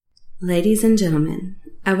Ladies and gentlemen,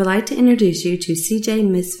 I would like to introduce you to CJ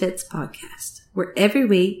Misfits Podcast, where every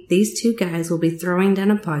week these two guys will be throwing down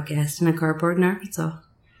a podcast in a carport in Arkansas.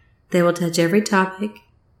 They will touch every topic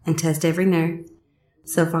and test every nerve,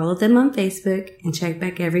 so follow them on Facebook and check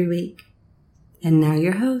back every week. And now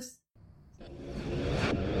your host.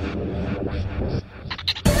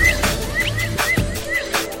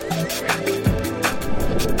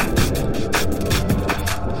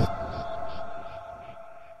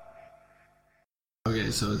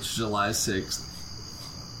 Okay, so it's July 6th,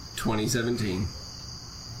 2017.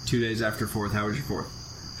 2 days after 4th. How was your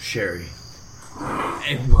 4th? Sherry.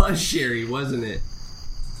 It was Sherry, wasn't it?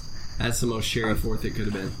 That's the most Sherry 4th it could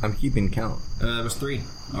have been. I'm keeping count. That was 3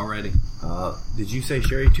 already. Did you say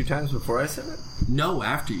Sherry 2 times before I said it? No,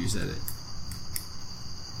 after you said it.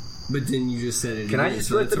 But then you just said it Can again, I just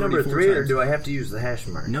so let that's the number already 3, 4 or times. do I have to use the hash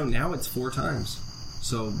mark? No, now it's 4 times.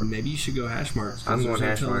 So maybe you should go hash marks. I'm going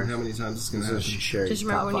hash telling marks. how many times it's going to So happen. Sherry. Just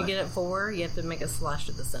remember top when you 5. get it 4, you have to make a slash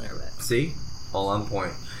to the center of it. See? All on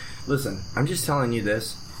point. Listen, I'm just telling you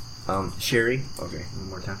this. Sherry. Okay, one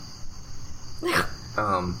more time.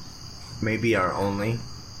 Maybe our only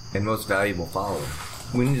and most valuable follower.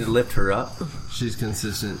 We need to lift her up. She's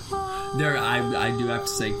consistent. I do have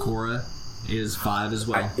to say Cora is 5 as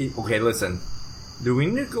well. Okay, listen. Do we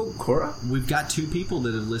need to go Cora? We've got 2 people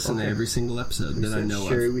that have listened to every single episode that I know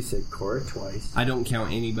Sherry, of. we said Cora twice. I don't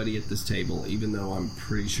count anybody at this table, even though I'm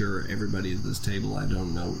pretty sure everybody at this table I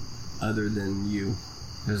don't know, other than you,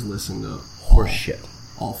 has listened to Horse shit.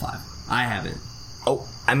 all 5. I haven't. Oh,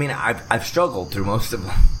 I mean, I've struggled through most of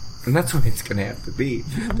them, and that's what it's going to have to be.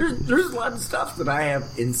 There's a lot of stuff that I have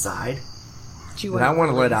inside that I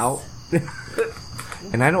want to let out,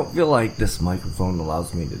 and I don't feel like this microphone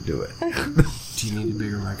allows me to do it. Do you need a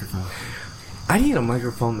bigger microphone? I need a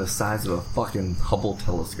microphone the size of a fucking Hubble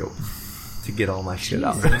telescope to get all my shit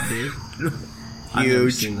out. Is that big? I've never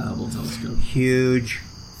Huge. seen the Hubble telescope. Huge.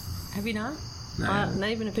 Have you not? No. Not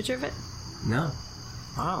even a picture of it? No.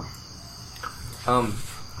 Wow.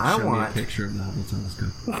 I Show want me a picture of the Hubble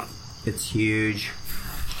telescope. It's huge.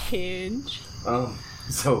 Huge.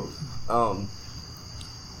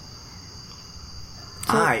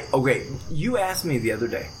 Okay, you asked me the other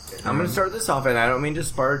day. I'm going to start this off, and I don't mean to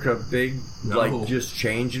spark a big, just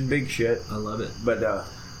change and big shit. I love it. But,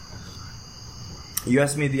 you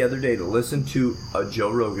asked me the other day to listen to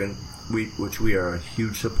Joe Rogan, which we are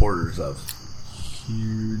huge supporters of.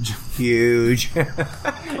 Huge.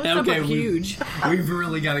 What's up with huge? We've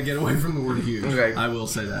really got to get away from the word huge. Okay. I will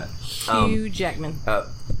say that. Hugh Jackman.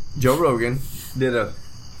 Joe Rogan did a...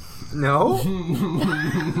 No?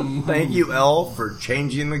 Thank you, Elle, for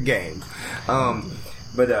changing the game.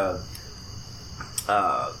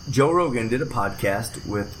 Joe Rogan did a podcast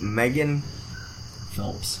with Megan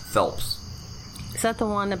Phelps. Is that the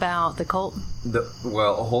one about the cult?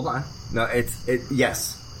 Well, hold on. No,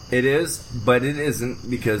 yes, it is, but it isn't,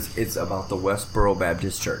 because it's about the Westboro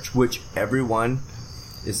Baptist Church, which everyone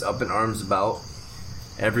is up in arms about.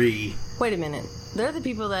 Wait a minute. They're the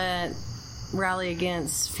people that rally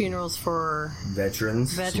against funerals for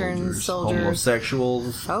veterans, soldiers.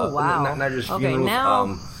 homosexuals. Oh wow! Not just okay,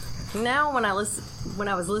 funerals. now when I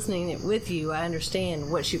was listening with you, I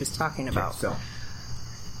understand what she was talking about. So,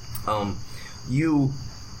 you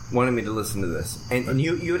wanted me to listen to this, and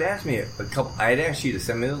you had asked me a couple. I had asked you to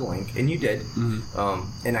send me the link, and you did.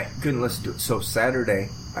 Mm-hmm. And I couldn't listen to it. So Saturday,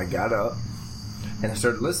 I got up and I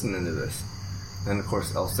started listening to this, and of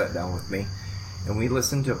course, Elle sat down with me. And we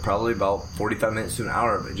listened to probably about 45 minutes to an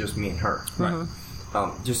hour of it, just me and her. Right.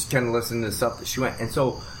 Just kind of listening to the stuff that she went. And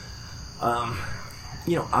so,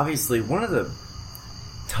 obviously, one of the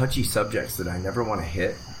touchy subjects that I never want to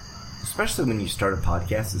hit, especially when you start a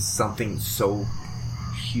podcast, is something so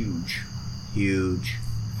huge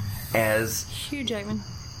as... Hugh Jackman.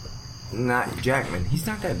 Not Jackman. He's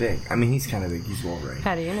not that big. I mean, he's kind of big. He's well rated.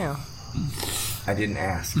 How do you know? I didn't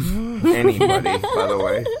ask anybody, by the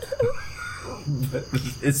way. But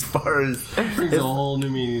as far as... Brings a whole new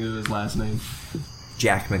meaning to his last name.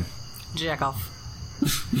 Jackman. Jack off.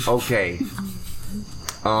 Okay.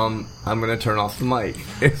 I'm gonna turn off the mic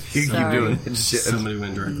if you keep doing that shit. Somebody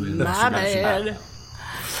went directly to the My bad.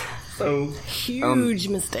 So huge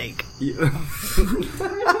mistake.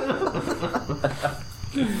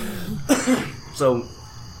 So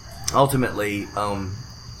ultimately,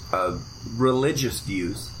 religious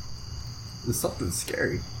views is something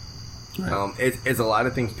scary. Right. It's a lot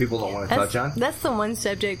of things people don't want to touch on. That's the one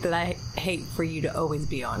subject that I hate for you to always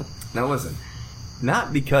be on. Now listen,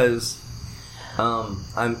 not because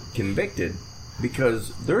I'm convicted,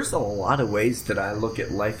 because there's a lot of ways that I look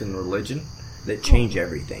at life and religion that change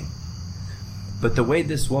everything. But the way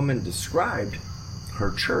this woman described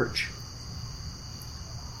her church,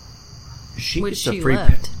 she gets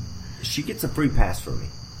a free pass from me.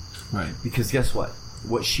 Right. Because guess what?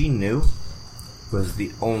 What she knew was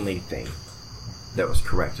the only thing that was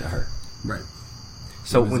correct to her. Right.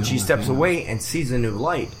 So when she steps away and sees a new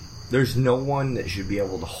light, there's no one that should be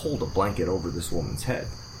able to hold a blanket over this woman's head.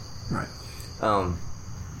 Right.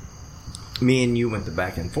 Me and you went the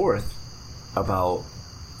back and forth about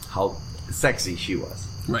how sexy she was.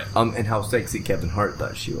 Right. And how sexy Kevin Hart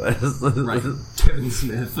thought she was. Right. Kevin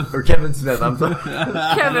Smith. Or Kevin Smith, I'm sorry.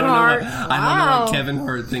 Kevin Hart. I don't know what Kevin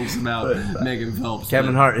Hart thinks about Megan Phelps.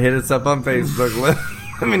 Kevin Hart, hit us up on Facebook.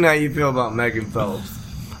 Let me know how you feel about Megan Phelps.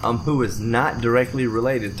 Who is not directly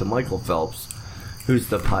related to Michael Phelps, who's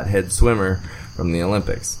the pothead swimmer from the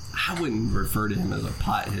Olympics. I wouldn't refer to him as a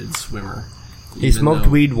pothead swimmer. He smoked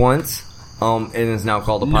weed once, and is now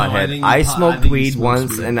called a pothead. I smoked weed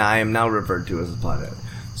once, and I am now referred to as a pothead.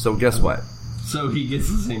 So guess what? So he gets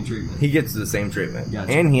the same treatment. He gets the same treatment.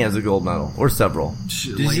 Gotcha. And he has a gold medal. Or several.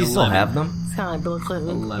 Does he still have them? It's kind of like Bill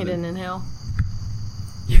Clinton. 11. He didn't inhale.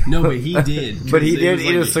 No, but he did. But he did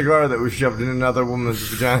eat a cigar that was shoved in another woman's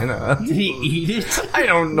vagina. Did he eat it? I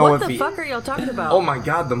don't know What if the he... fuck are y'all talking about? Oh my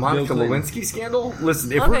god, the Monica Bill Clinton. Lewinsky scandal?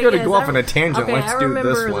 Listen, if we're going to go off on a tangent, let's do this I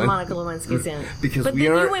remember the one. Monica Lewinsky scandal. Because but we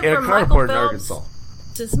then are you went in a from Michael carport in Phelps Arkansas.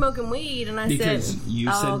 to smoking weed, and I Because said... you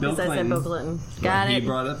said Bill I said Bill Clinton. Clinton. Got He it.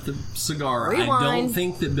 brought up the cigar. I Rewind. don't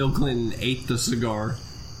think that Bill Clinton ate the cigar,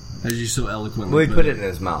 as you so eloquently Well, he put it in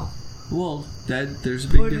his mouth. Well, there's a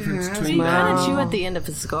big difference So between you kind that. of chew at the end of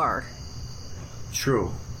a cigar.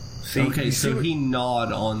 True. See, Okay, you so see he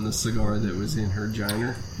gnawed on the cigar that was in her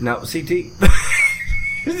giner. Now, CT.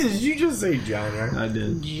 Did you just say giner? I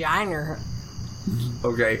did. Giner.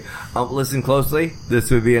 Okay, listen closely.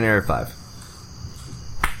 This would be an Air 5.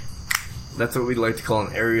 That's what we'd like to call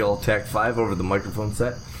an aerial attack 5 over the microphone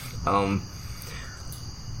set. Okay,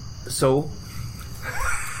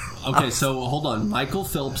 so hold on. Michael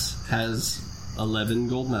Phelps has 11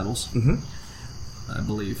 gold medals, I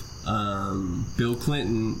believe. Bill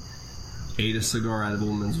Clinton ate a cigar out of a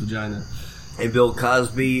woman's vagina. And Bill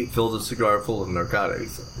Cosby filled a cigar full of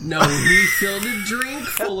narcotics. No, he filled a drink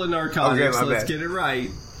full of narcotics. Okay, my Let's bad. get it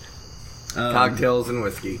right. Cocktails and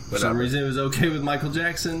whiskey. For some reason, it was okay with Michael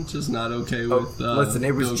Jackson, just not okay with. Listen,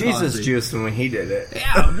 it was Bill Jesus Cosby. juice when he did it.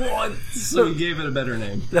 Yeah, what? So he gave it a better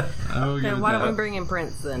name. Okay, why don't we bring in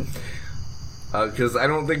Prince then? Because I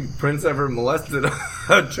don't think Prince ever molested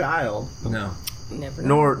a child. No. Never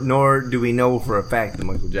know. Nor do we know for a fact that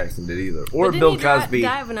Michael Jackson did either. Or But didn't Bill he Cosby.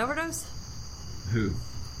 die of an overdose? Who?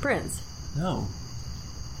 Prince. No.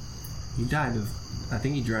 He died of. I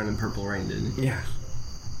think he drowned in Purple Rain, didn't he? Yeah.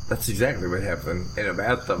 That's exactly what happened in a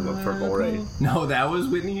bathtub of Purple Rain. No, that was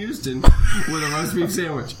Whitney Houston with a roast beef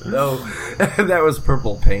sandwich. No, that was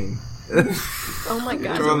Purple Pain. Oh my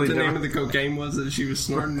god. That's what the name of the cocaine was that she was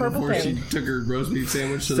snorting Purple before Pain. she took her roast beef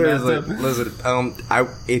sandwich to the Seriously, bathtub. listen.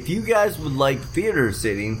 If you guys would like theater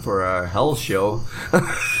sitting for a hell show,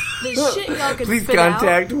 The shit y'all could please spit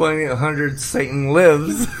contact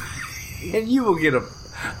 1-800-SATAN-LIVES, and you will get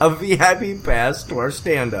a VIP pass to our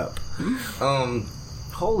stand-up.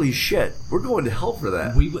 Holy shit, we're going to hell for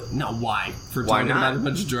that. We would no. Why? For Why talking not? about a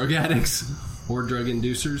bunch of drug addicts or drug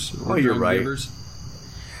inducers or Oh, you're drug right. givers?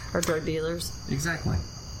 out. Or drug dealers. Exactly.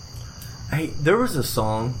 Hey, there was a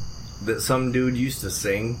song that some dude used to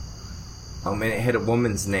sing. And it had a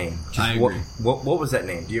woman's name. I agree. What was that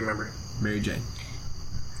name? Do you remember? Mary Jane.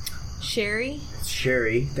 Sherry?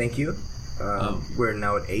 Sherry, thank you. We're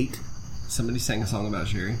now at 8. Somebody sang a song about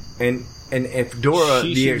Sherry. And if Dora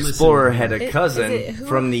She the should Explorer listen. had a Is cousin it who?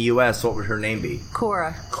 from the U.S., what would her name be?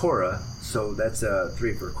 Cora. Cora. So that's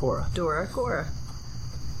 3 for Cora. Dora Cora.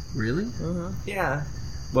 Really? Yeah.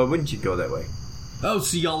 Why wouldn't you go that way? Oh,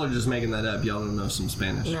 so y'all are just making that up. Y'all don't know some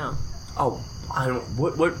Spanish. No. Oh, I don't.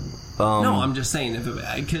 What? No, I'm just saying if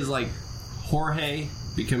because like Jorge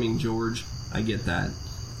becoming George, I get that.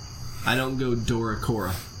 I don't go Dora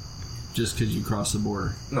Cora just because you cross the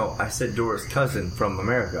border. No, I said Dora's cousin from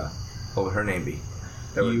America. What would her name be?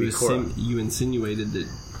 That would be Cora. You insinuated that.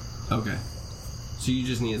 Okay, so you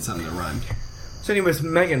just needed something that rhymed, So, anyways,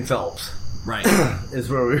 Megan Phelps right? is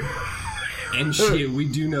where we. And we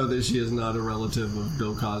do know that she is not a relative of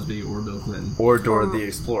Bill Cosby or Bill Clinton, Or Dora the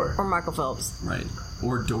Explorer. Or Michael Phelps. right?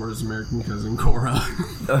 Or Dora's American cousin Cora.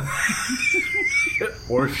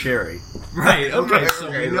 Or Sherry. Right, okay, so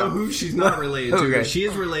okay, we know no. who she's not related to. Okay. But she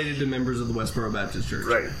is related to members of the Westboro Baptist Church.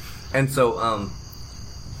 Right. And so,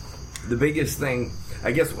 the biggest thing,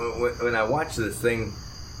 I guess, when I watched this thing,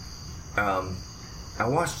 I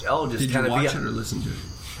watched Elle just Did you kind of watch be. it or listen to it?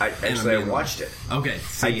 I watched it. Okay.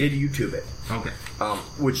 I did YouTube it. Okay.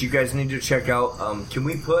 Which you guys need to check out. Can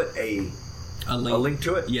we put a link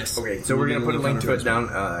to it? Yes. Okay, so we're going to put a link to it down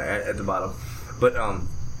at the bottom. But,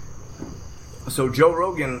 so Joe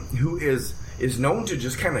Rogan, who is known to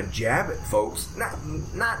just kind of jab at folks,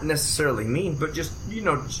 not necessarily mean, but just,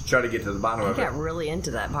 just try to get to the bottom of it. I got really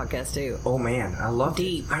into that podcast, too. Oh, man, I loved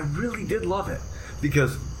it. I really did love it.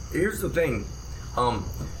 Because, here's the thing,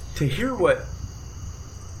 to hear what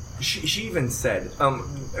she even said,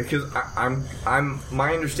 because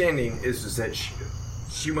my understanding is that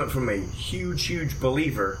she went from a huge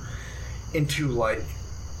believer into, like,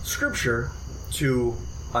 scripture to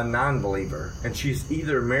a non-believer, and she's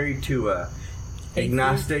either married to a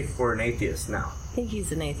agnostic or an atheist now. I think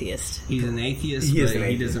he's an atheist. He's an atheist,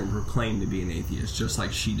 he doesn't proclaim to be an atheist, just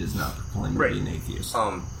like she does not proclaim to be an atheist.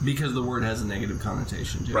 Because the word has a negative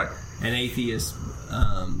connotation to it. Right. An atheist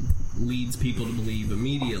leads people to believe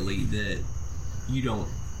immediately that you don't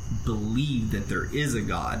believe that there is a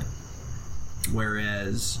God,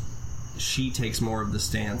 whereas she takes more of the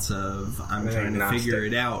stance of, I'm trying to figure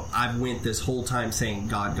it out. I've went this whole time saying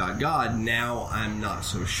God, God, God. Now I'm not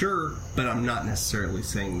so sure, but I'm not necessarily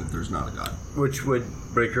saying that there's not a God. Which would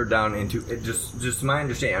break her down into, just my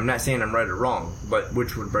understanding, I'm not saying I'm right or wrong, but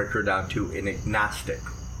which would break her down to an agnostic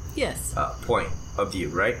point of view,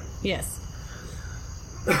 right? Yes.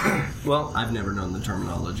 Well, I've never known the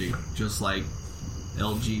terminology, just like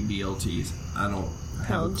LGBTs. I don't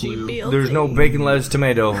have a clue. There's no bacon, lettuce,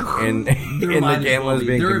 tomato in the gay and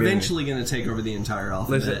lesbian They're community. eventually going to take over the entire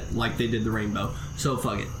alphabet, like they did the rainbow. So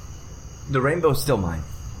fuck it. The rainbow's still mine.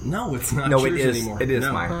 No, it's not. No, yours it is. anymore. It is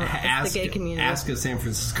mine. It's the gay community. Ask a San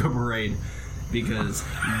Francisco parade because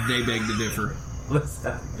they beg to differ.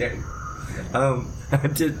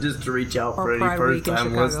 Just to reach out for any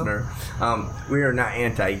first-time listener, we are not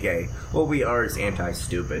anti-gay. What we are is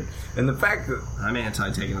anti-stupid. And the fact that I'm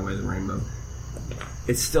anti-taking away the rainbow.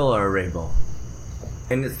 It's still our rainbow.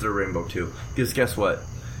 And it's their rainbow, too. Because guess what?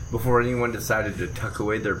 Before anyone decided to tuck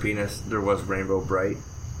away their penis, there was Rainbow Bright,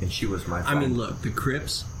 and she was my friend. I mean, look, the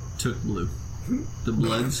Crips took blue. The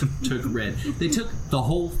Bloods took red. They took the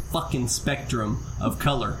whole fucking spectrum of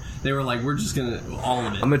color. They were like, we're just going to, all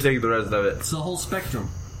of it. I'm going to take the rest of it. It's the whole spectrum.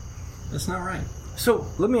 That's not right. So,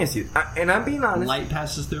 let me ask you, and I'm being honest. Light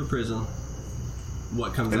passes through a prism.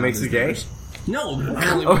 What comes out it makes it gay? No,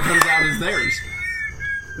 apparently what comes out is theirs.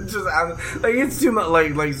 It's just, it's too much,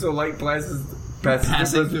 so light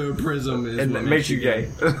passing through a prism is and what it makes you gay.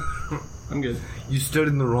 I'm good. You stood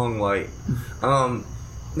in the wrong light.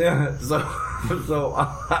 Yeah, so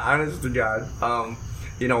honest to God, I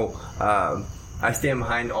stand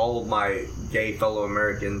behind all of my gay fellow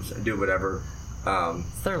Americans, do whatever.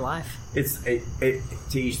 It's their life. It's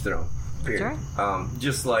to each their own. Period. That's right.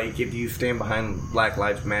 Just like if you stand behind Black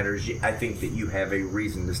Lives Matter, I think that you have a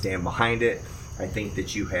reason to stand behind it. I think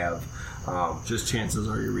that you have... just chances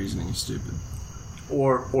are your reasoning is stupid.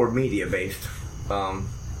 Or media-based. And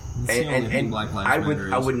Black Lives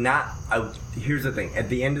Matter I would not... here's the thing. At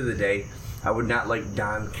the end of the day, I would not like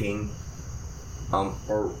Don King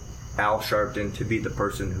or Al Sharpton to be the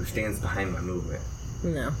person who stands behind my movement.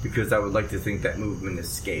 No. Because I would like to think that movement is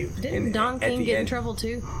scathed. Didn't Don King get in trouble,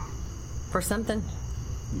 too? For something?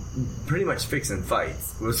 Pretty much fixing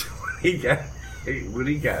fights was what he got. What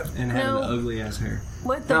he got? And had an ugly ass hair.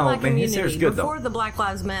 With the black community, his hair's good, before though. the Black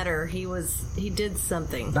Lives Matter, he did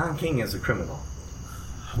something. Don King is a criminal.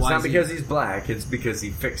 It's not because he's black; it's because he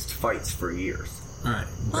fixed fights for years. All right.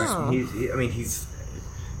 Oh.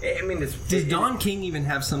 Does Don King even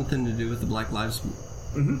have something to do with the Black Lives?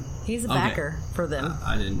 Mm-hmm. He's a backer for them.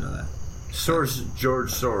 I didn't know that.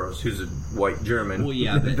 George Soros, who's a white German,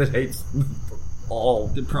 that hates all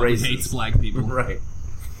that probably races. hates black people, right?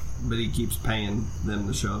 But he keeps paying them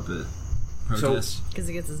to show up at protests because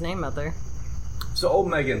he gets his name out there. So old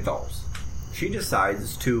Megan Phelps, she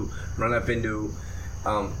decides to run up into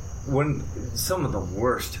some of the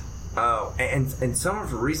worst, and some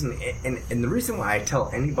of the reason, and the reason why I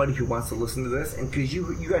tell anybody who wants to listen to this, and because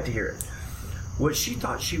you got to hear it, what she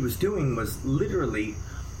thought she was doing was literally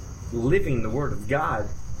living the Word of God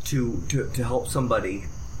to help somebody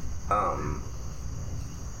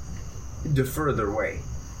defer their way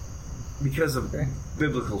because of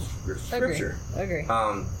biblical scripture. Agree.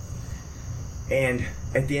 And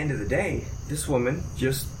at the end of the day, this woman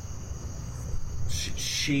just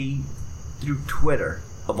she through Twitter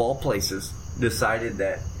of all places decided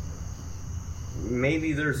that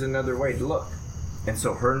maybe there's another way to look, and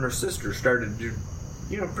so her and her sister started to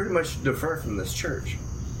pretty much defer from this church.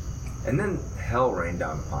 And then hell rained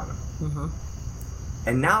down upon them. Mm-hmm.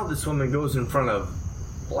 And now this woman goes in front of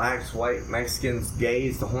blacks, white, Mexicans,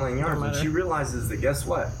 gays, the whole 9 yards. And she realizes that, guess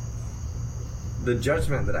what? The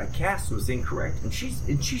judgment that I cast was incorrect. And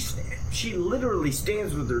she literally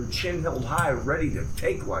stands with her chin held high, ready to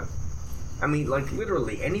take one. I mean, like,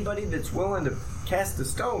 literally, anybody that's willing to cast a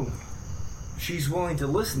stone, she's willing to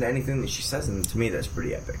listen to anything that she says, and to me, that's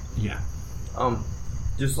pretty epic. Yeah.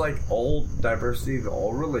 Just like all diversity of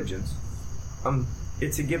all religions,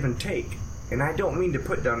 it's a give and take. And I don't mean to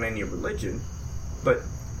put down any religion, but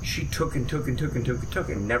she took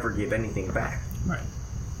and never gave anything back. Right.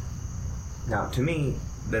 Now, to me,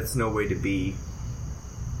 that's no way to be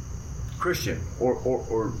Christian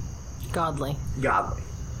or godly.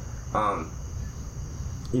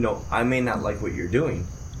 I may not like what you're doing,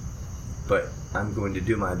 but I'm going to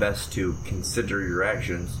do my best to consider your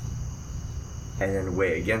actions and then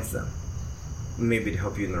weigh against them. Maybe to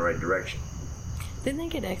help you in the right direction. Didn't they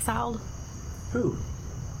get exiled? Who?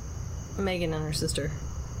 Megan and her sister.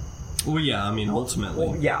 Well, yeah, I mean, ultimately.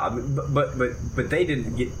 Well, yeah, but they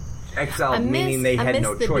didn't get exiled, meaning they had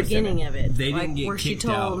no choice in it. I missed the beginning of it. They didn't get kicked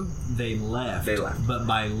out. They left. But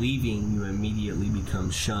by leaving, you immediately become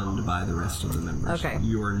shunned by the rest of the members. Okay.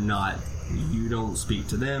 You don't speak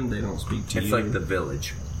to them. They don't speak to you. It's like the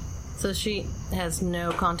village. So she has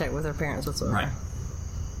no contact with her parents whatsoever. Right.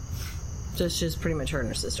 So it's just pretty much her and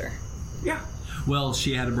her sister. Yeah. Well,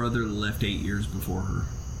 she had a brother that left 8 years before her.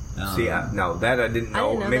 No, that I didn't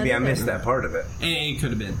know. Maybe I missed that part of it. It could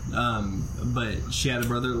have been. But she had a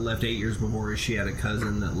brother that left 8 years before her. She had a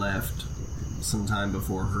cousin that left some time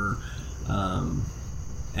before her.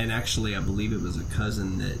 And actually, I believe it was a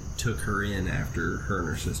cousin that took her in after her and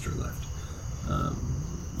her sister left.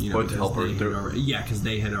 To help her through? Because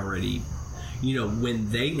they had already...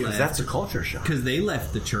 when they left... Because that's a culture shock. Because they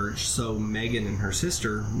left the church, so Megan and her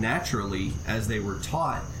sister, naturally, as they were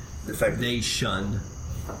taught, they shunned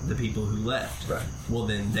the people who left. Right. Well,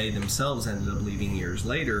 then they themselves ended up leaving years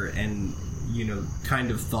later and, kind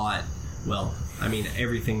of thought, well, I mean,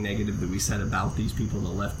 everything negative that we said about these people that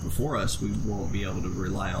left before us, we won't be able to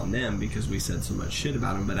rely on them because we said so much shit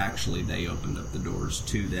about them, but actually they opened up the doors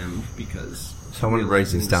to them because... So I'm going to break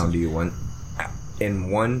this down to you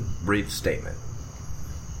in one brief statement.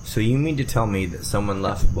 So you mean to tell me that someone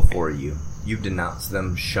left before you, you denounced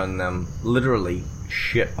them, shunned them, literally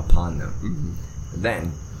shit upon them. Mm-hmm.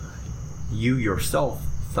 Then you yourself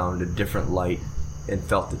found a different light and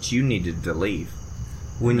felt that you needed to leave.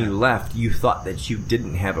 When you left, you thought that you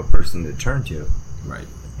didn't have a person to turn to. Right.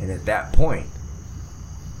 And at that point,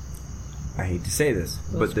 I hate to say this,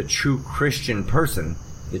 but the true Christian person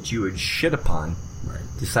that you had shit upon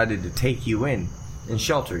decided to take you in and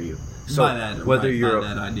shelter you. So by that, whether you're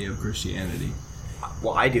that idea of Christianity.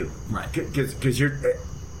 Well, I do. Right. Because you're...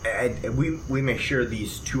 we may share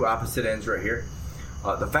these two opposite ends right here.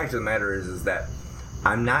 The fact of the matter is that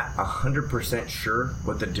I'm not 100% sure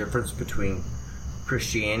what the difference between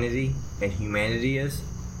Christianity and humanity is,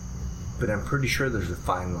 but I'm pretty sure there's a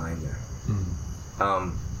fine line there.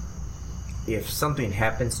 Mm-hmm. If something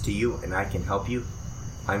happens to you and I can help you,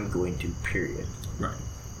 I'm going to, period. Right.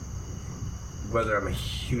 Whether I'm a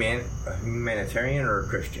humanitarian or a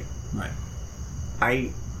Christian. Right.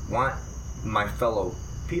 I want my fellow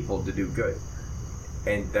people to do good.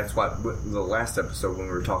 And that's why the last episode when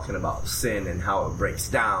we were talking about sin and how it breaks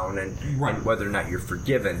down and whether or not you're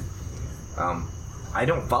forgiven, I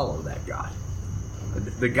don't follow that God.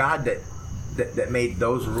 The God that made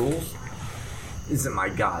those rules isn't my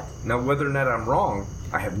God. Now, whether or not I'm wrong,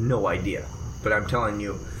 I have no idea. But I'm telling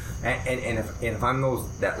you, and if I'm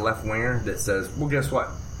that left winger that says, well, guess what?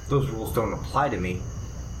 Those rules don't apply to me.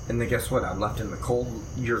 And then guess what? I'm left in the cold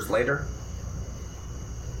years later.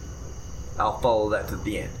 I'll follow that to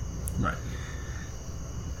the end. Right.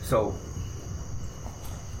 So,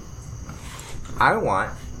 I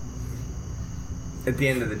want, at the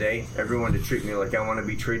end of the day, everyone to treat me like I want to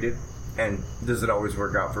be treated. And does it always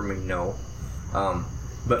work out for me? No.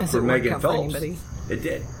 But for Megan Phelps, it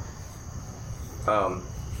did.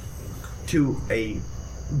 To a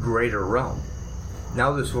greater realm.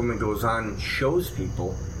 Now this woman goes on and shows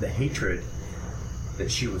people the hatred that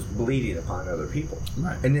she was bleeding upon other people.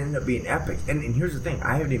 Right. And it ended up being epic. And here's the thing,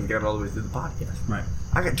 I haven't even got all the way through the podcast. Right.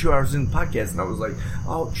 I got 2 hours in the podcast and I was like,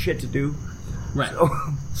 oh, shit to do. Right.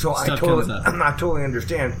 So I totally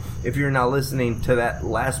understand if you're now listening to that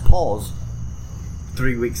last pause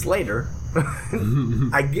 3 weeks later.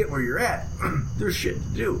 I get where you're at. There's shit to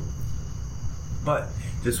do. But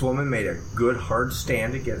this woman made a good, hard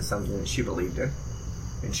stand against something that she believed in.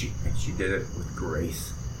 And she did it with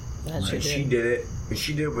grace. She did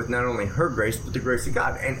it with not only her grace, but the grace of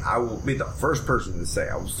God. And I will be the first person to say,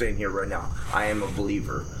 I will stand here right now, I am a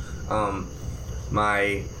believer.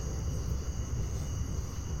 my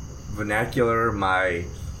vernacular, my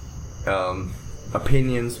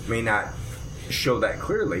opinions may not show that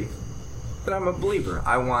clearly, but I'm a believer.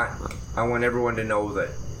 I want everyone to know that,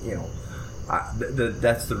 you know,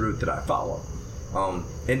 that's the route that I follow.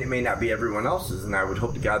 And it may not be everyone else's, and I would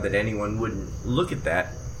hope to God that anyone wouldn't look at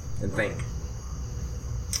that and think,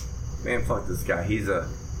 man, fuck this guy. He's a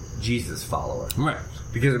Jesus follower. Right.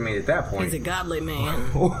 Because, I mean, at that point... He's a godly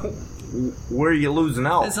man. Where are you losing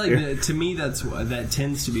out? It's like, to me, that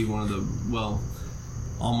tends to be one of the... Well,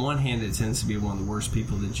 on one hand, it tends to be one of the worst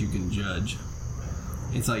people that you can judge.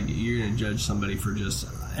 It's like you're going to judge somebody for just,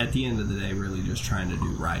 at the end of the day, really just trying to do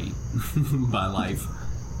right by life.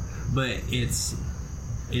 But it's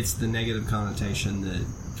the negative connotation that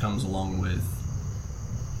comes along with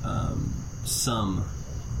some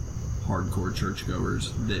hardcore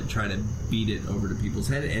churchgoers that try to beat it over to people's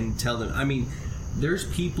head and tell them. I mean, there's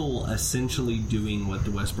people essentially doing what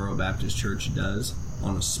the Westboro Baptist Church does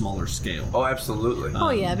on a smaller scale. Oh, absolutely. Oh,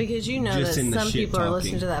 yeah, because you know that some people are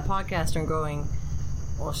listening to that podcast and going,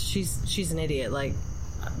 well, she's an idiot. Like,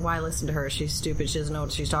 why listen to her? She's stupid. She doesn't know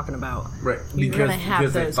what she's talking about. Right. You're going to have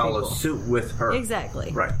those they follow people. suit with her.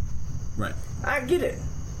 Exactly. Right. Right. I get it.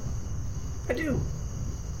 I do.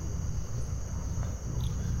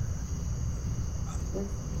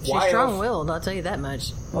 She's strong-willed, I'll tell you that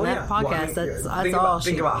much. Oh, that podcast, well, I mean, that's all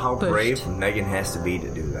think about how brave Megan has to be to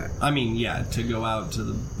do that. I mean, yeah, to go out to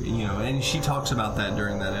the, you know, and she talks about that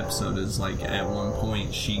during that episode, is like at one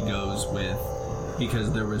point she goes with,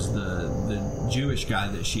 because there was the Jewish guy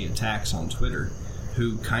that she attacks on Twitter,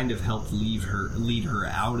 who kind of helped lead her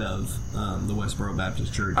out of the Westboro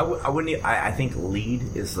Baptist Church. I think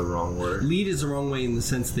lead is the wrong word. Lead is the wrong way in the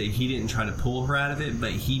sense that he didn't try to pull her out of it,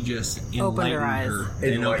 but he just enlightened her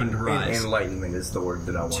and opened her eyes. Enlightenment is the word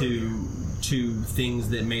that I want to things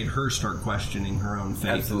that made her start questioning her own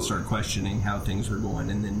faith. Absolutely. And start questioning how things were going,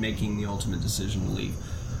 and then making the ultimate decision to leave.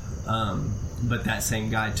 But that same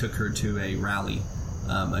guy took her to a rally.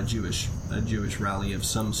 A Jewish rally of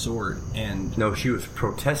some sort, and no, she was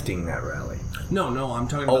protesting that rally. No, I'm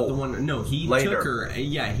talking about the one. No, he later. Took her.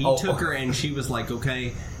 Yeah, he took her, and she was like,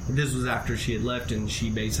 okay. This was after she had left, and she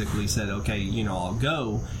basically said, okay, you know, I'll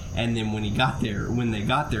go. And then when they got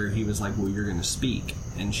there, he was like, well, you're going to speak,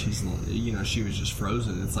 and she's, you know, she was just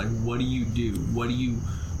frozen. It's like, what do you do? What do you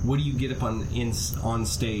get up on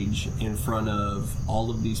stage in front of all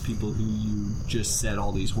of these people who you just said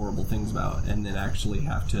all these horrible things about, and then actually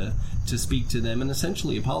have to speak to them and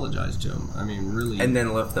essentially apologize to them? I mean, really. And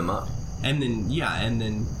then lift them up. And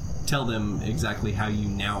then tell them exactly how you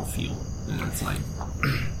now feel. And it's like...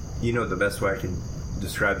 You know the best way I can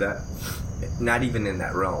describe that? Not even in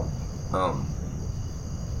that realm.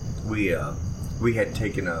 We had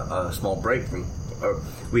taken a small break from...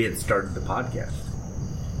 we had started the podcast.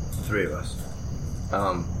 The three of us.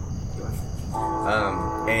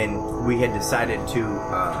 And we had decided to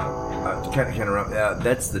kind of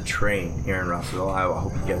that's the train here in Russellville. I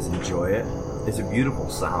hope you guys enjoy it. It's a beautiful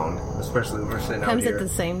sound, especially when we're sitting out here. Comes at the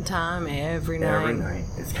same time every night. Every night.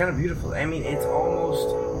 It's kind of beautiful. I mean, it's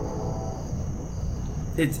almost...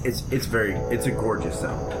 It's a gorgeous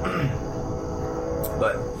sound.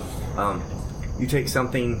 But you take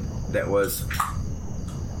something that was...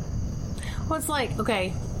 Well, it's like,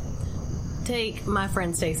 okay, take my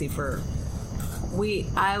friend Stacy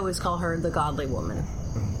I always call her the godly woman,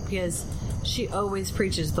 because she always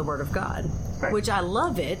preaches the word of God, right. Which I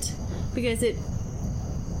love it, because it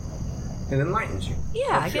enlightens you.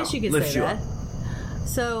 Yeah, I guess you could say that.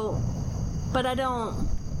 So, but I don't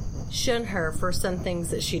shun her for some things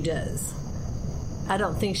that she does. I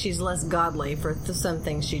don't think she's less godly for some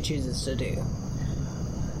things she chooses to do.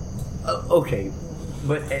 Okay.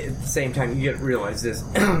 But at the same time, you got to realize this.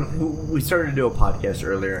 We started to do a podcast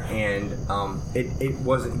earlier, and it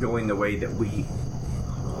wasn't going the way that we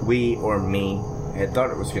or me had thought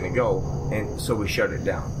it was going to go, and so we shut it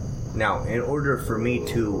down. Now, in order for me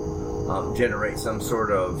to generate some sort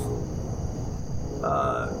of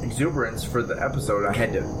exuberance for the episode, I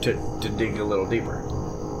had to dig a little deeper.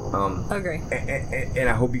 Agree. And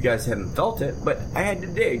I hope you guys haven't felt it, but I had to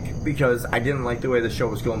dig because I didn't like the way the show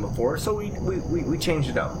was going before, so we changed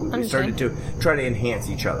it up. We started to try to enhance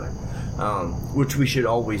each other, which we should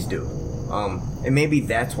always do. And maybe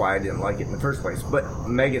that's why I didn't like it in the first place. But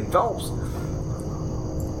Megan Phelps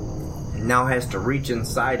now has to reach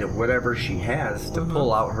inside of whatever she has to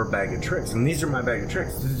pull out her bag of tricks. And these are my bag of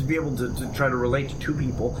tricks. To be able to try to relate to two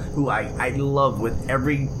people who I love with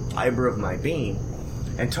every fiber of my being,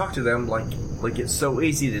 and talk to them like it's so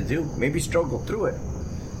easy to do. Maybe struggle through it,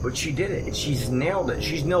 but she did it. She's nailed it.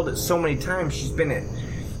 She's nailed it so many times. She's been at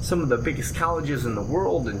some of the biggest colleges in the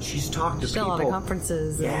world, and she's talked to people. A lot of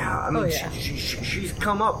conferences. Yeah, I mean, she's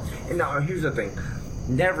come up. And now, here's the thing.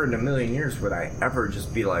 Never in a million years would I ever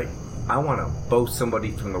just be like, I want to boast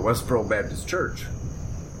somebody from the Westboro Baptist Church.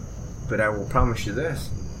 But I will promise you this.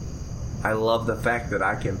 I love the fact that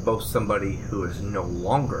I can boast somebody who is no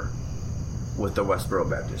longer with the Westboro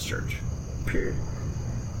Baptist Church. Period.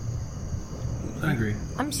 I agree.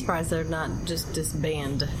 I'm surprised they're not just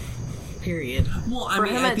disbanded. Period. Well, For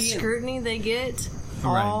how much scrutiny they get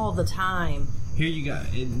all the time. Here you go.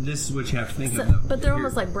 This is what you have to think of. But they're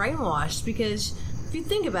almost like brainwashed, because if you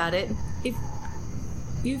think about it, if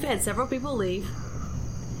you've had several people leave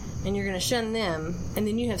and you're going to shun them, and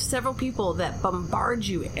then you have several people that bombard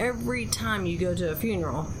you every time you go to a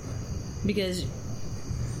funeral because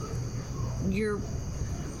you're...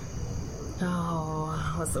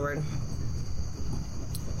 Oh, what's the word?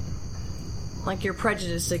 Like you're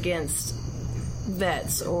prejudiced against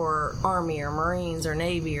vets or Army or Marines or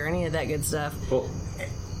Navy or any of that good stuff. Well,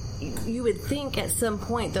 you would think at some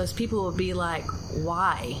point those people would be like,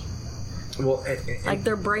 why? Well, like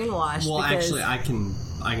they're brainwashed. Well, actually, I can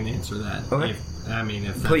answer that. Okay.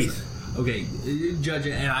 If that's please. Okay, Judge,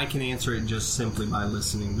 and I can answer it just simply by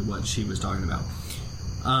listening to what she was talking about.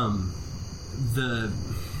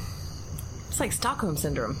 It's like Stockholm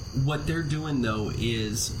Syndrome. What they're doing, though,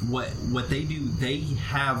 is what they do, they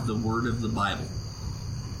have the word of the Bible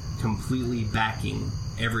completely backing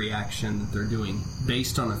every action that they're doing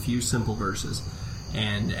based on a few simple verses.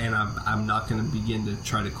 And I'm not going to begin to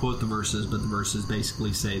try to quote the verses, but the verses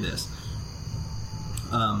basically say this.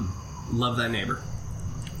 Love thy neighbor.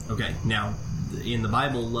 Okay, now, in the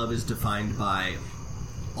Bible, love is defined by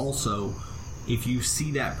also... if you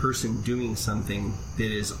see that person doing something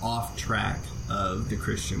that is off track of the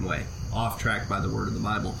Christian way, off track by the word of the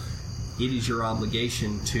Bible, it is your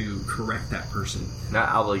obligation to correct that person. Not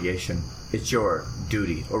obligation. It's your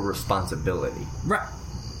duty or responsibility. Right.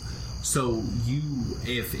 So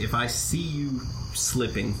if I see you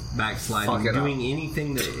slipping, backsliding, doing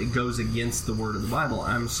anything that goes against the word of the Bible,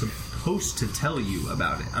 I'm supposed to tell you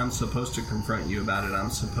about it. I'm supposed to confront you about it.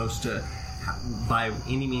 I'm supposed to, by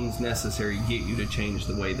any means necessary, get you to change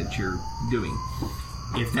the way that you're doing.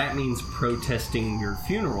 If that means protesting your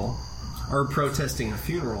funeral, or protesting a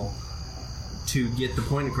funeral to get the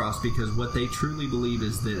point across, because what they truly believe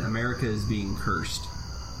is that America is being cursed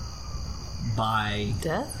by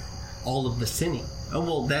death, all of the sinning. Oh,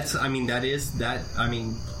 well,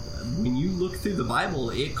 when you look through the Bible,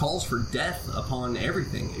 it calls for death upon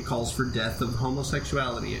everything. It calls for death of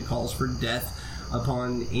homosexuality. It calls for death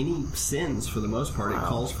upon any sins, for the most part. It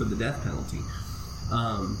calls for the death penalty.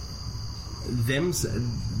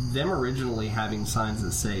 Them originally having signs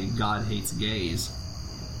that say God hates gays,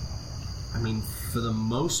 I mean, for the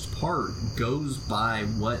most part, goes by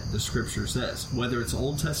what the Scripture says. Whether it's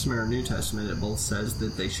Old Testament or New Testament, it both says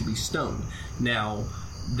that they should be stoned. Now,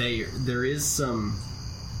 there is some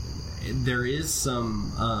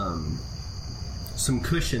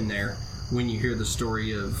cushion there when you hear the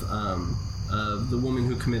story of the woman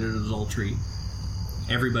who committed adultery.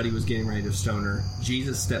 Everybody was getting ready to stone her.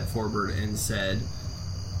 Jesus stepped forward and said,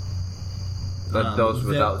 "Let those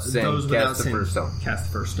without sin cast the first stone." Cast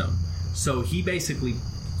the first stone. So he basically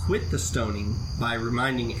quit the stoning by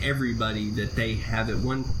reminding everybody that they have at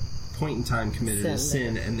one point in time committed a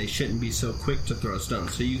sin, and they shouldn't be so quick to throw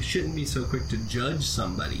stones. So you shouldn't be so quick to judge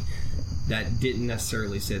somebody. That didn't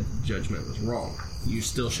necessarily say that the judgment was wrong. You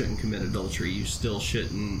still shouldn't commit adultery. You still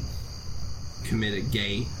shouldn't commit a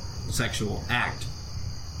gay sexual act,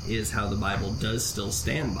 is how the Bible does still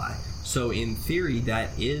stand by. So in theory, that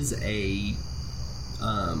is a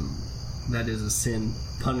sin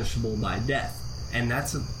punishable by death. And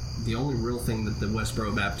that's the only real thing that the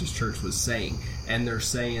Westboro Baptist Church was saying. And they're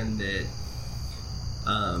saying that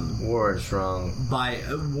war is wrong.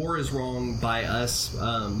 War is wrong by us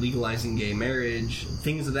legalizing gay marriage,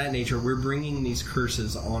 things of that nature. We're bringing these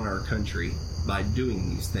curses on our country by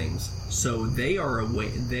doing these things. So they are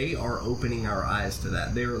opening our eyes to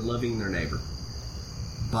that. They are loving their neighbor.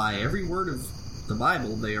 By every word of the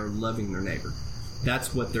Bible, they are loving their neighbor.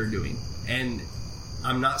 That's what they're doing. And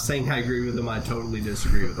I'm not saying I agree with them. I totally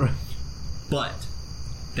disagree with them. Right. But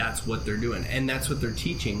that's what they're doing. And that's what they're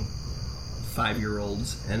teaching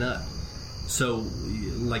 5-year-olds and up. So,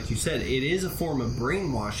 like you said, it is a form of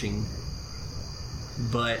brainwashing,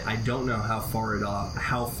 but I don't know how far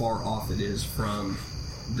off it is from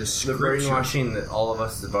the Scripture. The brainwashing that all of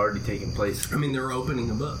us have already taken place. I mean, they're opening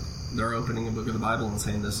a book. They're opening a book of the Bible and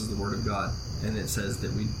saying this is the Word of God. And it says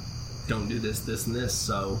that we don't do this, this, and this.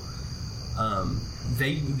 So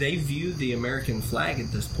they view the American flag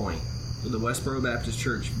at this point the Westboro Baptist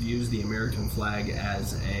Church views the American flag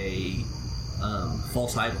as a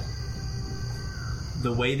false idol.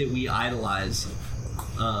 The way that we idolize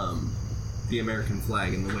the American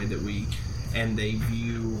flag, and the way that they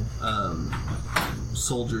view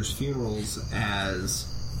soldiers' funerals as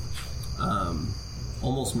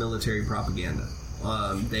almost military propaganda.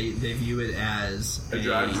 They view it as a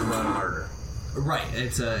drive to run harder. Right.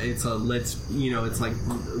 It's let's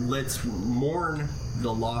mourn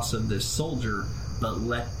the loss of this soldier, but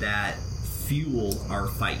let that fuel our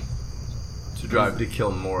fight. To drive to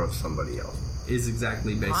kill more of somebody else. Is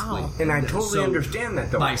exactly basically. Wow. And I totally understand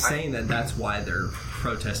that, though. By saying that's why they're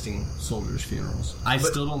protesting soldiers' funerals. I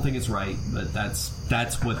still don't think it's right, but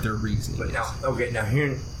that's what their reasoning is. Now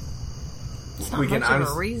here... It's not much of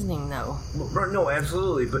a reasoning, though. No,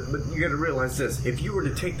 absolutely, but you got to realize this. If you were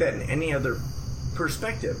to take that in any other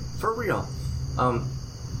perspective, for real, I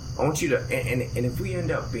want you to... And if we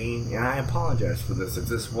end up being... And I apologize for this. If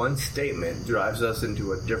this one statement drives us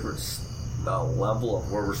into a different... level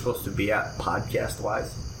of where we're supposed to be at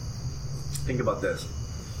podcast-wise. Think about this.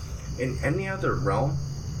 In any other realm,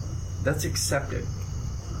 that's accepted.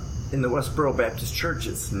 In the Westboro Baptist Church,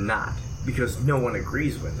 it's not, because no one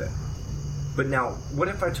agrees with it. But now, what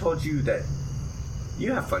if I told you that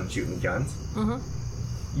you have fun shooting guns?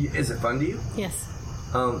 Mm-hmm. Is it fun to you? Yes.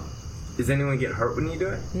 Does anyone get hurt when you do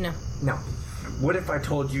it? No. No. What if I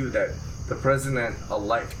told you that the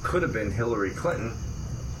president-elect could have been Hillary Clinton,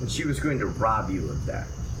 and she was going to rob you of that?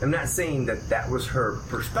 I'm not saying that was her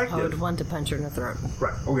perspective. I would want to punch her in the throat.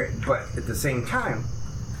 Right, okay. But at the same time,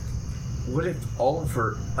 what if all of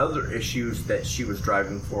her other issues that she was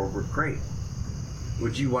driving for were great?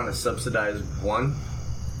 Would you want to subsidize one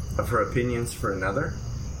of her opinions for another?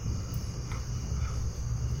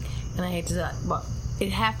 And I hate to say that, but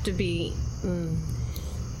it'd have to be...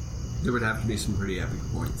 There would have to be some pretty epic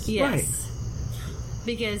points. Yes. Right.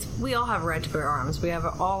 Because we all have a right to bear arms. We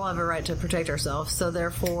all have a right to protect ourselves. So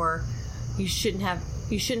therefore, you shouldn't have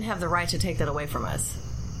the right to take that away from us.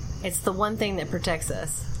 It's the one thing that protects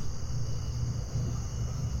us.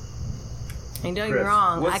 And don't get me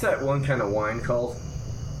wrong. What's that one kind of wine called?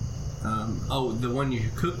 The one you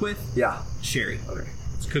cook with? Yeah. Sherry. Okay.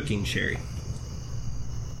 It's cooking sherry.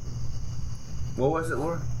 What was it,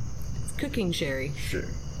 Laura? It's cooking sherry. Sherry.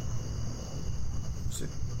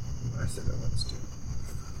 I said that once too.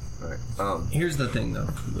 All right. Here's the thing, though.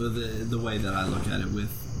 The way that I look at it with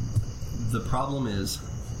the problem is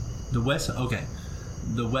the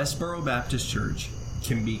Westboro Baptist Church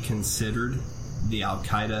can be considered the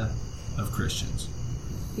Al-Qaeda of Christians.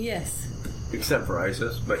 Yes. Except for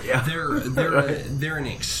ISIS, but yeah. They're an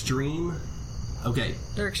extreme. Okay.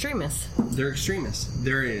 They're extremists. They're extremists.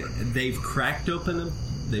 They've cracked open the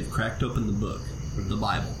book, the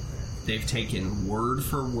Bible. They've taken word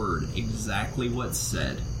for word exactly what's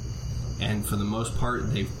said, and for the most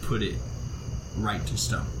part, they've put it right to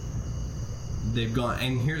stone. They've gone,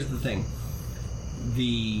 and here's the thing: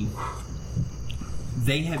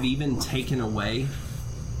 they have even taken away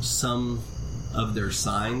some of their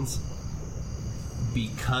signs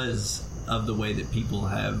because of the way that people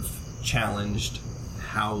have challenged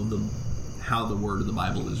how the word of the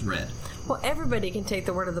Bible is read. Well, everybody can take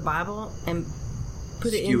the word of the Bible and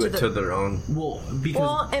put it into to their own.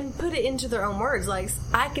 And put it into their own words. Like,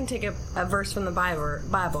 I can take a verse from the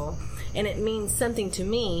Bible, and it means something to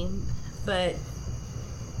me, but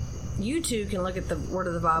you two can look at the word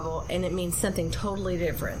of the Bible, and it means something totally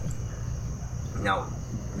different. Now,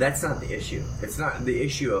 that's not the issue. It's not the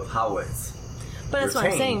issue of how it's. But that's retained.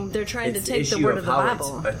 what I'm saying. They're trying it's to take the word of the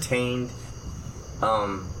Bible. It's attained,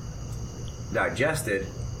 digested,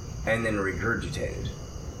 and then regurgitated.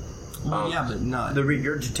 Well, yeah, but not the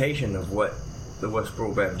regurgitation of what the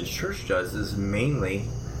Westboro Baptist Church does is mainly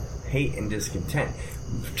hate and discontent,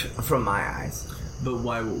 from my eyes. But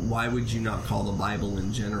why would you not call the Bible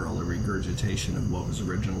in general a regurgitation of what was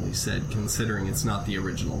originally said, considering it's not the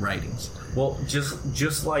original writings? Well,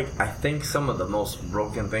 just like I think some of the most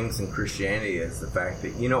broken things in Christianity is the fact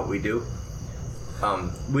that, you know what we do?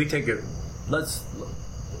 We take it.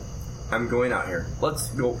 I'm going out here. Let's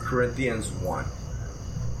go Corinthians 1.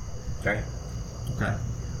 Okay? Okay.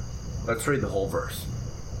 Let's read the whole verse.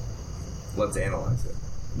 Let's analyze it.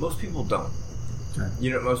 Most people don't. Okay. You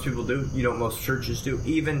know what most people do? You know what most churches do?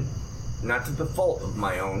 Even, not to the fault of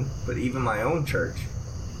my own, but even my own church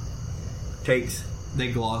takes...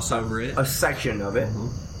 They gloss over it. A section of it,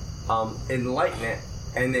 enlighten it,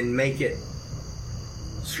 and then make it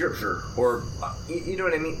scripture. Or, you know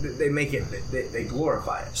what I mean? They make it, they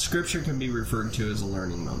glorify it. Scripture can be referred to as a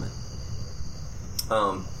learning moment.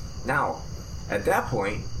 Now, at that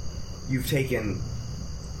point, you've taken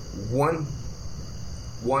one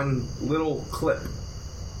little clip,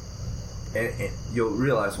 and you'll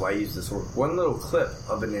realize why I use this word. One little clip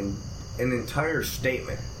of an entire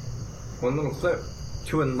statement. One little clip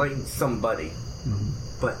to enlighten somebody. Mm-hmm.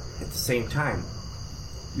 But at the same time,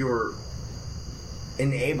 you're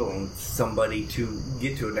enabling somebody to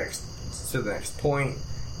get to the next point.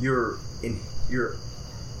 You're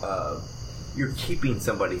keeping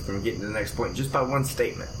somebody from getting to the next point just by one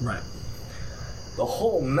statement. Right. The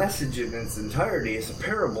whole message in its entirety is a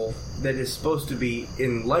parable that is supposed to be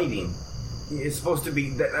enlightening. It's supposed to be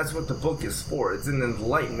that's what the book is for. It's an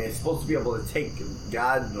enlightenment. It's supposed to be able to take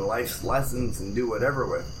God and life's lessons and do whatever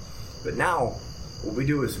with. But now, what we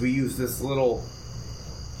do is we use this little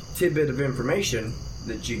tidbit of information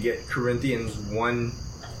that you get, Corinthians 1,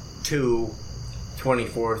 2,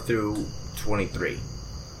 24 through 23.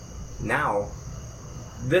 Now,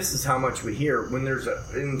 this is how much we hear when there's an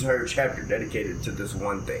entire chapter dedicated to this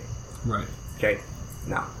one thing. Right. Okay.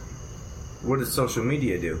 Now, what does social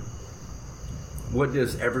media do? What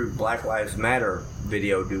does every Black Lives Matter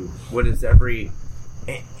video do? What does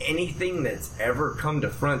anything that's ever come to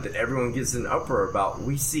front that everyone gets an uproar about?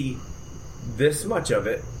 We see this much of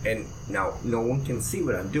it, and now no one can see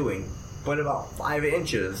what I'm doing, but about 5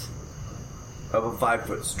 inches of a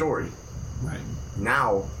 5-foot story. Right.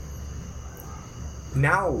 Now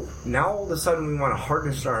all of a sudden we want to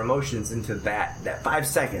harness our emotions into that 5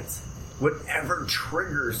 seconds. Whatever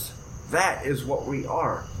triggers that is what we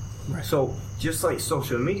are. Right. So just like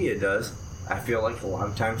social media does, I feel like a lot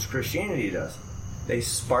of times Christianity does. They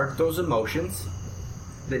spark those emotions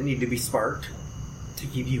that need to be sparked to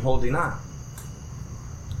keep you holding on.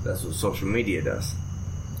 That's what social media does.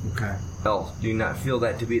 Okay. Elle, do you not feel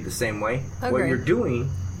that to be the same way? Okay. What you're doing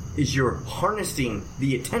is you're harnessing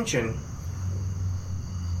the attention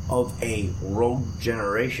of a rogue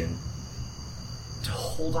generation to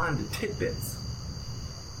hold on to tidbits.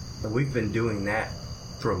 And we've been doing that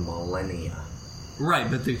for millennia. Right,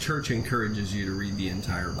 but the church encourages you to read the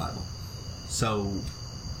entire Bible. So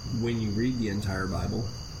when you read the entire Bible,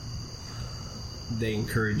 they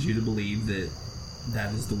encourage you to believe that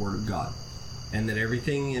that is the Word of God. And that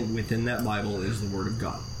everything within that Bible is the Word of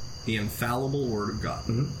God. The infallible Word of God.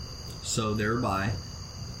 Mm-hmm. So thereby,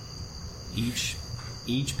 each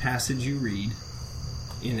passage you read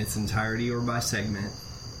in its entirety or by segment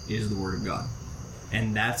is the Word of God.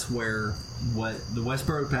 And that's where what the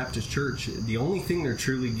Westboro Baptist Church, the only thing they're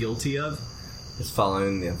truly guilty of is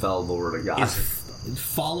following the infallible Word of God. Is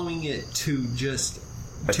following it to just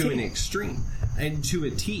an extreme and to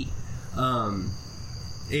a T.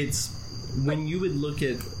 It's when you would look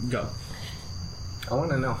at go. I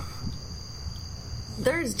want to know.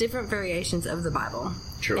 There's different variations of the Bible.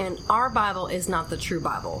 True. And our Bible is not the true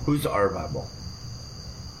Bible. Who's our Bible?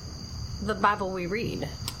 The Bible we read.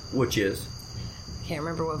 Which is? Can't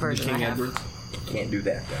remember what version King I have. Edwards. Can't do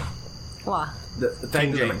that then. Why?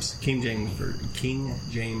 King James. King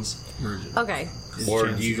James Version. Okay. Or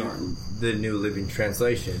do you the New Living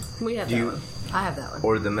Translation? We have that one. I have that one.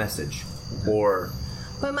 Or the Message. Or.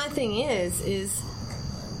 But my thing is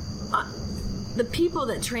the people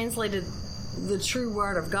that translated the true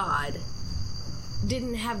Word of God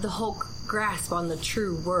didn't have the whole grasp on the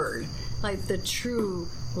true word, like the true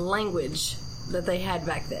language that they had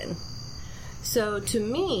back then. So to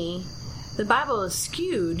me, the Bible is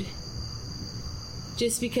skewed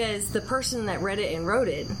just because the person that read it and wrote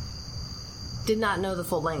it did not know the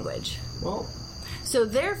full language. Well, so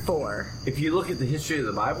therefore, if you look at the history of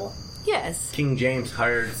the Bible, yes, King James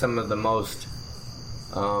hired some of the most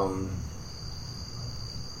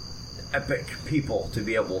epic people to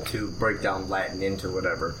be able to break down Latin into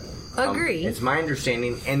whatever. Agree. It's my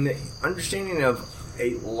understanding, and the understanding of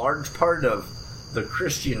a large part of the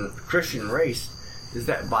Christian race, is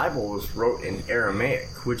that Bible was wrote in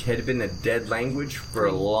Aramaic, which had been a dead language for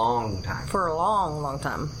a long time. For a long, long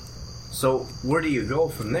time. So where do you go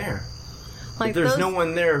from there? Like if there's no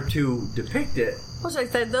one there to depict it. Well,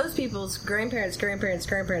 like that, those people's grandparents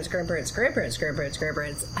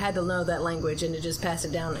had to know that language and to just pass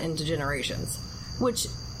it down into generations, which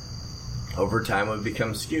over time would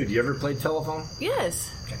become skewed. You ever played telephone?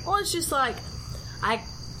 Yes. Okay. Well, it's just like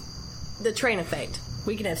the train effect.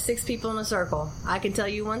 We can have 6 people in a circle. I can tell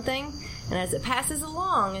you one thing, and as it passes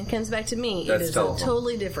along and comes back to me, it is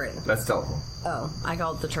totally different. That's telephone. Oh, I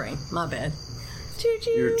called it the train. My bad.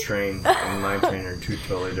 Choo-choo. Your train and my train are two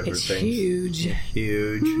totally different it's things. Huge.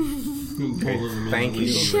 Thank you,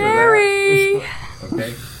 Sherry. For that.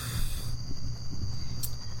 Okay.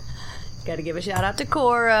 Got to give a shout out to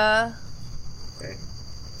Cora. Okay.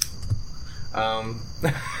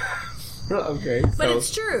 Okay. But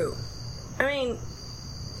it's true. I mean,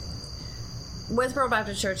 Westboro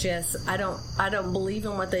Baptist Church, yes. I don't believe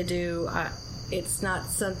in what they do. It's not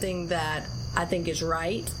something that I think is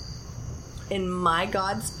right in my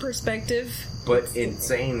God's perspective. But in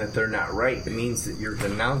saying that they're not right, it means that you're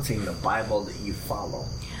denouncing the Bible that you follow.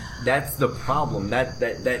 That's the problem.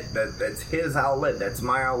 That's his outlet. That's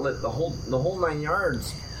my outlet. The whole 9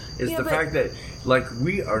 yards is the fact that, like,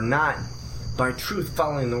 we are not by truth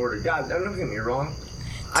following the Word of God. Now, don't get me wrong.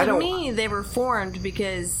 To me, they were formed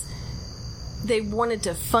because they wanted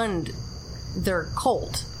to fund their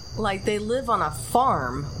cult. Like, they live on a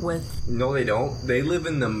farm with... No, they don't. They live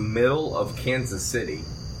in the middle of Kansas City.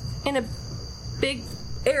 In a big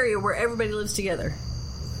area where everybody lives together.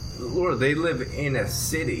 Lord, they live in a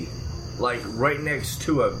city, like, right next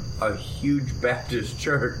to a huge Baptist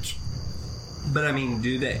church. But, I mean,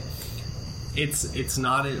 do they... It's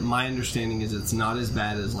not... My understanding is it's not as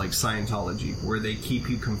bad as, like, Scientology, where they keep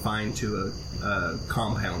you confined to a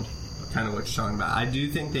compound. Kind of what you're talking about. I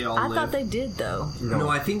do think they all live... I thought they did, though. No,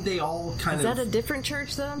 I think they all kind of... Is that a different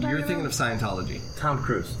church that I'm talking about? You're thinking of Scientology. Tom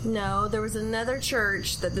Cruise. No, there was another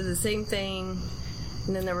church that did the same thing,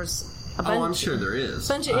 and then there was a bunch... Oh, I'm sure there is.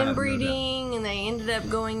 A bunch of inbreeding, and they ended up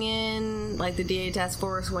going in, like the DA task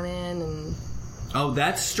force went in, and... Oh,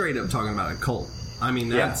 that's straight up talking about a cult. I mean,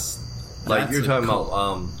 that's... Yeah. Like, you're talking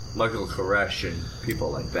about Michael Koresh and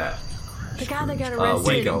people like that. The guy that got arrested...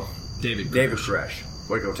 Waco. David Koresh.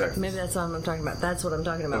 Waco, Texas. Maybe that's what I'm talking about. That's what I'm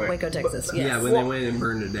talking about. Okay. Waco, Texas. Yes. Yeah, when they went and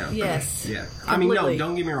burned it down. Yes. Yeah. Completely. I mean, no,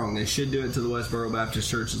 don't get me wrong. They should do it to the Westboro Baptist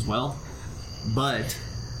Church as well. But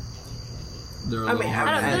they're a little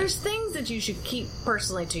hard. There's things that you should keep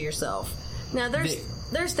personally to yourself. Now,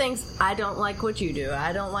 there's things I don't like what you do.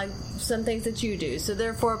 I don't like some things that you do. So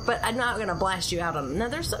therefore, but I'm not going to blast you out on them. Now,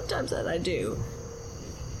 there's sometimes that I do.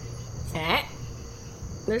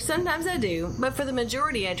 There's sometimes I do. But for the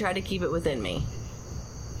majority, I try to keep it within me.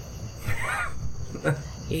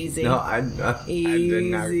 Easy. No, I did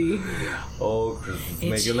not. Oh, Chris is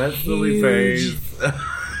making that silly face.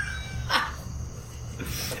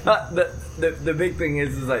 The big thing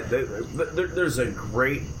is like there's a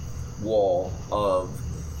great wall of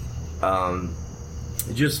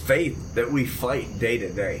just faith that we fight day to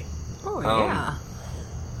day. Oh yeah.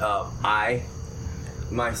 I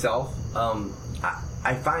myself,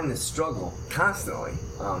 I find this struggle constantly.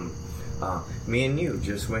 Me and you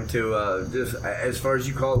just went to just as far as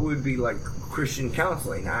you call it would be like Christian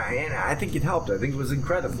counseling, and I think it helped. I think it was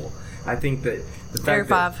incredible. I think that the fact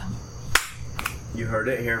that you heard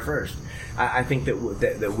it here first. I think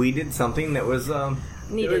that we did something that was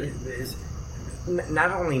needed.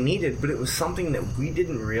 Not only needed, but it was something that we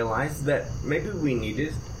didn't realize that maybe we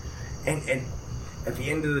needed. And at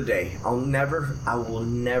the end of the day, I will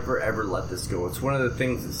never ever let this go. It's one of the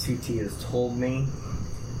things that CT has told me.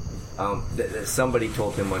 That somebody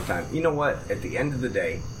told him one time. You know what? At the end of the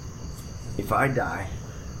day, if I die,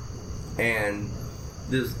 and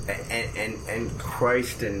this and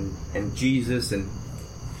Christ and Jesus and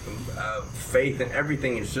faith and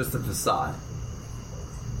everything is just a facade.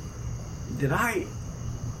 Did I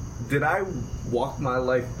walk my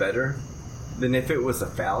life better than if it was a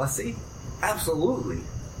fallacy? Absolutely.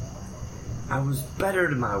 I was better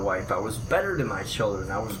to my wife. I was better to my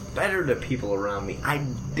children. I was better to people around me. I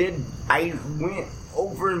went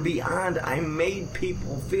over and beyond. I made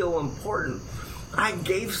people feel important. I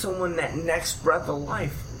gave someone that next breath of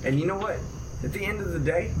life. And you know what? At the end of the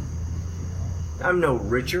day, I'm no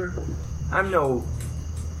richer. I'm no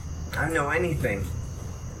anything.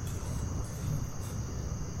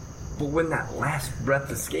 But when that last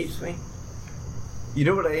breath escapes me, you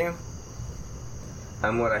know what I am?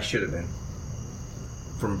 I'm what I should have been.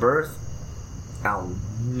 From birth, I'll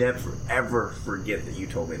never, ever forget that you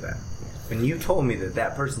told me that. When you told me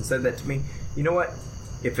that person said that to me, you know what?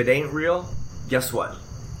 If it ain't real, guess what?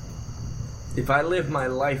 If I live my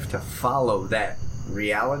life to follow that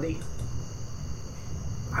reality,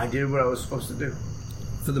 I did what I was supposed to do.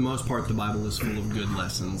 For the most part, the Bible is full of good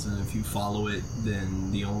lessons, and if you follow it,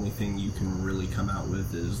 then the only thing you can really come out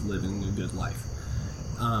with is living a good life.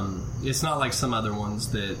 It's not like some other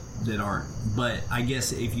ones that aren't. But I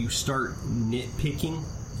guess if you start nitpicking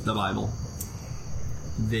the Bible,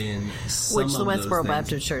 then which the Westboro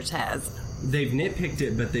Baptist Church has. They've nitpicked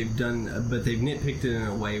it, but they've nitpicked it in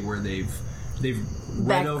a way where they've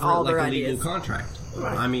read over it like a legal contract.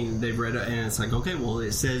 Right. I mean, they've read it, and it's like, okay, well,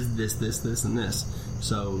 it says this, and this,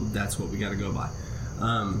 so that's what we got to go by.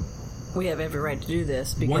 We have every right to do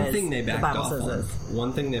this because one thing they backed off on. this.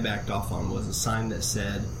 One thing they backed off on was a sign that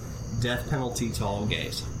said "death penalty to all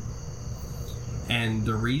gays," and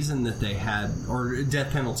the reason that they had, or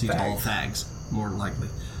death penalty to all fags, more than likely.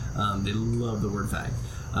 They love the word fag.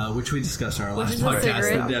 which we discussed in our last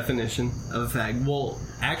podcast, the definition of a fag. Well,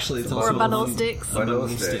 actually, it's also a bundle of sticks. Bundle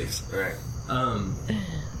of sticks. Right.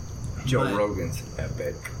 Joe Rogan's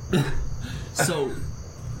epic. So,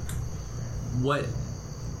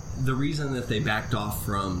 the reason that they backed off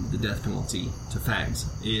from the death penalty to fags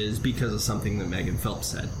is because of something that Megan Phelps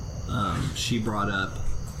said. She brought up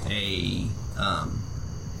the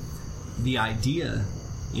idea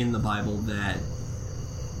in the Bible that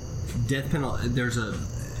death penalty.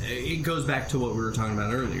 It goes back to what we were talking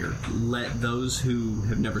about earlier. Let those who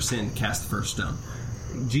have never sinned cast the first stone.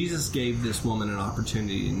 Jesus gave this woman an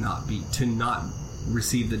opportunity to not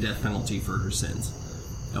receive the death penalty for her sins,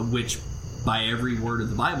 which by every word of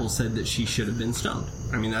the Bible said that she should have been stoned.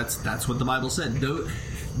 I mean, that's what the Bible said.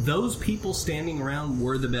 Those people standing around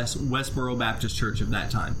were the best Westboro Baptist Church of that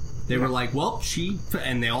time. They were like, well,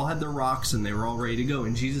 and they all had their rocks and they were all ready to go.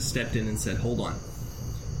 And Jesus stepped in and said, hold on.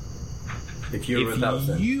 If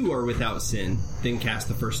you are without sin, then cast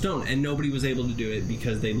the first stone. And nobody was able to do it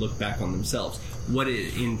because they looked back on themselves. What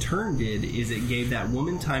it in turn did is it gave that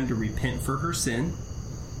woman time to repent for her sin,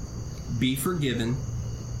 be forgiven,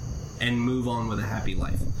 and move on with a happy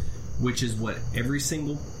life, which is what every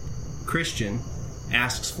single Christian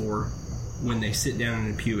asks for when they sit down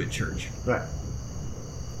in a pew at church. Right.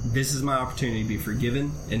 This is my opportunity to be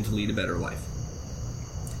forgiven and to lead a better life.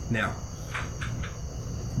 Now,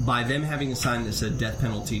 by them having a sign that said death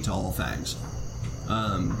penalty to all fags,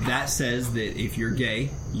 that says that if you're gay,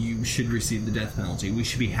 you should receive the death penalty. We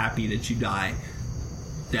should be happy that you die.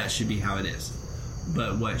 That should be how it is.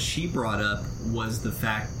 But what she brought up was the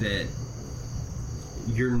fact that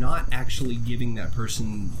you're not actually giving that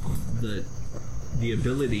person the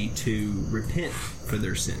ability to repent for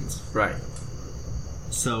their sins. Right.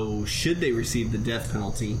 So, should they receive the death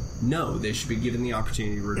penalty? No, they should be given the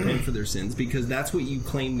opportunity to repent for their sins, because that's what you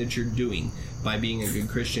claim that you're doing by being a good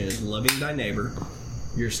Christian, is loving thy neighbor.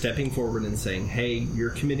 You're stepping forward and saying, hey, you're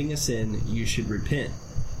committing a sin, you should repent.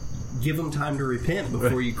 Give them time to repent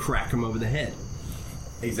before you crack them over the head.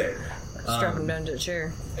 Exactly. Strap them down to a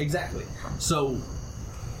chair. Exactly. So,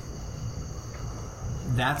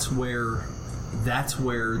 that's where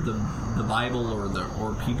the Bible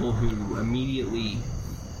or people who immediately...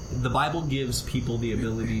 The Bible gives people the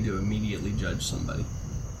ability to immediately judge somebody.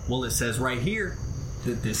 Well, it says right here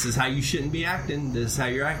that this is how you shouldn't be acting, this is how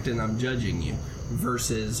you're acting, I'm judging you.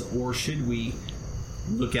 Versus, or should we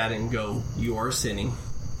look at it and go, you are sinning,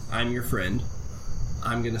 I'm your friend,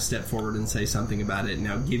 I'm going to step forward and say something about it,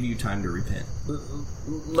 now give you time to repent.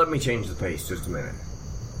 Let me change the pace just a minute.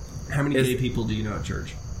 How many gay people do you know at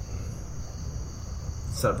church?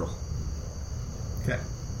 Several. Okay.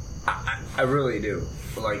 I really do.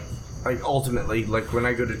 Like ultimately, like when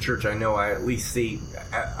I go to church, I know I at least see.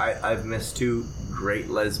 I've missed two great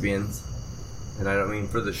lesbians, and I don't mean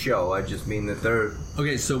for the show. I just mean that they're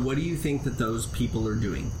okay. So, what do you think that those people are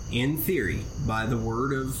doing? In theory, by the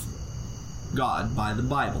word of God, by the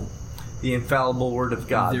Bible, the infallible word of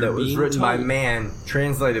God that was written by man,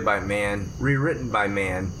 translated by man, rewritten by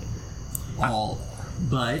man.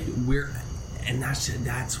 And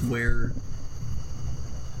that's where,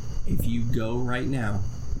 if you go right now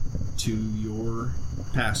to your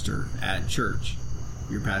pastor at church,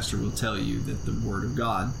 your pastor will tell you that the Word of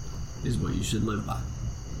God is what you should live by.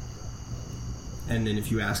 And then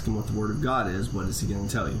if you ask him what the Word of God is, what is he going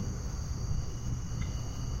to tell you?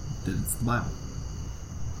 That it's the Bible.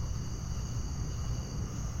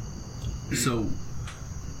 So,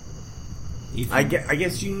 I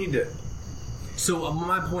guess you need to... So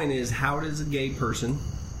my point is, how does a gay person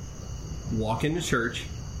walk into church,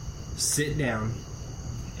 sit down,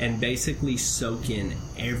 and basically soak in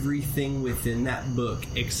everything within that book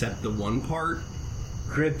except the one part?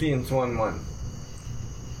 Corinthians 1:1.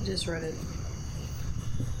 Just read it.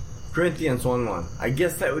 Corinthians 1:1. I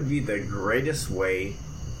guess that would be the greatest way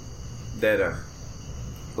that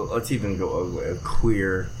let's even go ugly, a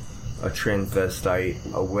queer, a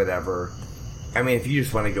transvestite, a whatever. I mean, if you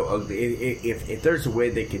just want to go ugly, if there's a way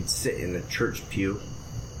they could sit in the church pew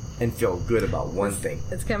and feel good about one thing.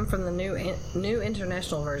 It's come from the New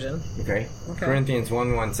International Version. Okay. Corinthians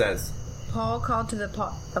 1:1 says, Paul, called to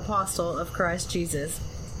the apostle of Christ Jesus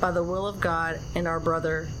by the will of God, and our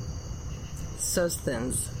brother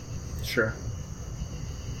Sosthenes. Sure.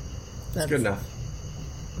 That's good enough.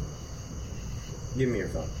 Give me your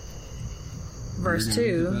phone. Verse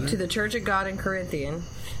 2, to the church of God in Corinthian,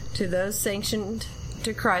 to those sanctioned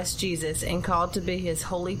to Christ Jesus and called to be his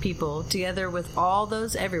holy people, together with all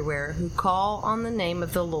those everywhere who call on the name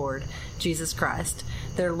of the Lord Jesus Christ,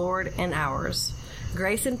 their Lord and ours.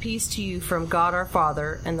 Grace and peace to you from God our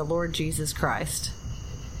Father and the Lord Jesus Christ.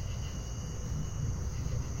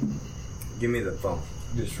 Give me the phone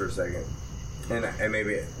just for a second. And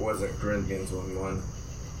maybe it wasn't Corinthians 1:1.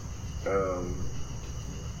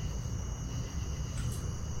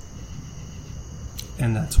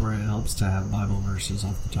 And that's where it helps to have Bible verses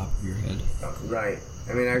off the top of your head. Right.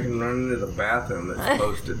 I mean, I can run into the bathroom that's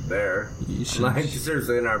posted there. You should. Like,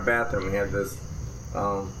 seriously, in our bathroom, we have this.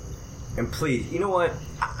 And please, you know what?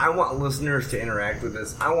 I want listeners to interact with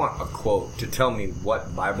this. I want a quote to tell me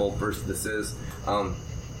what Bible verse this is.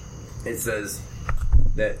 It says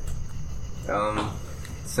that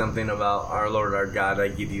something about our Lord, our God, I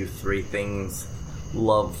give you 3 things: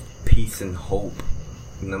 love, peace, and hope.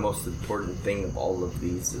 And the most important thing of all of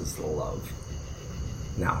these is love.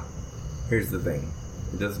 Now, here's the thing.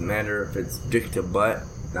 It doesn't matter if it's dick to butt.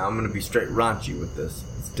 Now, I'm going to be straight raunchy with this.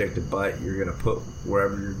 It's dick to butt. You're going to put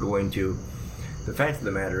wherever you're going to. The fact of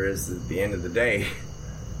the matter is, at the end of the day,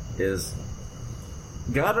 is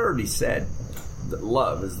God already said that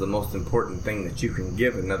love is the most important thing that you can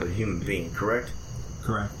give another human being, correct?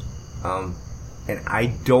 Correct. And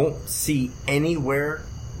I don't see anywhere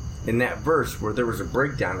in that verse where there was a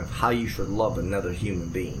breakdown of how you should love another human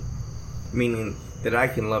being. Meaning that I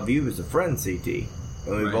can love you as a friend, CT,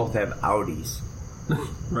 and we both have Audis.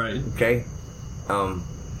 Right. Okay? Are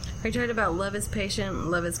you talking about love is patient,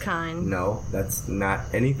 love is kind? No, that's not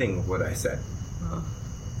anything of what I said. Oh,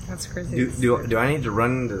 that's crazy. Do I need to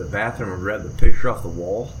run into the bathroom and grab the picture off the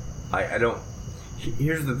wall? I don't.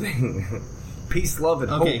 Here's the thing. Peace, love,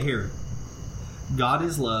 and hope. Okay, here. God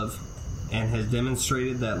is love and has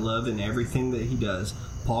demonstrated that love in everything that he does.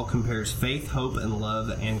 Paul compares faith, hope, and love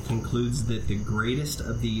and concludes that the greatest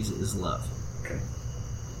of these is love. Okay.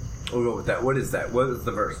 We'll go with that. What is that? What is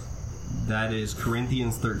the verse? That is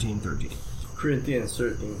Corinthians 13:13. Corinthians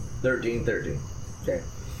 13:13. Okay.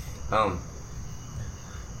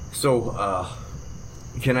 So,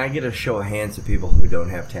 can I get a show of hands of people who don't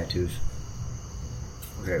have tattoos?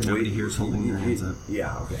 Okay. Nobody here's holding their hands up.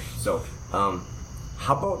 Yeah, okay. So,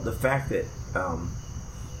 how about the fact that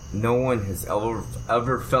no one has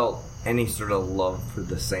ever felt any sort of love for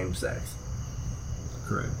the same sex?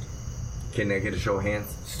 Correct. Can I get a show of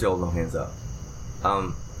hands? Still no hands up.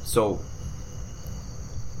 So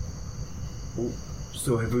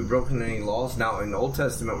have we broken any laws? Now, in the Old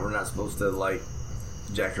Testament, we're not supposed to, like,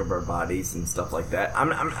 jack up our bodies and stuff like that.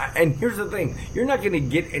 And here's the thing. You're not going to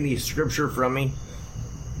get any scripture from me.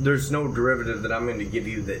 There's no derivative that I'm going to give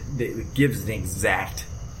you that gives an exact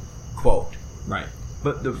quote. Right.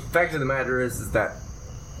 But the fact of the matter is that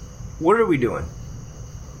what are we doing?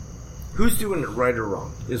 Who's doing it right or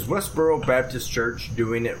wrong? Is Westboro Baptist Church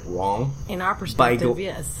doing it wrong? In our perspective,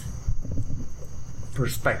 yes.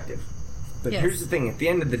 Perspective. But yes. Here's the thing. At the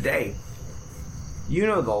end of the day, you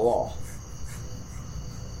know the law.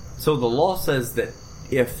 So the law says that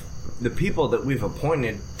if the people that we've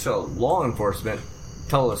appointed to law enforcement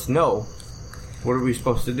tell us no, what are we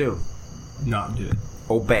supposed to do? Not do it.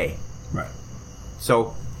 Obey. Right.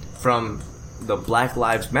 So, from the Black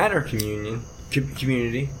Lives Matter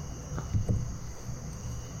community,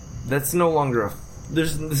 that's no longer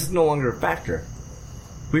this is no longer a factor.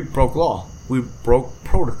 We broke law. We broke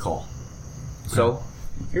protocol. Okay. So,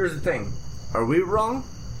 here's the thing: are we wrong,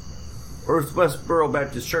 or is Westboro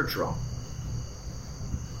Baptist Church wrong?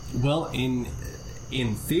 Well, in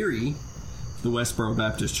theory, the Westboro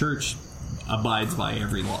Baptist Church abides by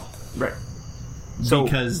every law. Right. So,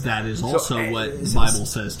 because that is also what the Bible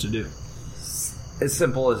says to do. As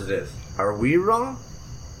simple as it is. Are we wrong?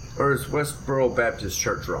 Or is Westboro Baptist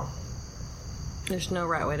Church wrong? There's no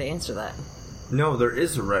right way to answer that. No, there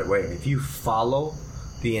is a right way. If you follow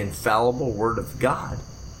the infallible Word of God,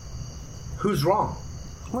 who's wrong?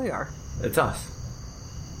 We are. It's us.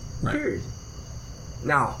 Right. Period.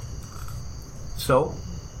 Now, so,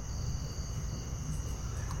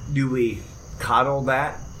 do we coddle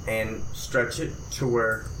that and stretch it to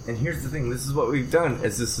where, and here's the thing, this is what we've done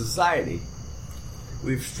as a society.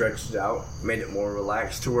 We've stretched it out, made it more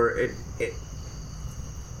relaxed to where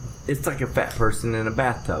it's like a fat person in a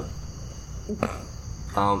bathtub.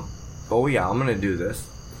 Oh yeah, I'm gonna do this.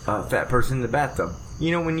 Fat person in the bathtub. You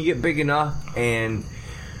know, when you get big enough and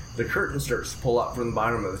the curtain starts to pull up from the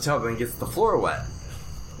bottom of the tub and gets the floor wet.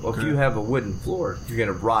 Well, if you have a wooden floor, you're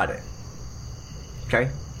gonna rot it. Okay?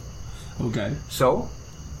 Okay. So,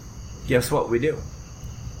 guess what we do?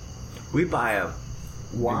 We buy a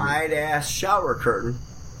wide-ass shower curtain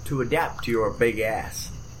to adapt to your big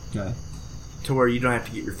ass. Okay. To where you don't have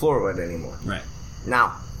to get your floor wet anymore. Right.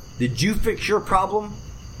 Now, did you fix your problem?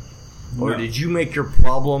 Or No. did you make your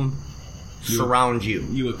problem surround you?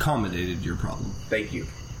 You accommodated your problem. Thank you.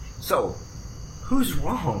 So, who's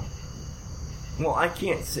wrong? Well, I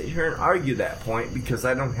can't sit here and argue that point because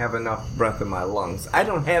I don't have enough breath in my lungs. I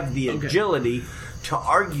don't have the agility to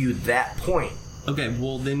argue that point. Okay,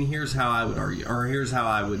 well then here's how I would argue, or here's how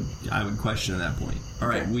I would question that point. All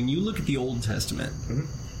right, when you look at the Old Testament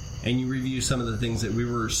and you review some of the things that we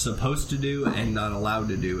were supposed to do and not allowed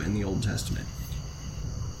to do in the Old Testament,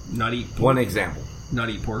 not eat pork. One example. Not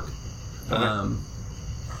eat pork. Okay.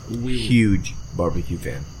 Huge barbecue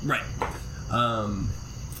fan. Right.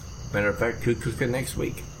 Matter of fact, could cook it next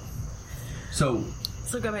week. So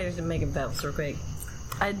go back to Megan Phelps real quick.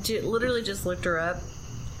 I literally just looked her up.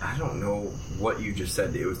 I don't know what you just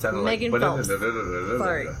said. It was sounding like Megan Phelps.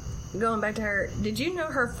 Sorry. Going back to her. Did you know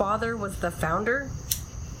her father was the founder?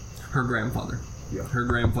 Her grandfather. Yeah. Her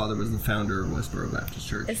grandfather was the founder of Westboro Baptist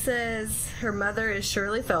Church. It says her mother is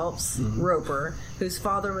Shirley Phelps Roper, whose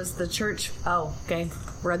father was the church. Oh, okay.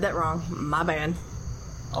 Read that wrong. My bad.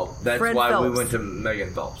 Oh, that's Fred why Phelps. we went to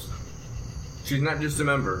Megan Phelps. She's not just a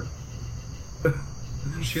member.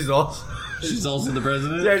 She's also the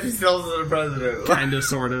president? Yeah, she's also the president. Kind of,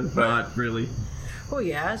 sort of, not really. Well,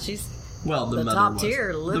 yeah, she's the mother top was.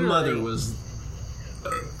 tier, literally. The mother was...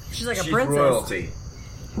 She's like a princess. Royalty.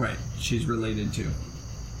 Right, she's related to.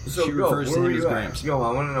 So she go, refers where to were him as you at? Gramps. Go,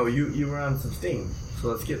 I want to know, you were on some steam, so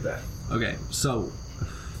let's get that. Okay, so...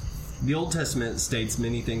 The Old Testament states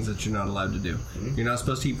many things that you're not allowed to do. You're not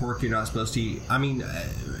supposed to eat pork. You're not supposed to eat... I mean,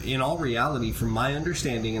 in all reality, from my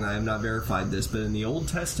understanding, and I have not verified this, but in the Old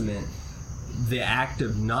Testament, the act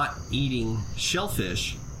of not eating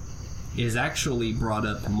shellfish is actually brought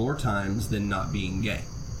up more times than not being gay.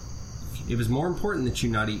 It was more important that you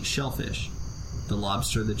not eat shellfish. The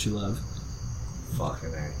lobster that you love.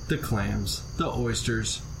 Fucking A. The clams. The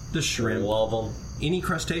oysters. The shrimp. Love them. Any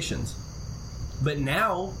crustaceans. But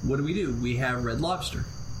now, what do? We have Red Lobster.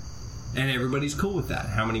 And everybody's cool with that.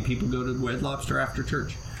 How many people go to Red Lobster after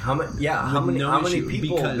church? How many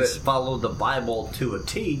people that follow the Bible to a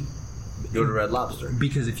T go to Red Lobster?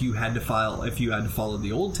 Because if you had to follow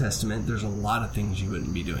the Old Testament, there's a lot of things you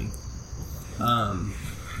wouldn't be doing.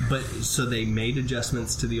 But so they made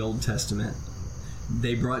adjustments to the Old Testament.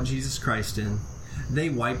 They brought Jesus Christ in. They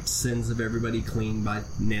wiped sins of everybody clean by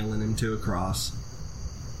nailing him to a cross.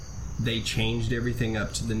 They changed everything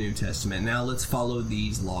up to the New Testament. Now let's follow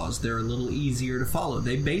these laws. They're a little easier to follow.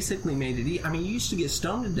 They basically made it... I mean, you used to get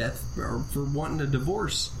stoned to death for wanting a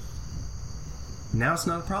divorce. Now it's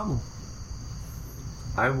not a problem.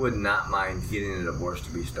 I would not mind getting a divorce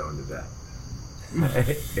to be stoned to death.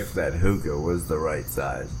 If that hookah was the right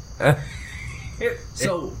size.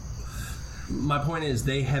 So, my point is,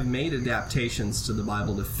 they have made adaptations to the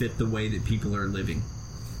Bible to fit the way that people are living.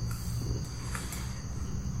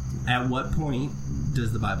 At what point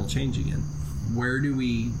does the Bible change again?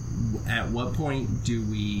 At what point do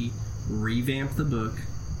we revamp the book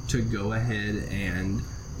to go ahead and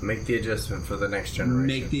make the adjustment for the next generation?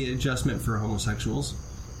 Make the adjustment for homosexuals.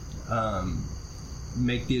 And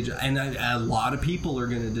a lot of people are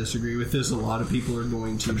going to disagree with this. A lot of people are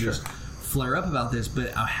going to just flare up about this.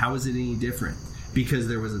 But how is it any different? Because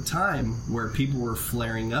there was a time where people were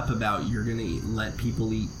flaring up about you're going to let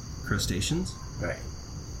people eat crustaceans. Right.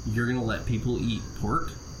 You're going to let people eat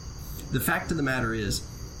pork. The fact of the matter is,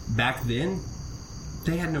 back then,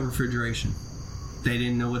 they had no refrigeration. They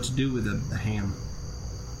didn't know what to do with a ham.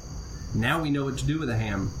 Now we know what to do with a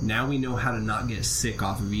ham. Now we know how to not get sick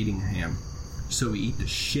off of eating a ham. So we eat the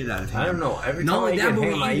shit out of ham. I don't know. Every time I get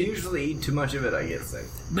ham, I usually eat too much of it, I get sick.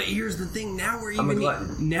 But here's the thing. Now we're I'm a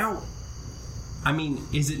glutton. Now, I mean,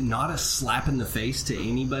 is it not a slap in the face to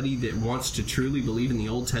anybody that wants to truly believe in the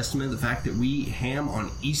Old Testament, the fact that we eat ham on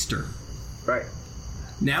Easter? Right.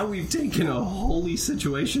 Now we've taken a holy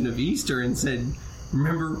situation of Easter and said,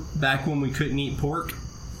 remember back when we couldn't eat pork?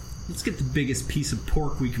 Let's get the biggest piece of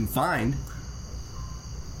pork we can find,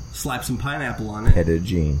 slap some pineapple on it, Headed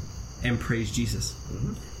Gene, and praise Jesus.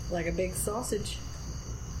 Mm-hmm. Like a big sausage.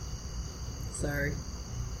 Sorry.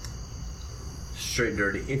 Straight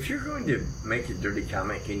dirty. If you're going to make a dirty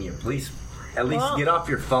comment, can you please at least get off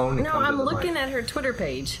your phone and come to the I'm looking at her Twitter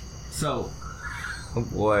page. So, oh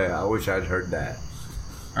boy, I wish I'd heard that.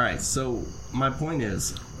 All right, so my point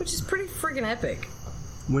is, which is pretty freaking epic.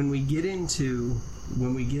 When we get into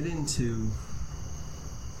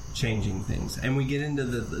changing things, and we get into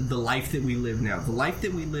the life that we live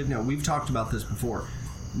now, we've talked about this before.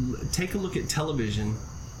 Take a look at television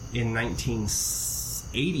in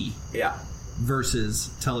 1980. Yeah.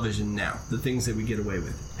 Versus television now, the things that we get away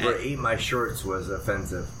with. Where Eat My Shorts was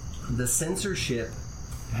offensive. The censorship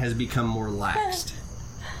has become more laxed.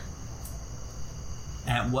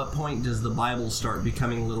 At what point does the Bible start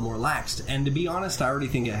becoming a little more laxed? And to be honest, I already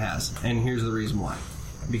think it has. And here's the reason why.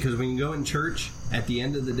 Because when you go in church, at the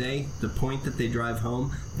end of the day, the point that they drive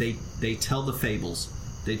home, they tell the fables.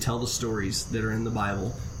 They tell the stories that are in the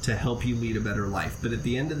Bible to help you lead a better life. But at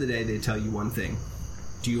the end of the day, they tell you one thing.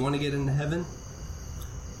 Do you want to get into heaven?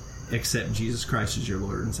 Accept Jesus Christ as your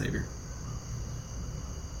Lord and Savior.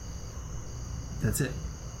 That's it.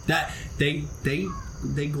 That they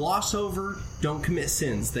gloss over, don't commit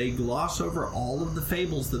sins. They gloss over all of the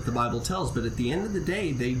fables that the Bible tells. But at the end of the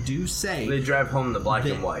day, they do say... They drive home the black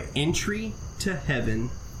and white. Entry to heaven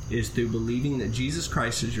is through believing that Jesus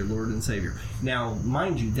Christ is your Lord and Savior. Now,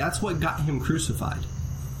 mind you, that's what got him crucified,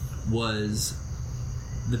 was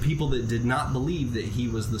the people that did not believe that he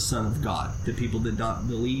was the Son of God. The people did not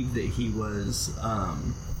believe that he was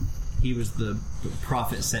the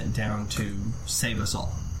prophet sent down to save us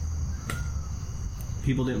all.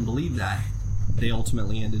 People didn't believe that. They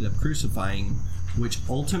ultimately ended up crucifying him, which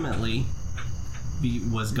ultimately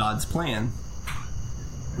was God's plan,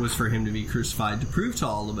 was for him to be crucified to prove to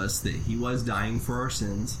all of us that he was dying for our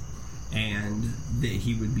sins, and that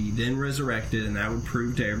he would be then resurrected, and that would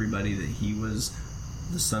prove to everybody that he was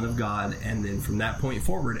the Son of God. And then from that point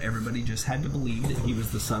forward, everybody just had to believe that he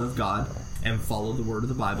was the Son of God and follow the word of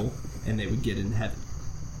the Bible, and they would get in heaven.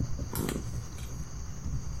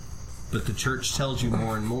 But the church tells you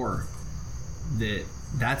more and more that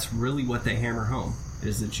that's really what they hammer home,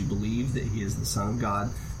 is that you believe that he is the Son of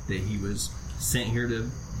God, that he was sent here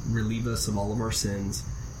to relieve us of all of our sins,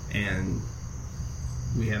 and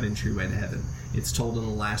we have entryway to heaven. It's told in the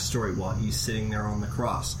last story, while he's sitting there on the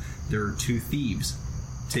cross, there are two thieves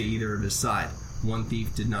to either of his side. One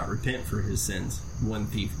thief did not repent for his sins. One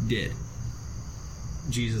thief did.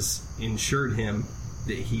 Jesus ensured him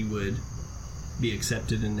that he would be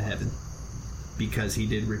accepted into heaven because he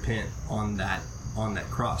did repent on that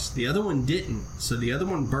cross. The other one didn't, so the other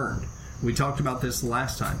one burned. We talked about this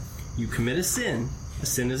last time. You commit a sin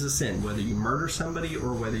is a sin. Whether you murder somebody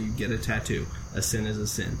or whether you get a tattoo, a sin is a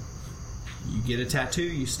sin. You get a tattoo,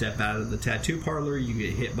 you step out of the tattoo parlor, you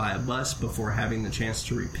get hit by a bus before having the chance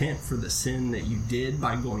to repent for the sin that you did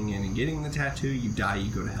by going in and getting the tattoo, you die, you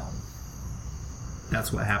go to hell.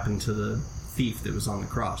 That's what happened to the thief that was on the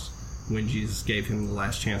cross. When Jesus gave him the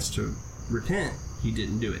last chance to repent, he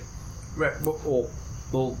didn't do it. Right. Well,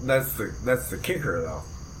 that's the kicker, though.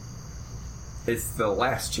 It's the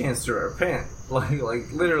last chance to repent.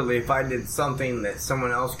 Like literally, if I did something that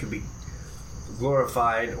someone else could be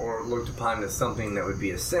glorified or looked upon as something that would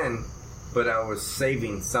be a sin, but I was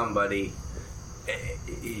saving somebody.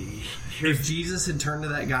 If Jesus had turned to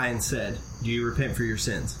that guy and said, "Do you repent for your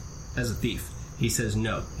sins?" as a thief, he says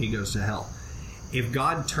no. He goes to hell. If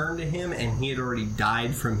God turned to him and he had already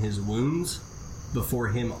died from his wounds before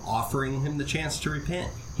him offering him the chance to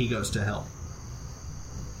repent, he goes to hell.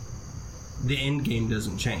 The end game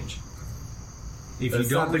doesn't change. If that's you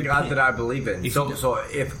don't not the repent, God that I believe in. So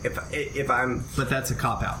if I'm... But that's a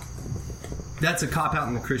cop-out. That's a cop-out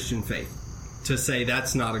in the Christian faith, to say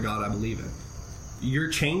that's not a God I believe in. You're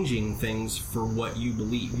changing things for what you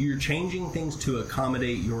believe. You're changing things to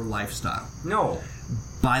accommodate your lifestyle. No.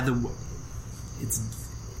 By the way,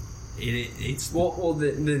 it's well.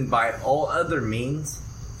 Then by all other means,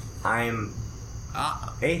 I'm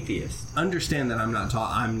atheist. Understand that I'm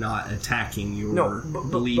not attacking your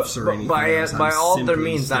beliefs or anything. By all other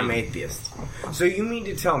means, I'm atheist. So you mean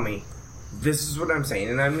to tell me, this is what I'm saying,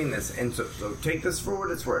 and I mean this, and so take this for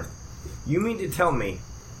what it's worth. You mean to tell me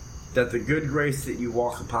that the good grace that you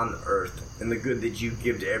walk upon the earth and the good that you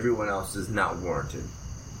give to everyone else is not warranted?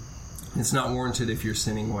 It's not warranted if you're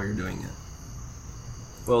sinning while you're doing it.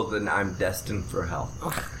 Well, then I'm destined for hell.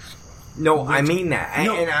 No, I mean that.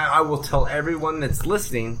 And I will tell everyone that's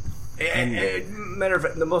listening, matter of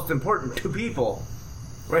fact, the most important two people,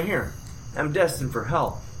 right here, I'm destined for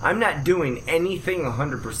hell. I'm not doing anything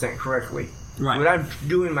 100% correctly. Right. But I'm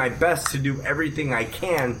doing my best to do everything I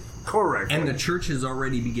can correctly. And the church is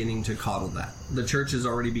already beginning to coddle that. The church is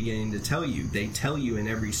already beginning to tell you. They tell you in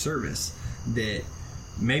every service that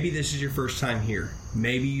maybe this is your first time here.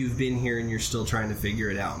 Maybe you've been here and you're still trying to figure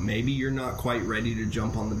it out. Maybe you're not quite ready to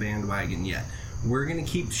jump on the bandwagon yet. We're going to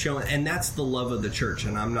keep showing, and that's the love of the church,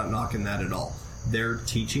 and I'm not knocking that at all. They're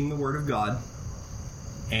teaching the Word of God,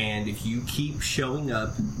 and if you keep showing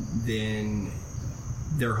up, then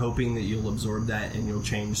they're hoping that you'll absorb that and you'll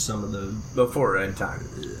change some of the... Before end time.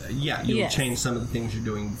 You'll change some of the things you're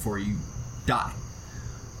doing before you die.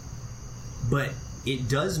 But it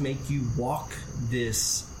does make you walk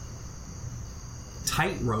this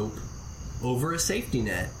tightrope over a safety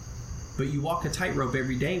net, but you walk a tightrope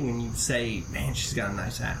every day when you say, man, she's got a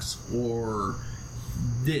nice ass, or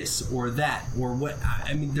this or that or what.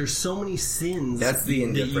 I mean, there's so many sins that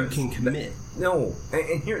you can commit.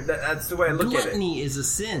 And here, that's the way I look at it. Gluttony is a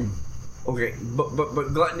sin. Okay, but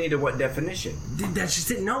gluttony to what definition? That's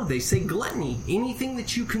just it. No, they say gluttony. Anything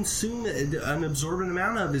that you consume an absorbent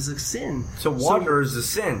amount of is a sin. So water is a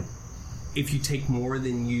sin. If you take more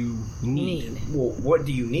than you need. Well, what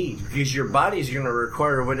do you need? Because your body's going to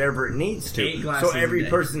require whatever it needs to. 8 glasses so every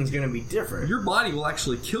person's going to be different. Your body will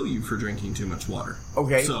actually kill you for drinking too much water.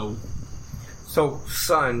 Okay. So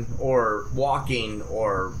sun or walking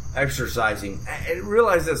or exercising. And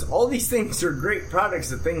realize this, all these things are great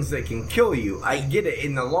products of things that can kill you. I get it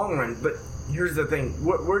in the long run, but here's the thing.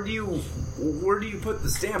 Where do you put the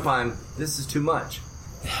stamp on this is too much?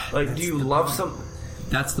 Like, do you love something?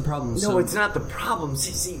 That's the problem. No, it's not the problem.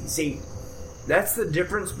 See, that's the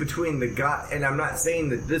difference between the God, and I'm not saying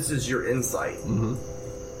that this is your insight,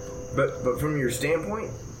 but from your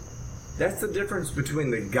standpoint, that's the difference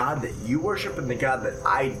between the God that you worship and the God that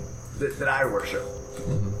I worship.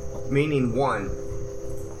 Meaning, one,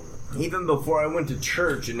 even before I went to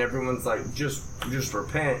church, and everyone's like, just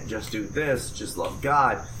repent, just do this, just love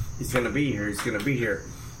God. He's going to be here. He's going to be here.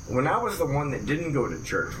 When I was the one that didn't go to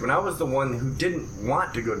church, when I was the one who didn't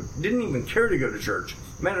even care to go to church,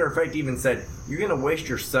 matter of fact, even said, you're going to waste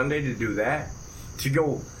your Sunday to do that? To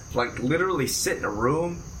go, like, literally sit in a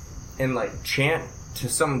room and, like, chant to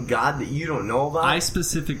some God that you don't know about? I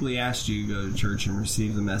specifically asked you to go to church and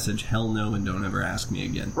receive the message, hell no, and don't ever ask me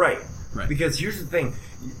again. Right. Because here's the thing.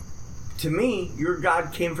 To me, your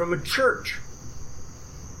God came from a church.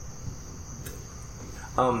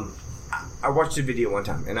 I watched a video one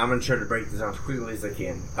time, and I'm going to try to break this down as quickly as I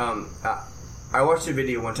can. I watched a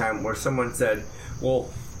video one time where someone said, well,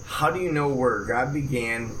 how do you know where God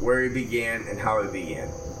began, where he began, and how he began?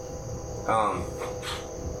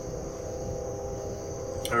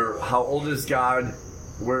 Or how old is God,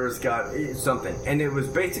 where is God, something. And it was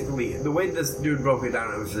basically, the way this dude broke it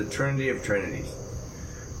down, it was the Trinity of Trinities.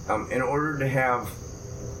 In order to have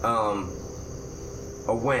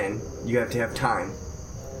a when, you have to have time.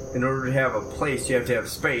 In order to have a place, you have to have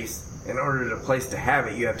space. In order to place to have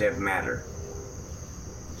it, you have to have matter.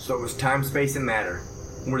 So it was time, space, and matter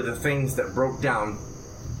were the things that broke down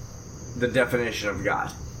the definition of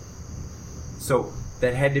God. So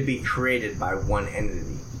that had to be created by one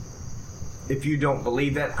entity. If you don't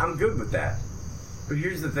believe that, I'm good with that. But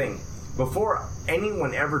here's the thing. Before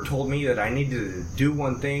anyone ever told me that I needed to do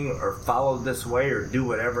one thing or follow this way or do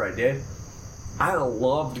whatever I did, I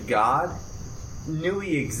loved God, knew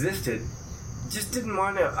he existed, just didn't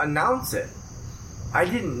want to announce it. I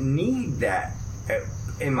didn't need that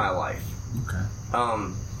in my life. Okay.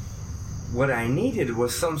 What I needed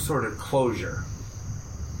was some sort of closure.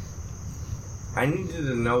 I needed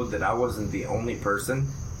to know that I wasn't the only person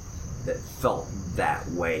that felt that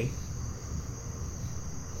way.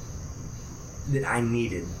 That I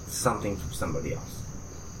needed something from somebody else.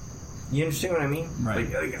 You understand what I mean? Right.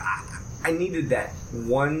 Like I needed that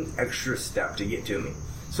one extra step to get to me.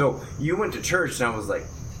 So you went to church and I was like,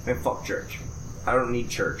 man, fuck church. I don't need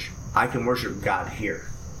church. I can worship God here.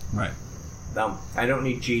 Right. I don't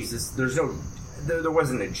need Jesus. There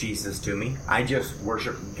wasn't a Jesus to me. I just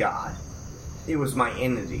worshiped God. It was my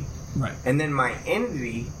entity. Right. And then my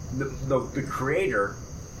entity, the creator,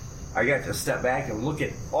 I got to step back and look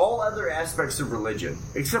at all other aspects of religion,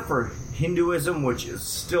 except for Hinduism, which is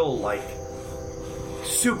still like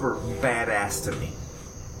super badass to me.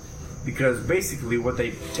 Because basically what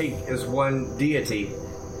they take is one deity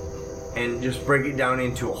and just break it down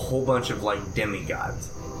into a whole bunch of like demigods.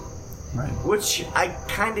 Right. Which I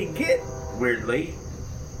kind of get, weirdly.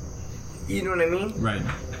 You know what I mean? Right.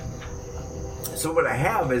 So what I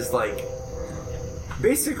have is like,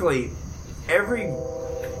 basically every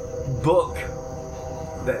book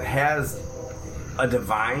that has a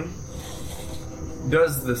divine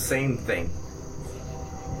does the same thing.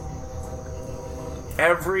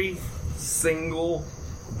 Every single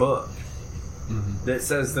book that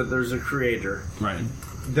says that there's a creator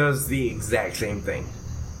does the exact same thing.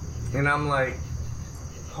 And I'm like,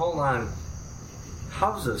 hold on,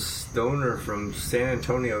 how's a stoner from San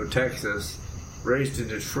Antonio, Texas, raised in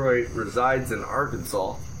Detroit, resides in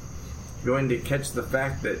Arkansas, going to catch the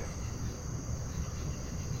fact that,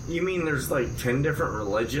 you mean there's like 10 different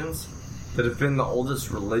religions that have been the oldest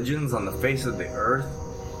religions on the face of the earth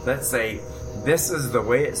that say this is the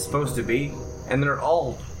way it's supposed to be, and they're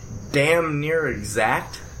all damn near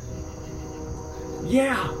exact?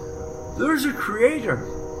 Yeah, there's a creator.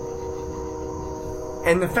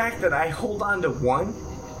 And the fact that I hold on to one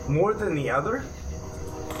more than the other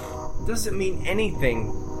doesn't mean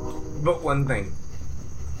anything but one thing.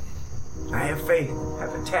 I have faith.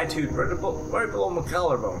 Have it tattooed right below my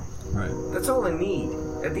collarbone. Right. That's all I need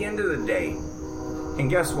at the end of the day. And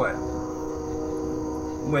guess what?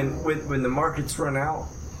 When the markets run out,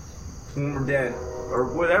 when we're dead, or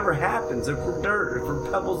whatever happens, if we're dirt, if we're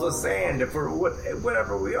pebbles of sand, if we're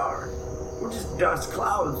whatever we are, we're just dust,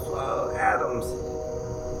 clouds, atoms.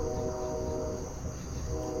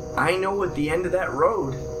 I know at the end of that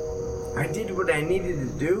road, I did what I needed to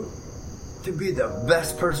do to be the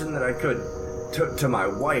best person that I could. To my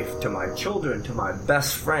wife, to my children, to my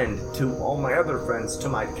best friend, to all my other friends, to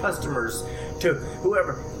my customers, to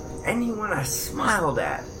whoever. Anyone I smiled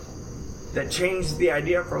at that changed the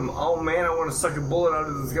idea from, oh man, I want to suck a bullet out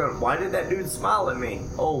of this gun. Why did that dude smile at me?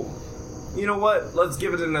 Oh, you know what? Let's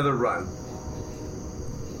give it another run.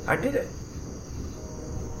 I did it.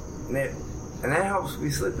 And that helps me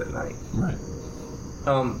sleep at night. Right.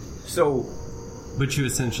 So... But you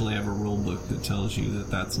essentially have a rule book that tells you that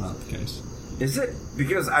that's not the case. Is it?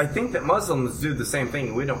 Because I think that Muslims do the same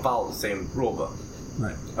thing. We don't follow the same rule book.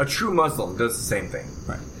 Right. A true Muslim does the same thing.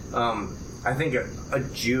 Right. I think a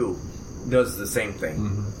Jew does the same thing.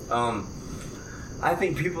 Mm-hmm. I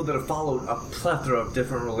think people that have followed a plethora of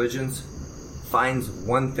different religions finds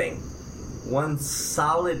one thing. One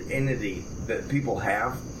solid entity that people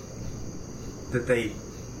have that they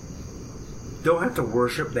don't have to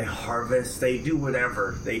worship, they harvest, they do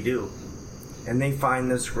whatever they do. And they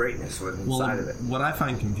find this greatness inside of it. What I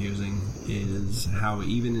find confusing is how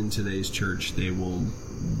even in today's church, they will...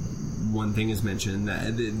 One thing is mentioned,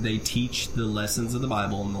 that they teach the lessons of the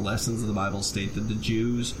Bible, and the lessons of the Bible state that the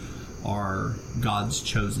Jews are God's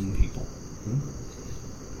chosen people. Mm-hmm.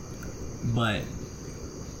 But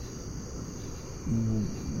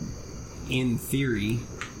in theory,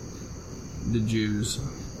 the Jews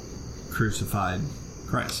crucified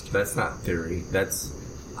Christ. That's not theory. That's...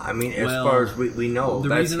 I mean, as far as we know,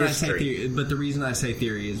 that's history. But the reason I say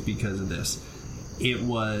theory is because of this. It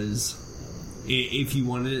was, if you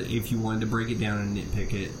wanted to break it down and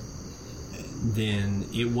nitpick it, then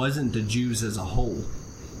it wasn't the Jews as a whole.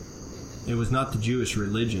 It was not the Jewish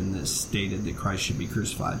religion that stated that Christ should be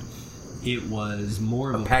crucified. It was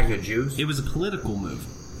more of a pack of Jews. It was a political move.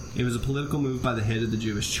 It was a political move by the head of the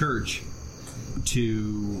Jewish church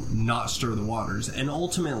to not stir the waters. And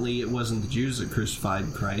ultimately, it wasn't the Jews that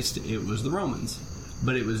crucified Christ, it was the Romans.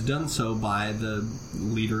 But it was done so by the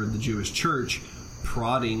leader of the Jewish church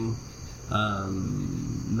prodding,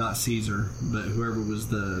 not Caesar, but whoever was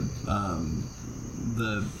the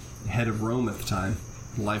head of Rome at the time.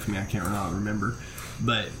 The life of me, I can't remember.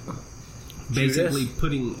 But basically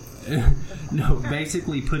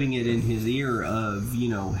basically putting it in his ear of,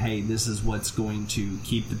 hey, this is what's going to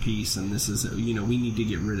keep the peace, and this is, we need to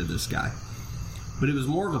get rid of this guy. But it was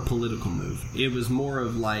more of a political move. It was more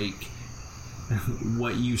of like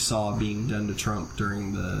what you saw being done to Trump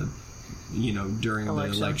during the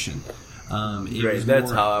election. Great.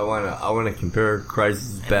 That's how I want to compare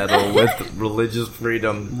Christ's battle with religious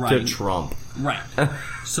freedom to Trump. Right.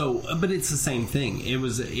 So, but it's the same thing. It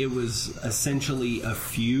was essentially a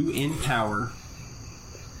few in power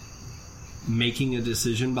making a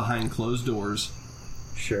decision behind closed doors.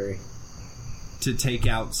 Sure. To take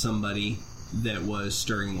out somebody that was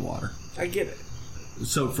stirring the water. I get it.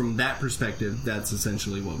 So from that perspective, that's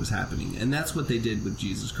essentially what was happening. And that's what they did with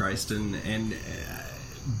Jesus Christ. And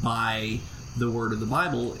by the word of the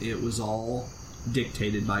Bible, it was all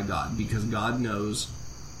dictated by God. Because God knows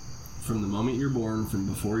from the moment you're born, from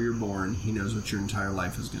before you're born, He knows what your entire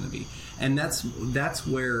life is going to be. And that's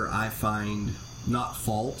where I find, not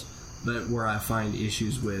fault, but where I find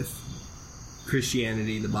issues with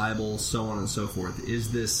Christianity, the Bible, so on and so forth.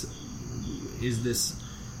 Is this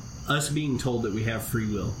us being told that we have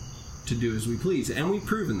free will to do as we please? And we've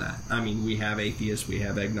proven that. I mean, we have atheists, we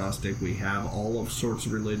have agnostic, we have all of sorts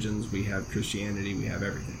of religions, we have Christianity, we have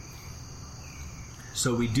everything.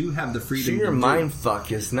 So we do have the freedom. So your mind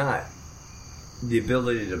fuck is not the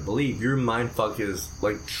ability to believe. Your mind fuck is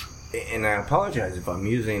like, and I apologize if I'm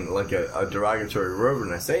using like a derogatory word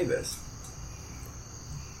when I say this.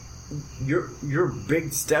 Your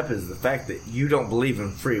big step is the fact that you don't believe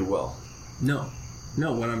in free will. No,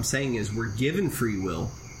 what I'm saying is we're given free will.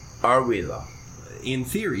 Are we though? In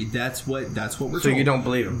theory, that's what we're told. So you don't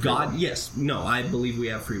believe in free God? Will? Yes. No, I believe we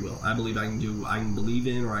have free will. I believe I can believe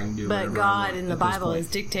in, or I can do whatever. But God in the Bible has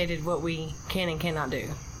dictated what we can and cannot do.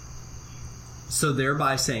 So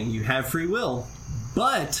thereby saying you have free will,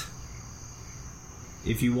 but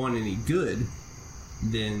if you want any good,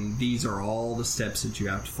 then these are all the steps that you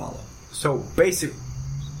have to follow. So basically,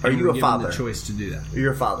 are you a father? The choice to do that.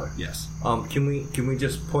 You're a father. Yes. Can we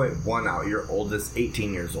just point one out? Your oldest,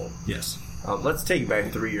 18 years old. Yes. Let's take it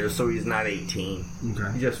back 3 years, so he's not 18.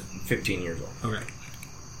 Okay. He's just 15 years old. Okay.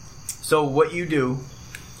 So what you do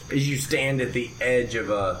is you stand at the edge of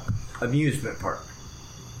a amusement park.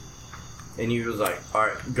 And you was like, all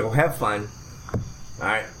right, go have fun. All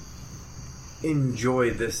right.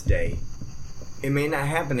 Enjoy this day. It may not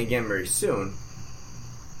happen again very soon.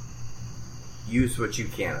 Use what you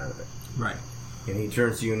can out of it. Right. And he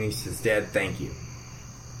turns to you and he says, Dad, thank you.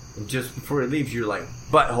 And just before he leaves, you're like,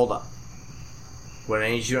 but hold up. What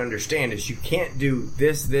I need you to understand is you can't do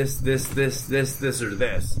this, or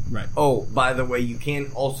this. Right. Oh, by the way, you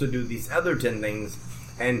can also do these other 10 things.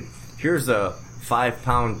 And here's a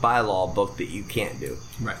 5-pound bylaw book that you can't do.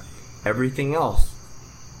 Right. Everything else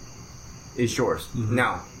is yours. Mm-hmm.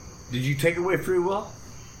 Now, did you take away free will?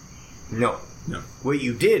 No. No. What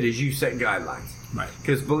you did is you set guidelines. Right.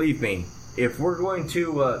 Because believe me, if we're going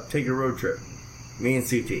to take a road trip, me and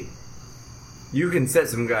CT, you can set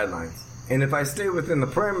some guidelines. And if I stay within the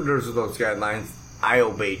parameters of those guidelines, I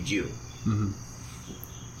obeyed you. Mm-hmm.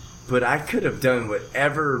 But I could have done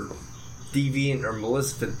whatever deviant or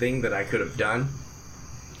malicious thing that I could have done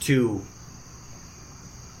to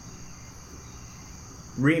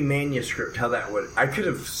remanuscript how that would. I could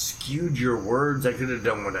have skewed your words. I could have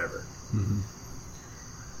done whatever. Mm-hmm.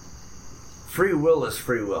 Free will is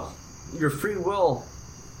free will. Your free will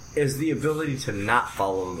is the ability to not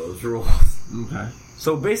follow those rules. Okay.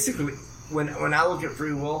 So basically, when I look at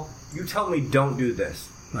free will, you tell me don't do this.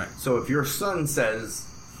 Right. So if your son says,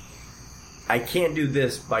 I can't do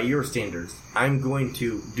this by your standards, I'm going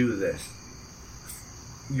to do this.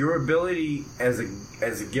 Your ability as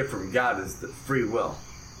a gift from God is the free will.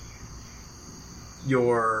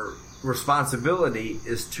 Your responsibility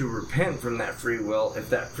is to repent from that free will if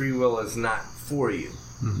that free will is not for you.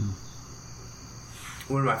 Mm-hmm.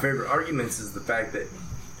 One of my favorite arguments is the fact that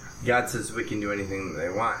God says we can do anything that they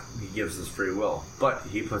want. He gives us free will, but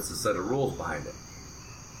He puts a set of rules behind it.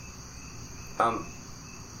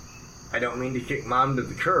 I don't mean to kick Mom to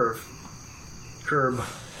the curb,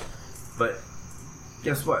 but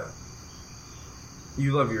guess what?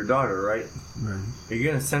 You love your daughter, right? Right. Are you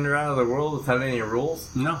going to send her out of the world without any rules?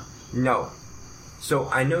 No. No. So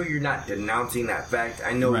I know you're not denouncing that fact.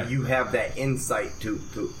 I know you have that insight to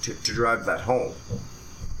drive that home.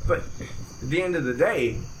 But at the end of the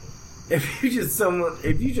day, if you just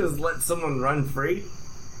let someone run free,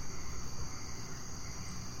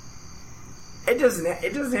 it doesn't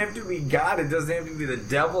have to be God. It doesn't have to be the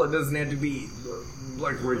devil. It doesn't have to be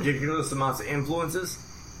like ridiculous amounts of influences.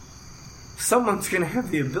 Someone's going to have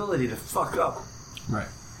the ability to fuck up, right?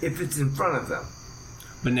 If it's in front of them.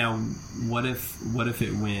 But now, what if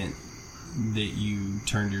it went that you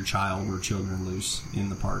turned your child or children loose in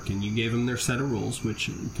the park and you gave them their set of rules, which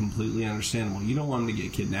is completely understandable. You don't want them to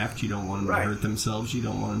get kidnapped. You don't want them to hurt themselves. You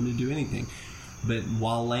don't want them to do anything. But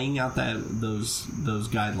while laying out those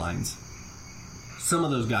guidelines, some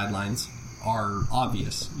of those guidelines are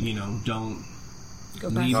obvious. You know, don't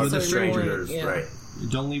leave with a stranger. Yeah. Right.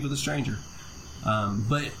 Don't leave with a stranger.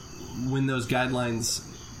 But when those guidelines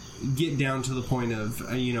get down to the point of,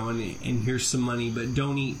 and here's some money, but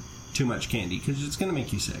don't eat too much candy because it's going to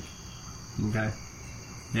make you sick. Okay?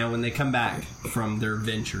 Now, when they come back from their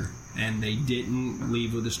venture and they didn't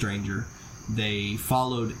leave with a stranger, they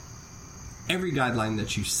followed every guideline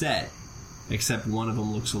that you set, except one of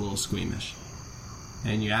them looks a little squeamish.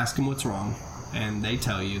 And you ask them what's wrong, and they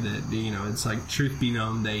tell you that, it's like, truth be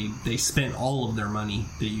known, they spent all of their money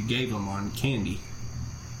that you gave them on candy,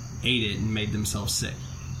 ate it, and made themselves sick.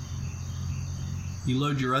 You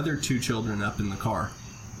load your other 2 children up in the car,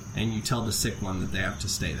 and you tell the sick one that they have to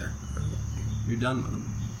stay there. You're done with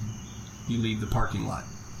them. You leave the parking lot.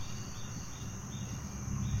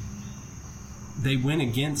 They went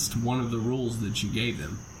against one of the rules that you gave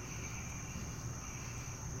them.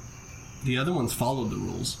 The other ones followed the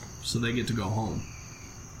rules, so they get to go home.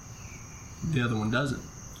 The other one doesn't.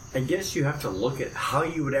 I guess you have to look at how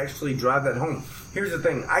you would actually drive that home. Here's the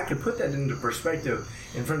thing. I could put that into perspective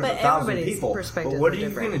in front of 1,000 people. But what are you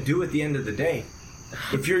going to do at the end of the day?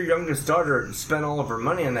 If your youngest daughter spent all of her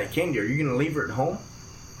money on that candy, are you going to leave her at home?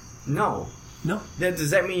 No. No.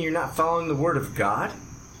 Does that mean you're not following the word of God?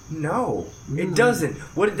 No. It doesn't.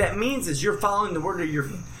 What that means is you're following the word of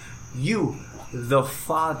you, the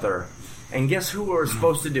Father. And guess who we're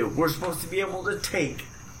supposed to do? We're supposed to be able to take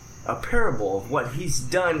a parable of what He's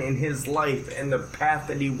done in His life and the path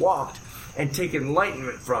that He walked and take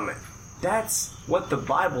enlightenment from it. That's what the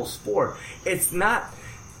Bible's for. It's not...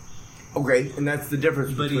 Okay, and that's the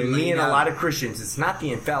difference between me and a lot of Christians. It's not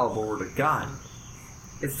the infallible word of God.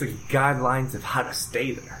 It's the guidelines of how to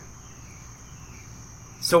stay there.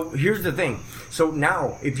 So here's the thing. So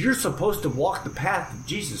now, if you're supposed to walk the path of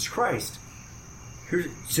Jesus Christ,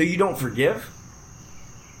 so you don't forgive?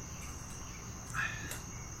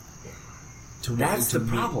 That's the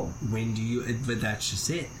problem. When do you? But that's just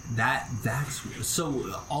it. That's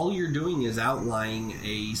so. All you're doing is outlining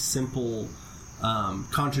a simple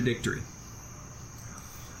contradictory.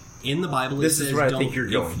 In the Bible, this is where I think you're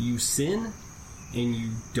going. If you sin and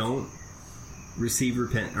you don't receive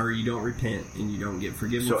repent, or you don't repent and you don't get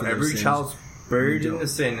forgiven, so for every those child's sins, buried in the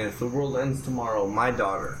sin. And if the world ends tomorrow, my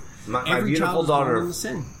daughter, my beautiful daughter, in the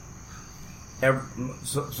sin.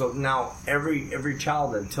 So now every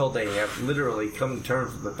child, until they have literally come to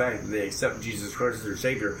terms with the fact that they accept Jesus Christ as their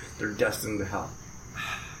Savior, they're destined to hell.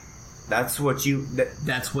 That's what you.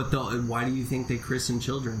 That's what the. Why do you think they christen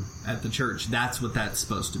children at the church? That's what that's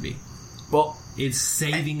supposed to be. Well, it's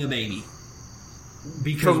saving a baby.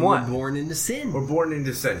 Because from what? We're born into sin. We're born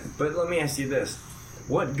into sin. But let me ask you this: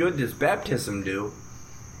 what good does baptism do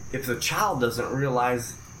if the child doesn't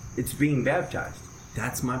realize it's being baptized?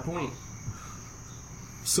 That's my point.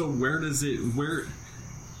 So where does it? Where?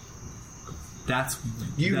 That's.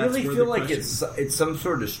 Do you really feel like it's some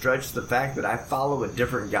sort of stretch, the fact that I follow a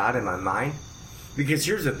different God in my mind? Because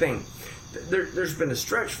here's the thing. There's been a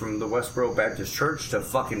stretch from the Westboro Baptist Church to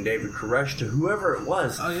fucking David Koresh to whoever it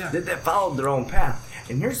was that followed their own path.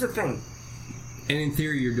 And here's the thing. And in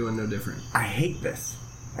theory, you're doing no different. I hate this,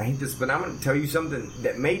 but I'm going to tell you something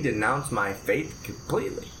that may denounce my faith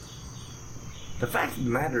completely. The fact of the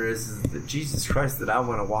matter is that Jesus Christ that I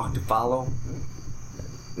want to walk to follow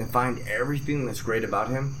and find everything that's great about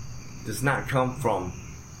Him does not come from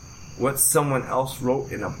what someone else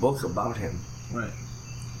wrote in a book about Him. Right.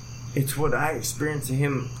 It's what I experience in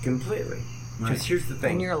Him completely. Because here's the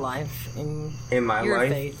thing. In your life. In my your life.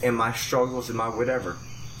 Faith. In my struggles. In my whatever.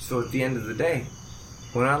 So at the end of the day,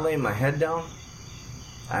 when I lay my head down,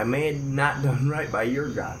 I may have not done right by your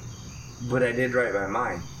God. But I did right by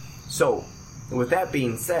mine. So, with that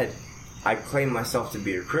being said, I claim myself to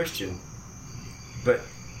be a Christian. But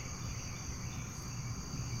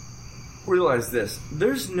realize this.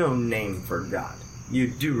 There's no name for God. You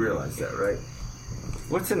do realize that, right?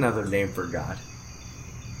 What's another name for God?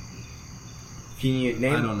 Can you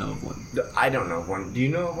name? I don't know of one. I don't know of one. Do you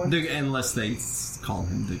know of one? Unless they call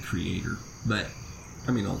Him the Creator, but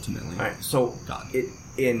I mean ultimately, all right. So God.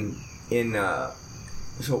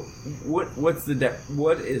 So what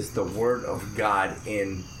is the word of God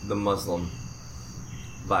in the Muslim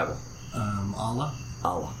Bible? Allah.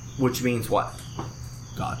 Allah, which means what?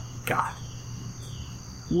 God. God.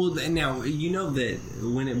 Well, now, you know that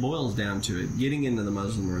when it boils down to it, getting into the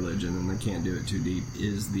Muslim religion, and I can't do it too deep,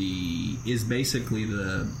 is basically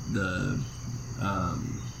the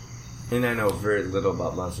and I know very little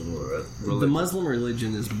about Muslim religion. The Muslim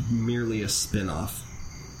religion is merely a spin-off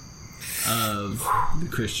of the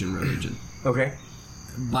Christian religion. Okay.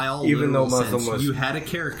 By all even though Muslim sense, was, you had a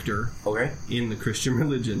character in the Christian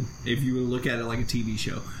religion. If you look at it like a TV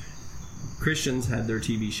show, Christians had their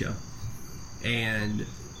TV show, and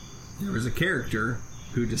there was a character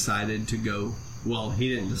who decided to go. Well, he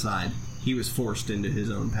didn't decide. He was forced into his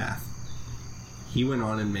own path. He went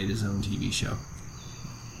on and made his own TV show.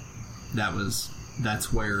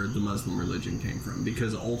 That's where the Muslim religion came from,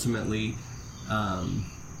 because ultimately, and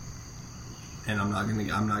I'm not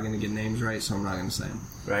gonna get names right, so I'm not gonna say them.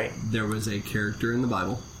 Right. There was a character in the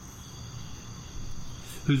Bible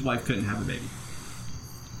whose wife couldn't have a baby.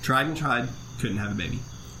 Tried and tried, couldn't have a baby.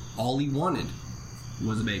 All he wanted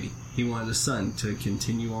was a baby. He wanted a son to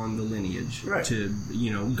continue on the lineage. Right.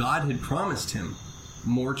 God had promised him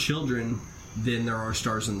more children than there are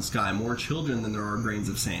stars in the sky, more children than there are grains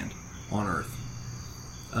of sand on Earth.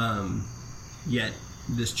 Yet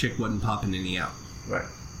this chick wasn't popping any out. Right.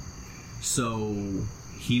 So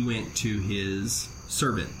he went to his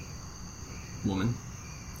servant woman,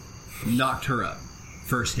 knocked her up.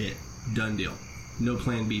 First hit, done deal. No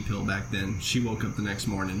plan B pill back then. She woke up the next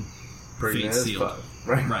morning, fate sealed.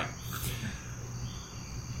 Right.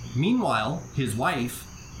 Meanwhile, his wife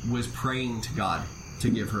was praying to God to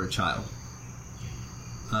give her a child.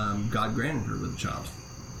 God granted her with a child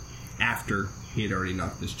after he had already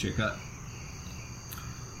knocked this chick up.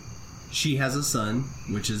 She has a son,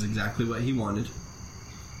 which is exactly what he wanted.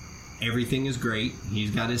 Everything is great.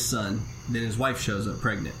 He's got his son. Then his wife shows up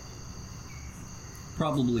pregnant.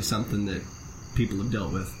 Probably something that people have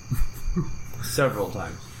dealt with. Several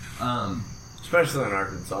times. Especially in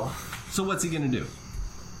Arkansas. So what's he going to do?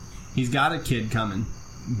 He's got a kid coming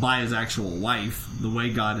by his actual wife, the way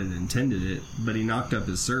God had intended it, but he knocked up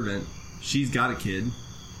his servant. She's got a kid.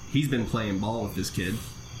 He's been playing ball with this kid.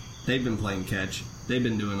 They've been playing catch. They've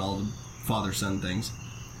been doing all the father-son things.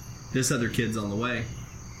 this other kid's on the way.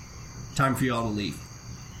 Time for y'all to leave.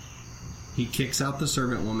 He kicks out the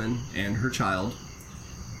servant woman and her child.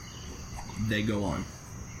 They go on.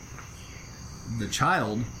 The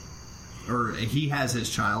child, or he has his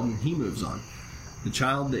child and he moves on. The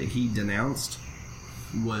child that he denounced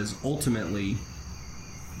was ultimately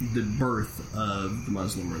the birth of the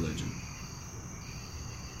Muslim religion.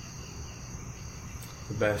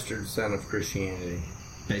 The bastard son of Christianity.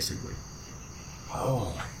 Basically.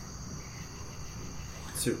 Oh.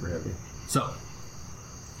 Super heavy. So.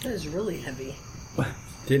 That is really heavy.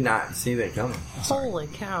 Did not see that coming. Holy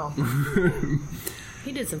cow.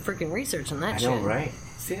 He did some freaking research on that shit. I know, right?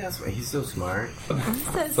 See, that's why he's so smart.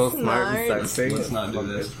 That's so smart. Let's not do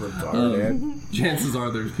this. Chances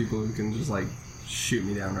are there's people who can just like shoot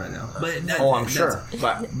me down right now. But I'm sure.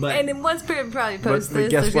 But and then once people probably post this,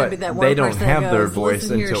 guess there's what? going to be that one they don't person have that their goes, voice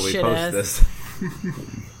until we post this.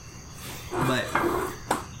 But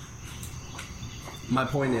my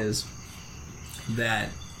point is that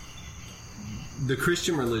the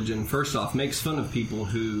Christian religion, first off, makes fun of people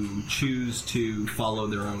who choose to follow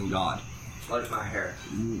their own God. Like my hair.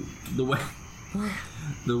 The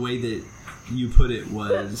way that you put it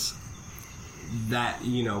was that,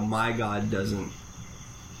 my God doesn't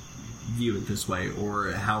view it this way,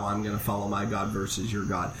 or how I'm going to follow my God versus your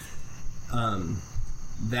God.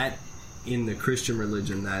 That in the Christian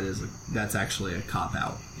religion, that's actually a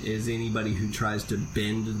cop-out. Is anybody who tries to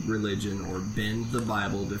bend religion or bend the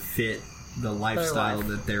Bible to fit the lifestyle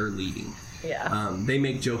that they're leading. Yeah. They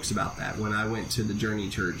make jokes about that. When I went to the Journey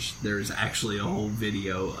Church, there's actually a whole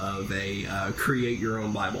video of a create your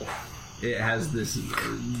own Bible. It has this,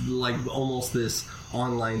 like, almost this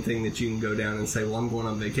online thing that you can go down and say, well, I'm going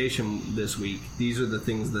on vacation this week. These are the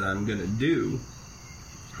things that I'm going to do.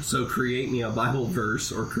 So create me a Bible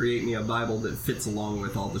verse or create me a Bible that fits along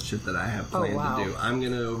with all the shit that I have planned to do. I'm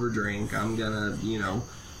going to overdrink. I'm going to,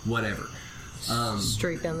 whatever.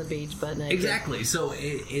 Straight down the beach, butt naked. Exactly. So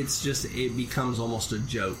it becomes almost a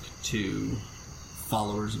joke to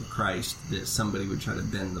followers of Christ that somebody would try to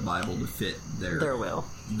bend the Bible to fit their will.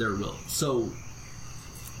 So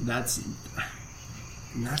that's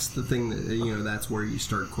the thing that, that's where you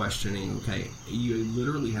start questioning. Okay, you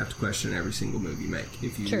literally have to question every single move you make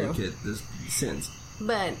if you look at the sins.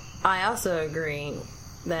 But I also agree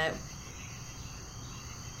that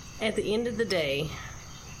at the end of the day,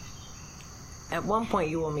 at one point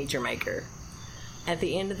you will meet your maker. At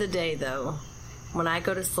the end of the day, though, when I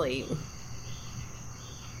go to sleep,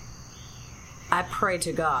 I pray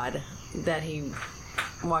to God that He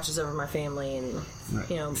watches over my family and,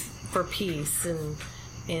 for peace and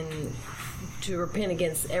to repent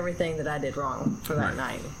against everything that I did wrong for that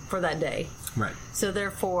night, for that day. Right. So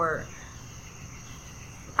therefore,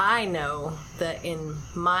 I know that in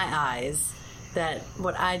my eyes, that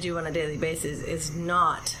what I do on a daily basis is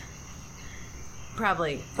not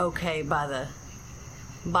probably okay by the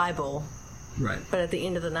Bible. Right. But at the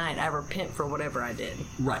end of the night, I repent for whatever I did.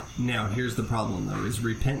 Right. Now, here's the problem, though, is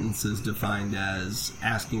repentance is defined as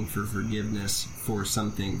asking for forgiveness for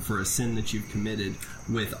a sin that you've committed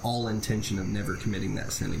with all intention of never committing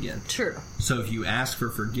that sin again. True. So if you ask for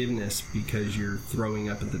forgiveness because you're throwing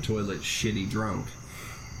up at the toilet shitty drunk,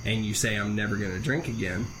 and you say, I'm never going to drink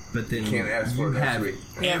again, but then you have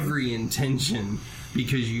every intention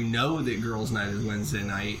because you know that girls' night is Wednesday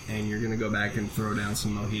night and you're going to go back and throw down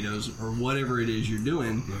some mojitos or whatever it is you're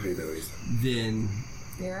doing, then...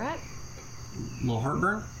 You're right. A little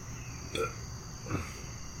heartburn?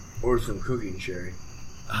 Or some cooking sherry.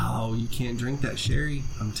 Oh, you can't drink that sherry.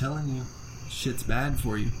 I'm telling you. Shit's bad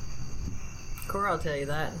for you. Cora will tell you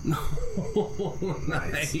that.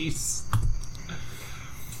 Nice.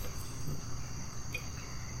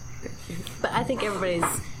 But I think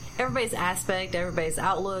everybody's aspect, everybody's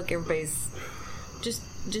outlook, everybody's just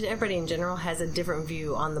everybody in general has a different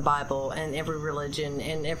view on the Bible and every religion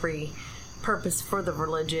and every purpose for the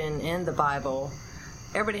religion and the Bible.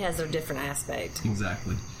 Everybody has their different aspect.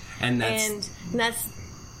 Exactly. And that's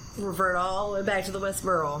revert all the way back to the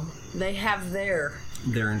Westboro. They have their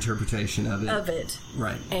interpretation of it.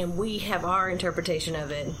 Right. And we have our interpretation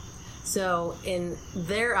of it. So in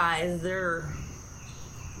their eyes, they're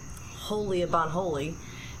holy upon holy,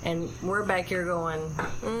 and we're back here going,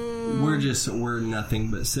 we're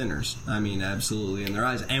nothing but sinners. I mean, absolutely, in their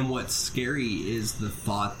eyes. And what's scary is the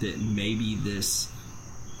thought that maybe this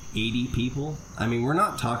 80 people, I mean, we're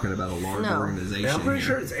not talking about a large organization. Yeah, I'm pretty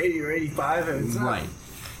sure it's 80 or 85, and it's right.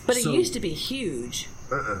 But it used to be huge.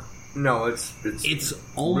 No, it's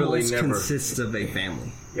almost really consists of a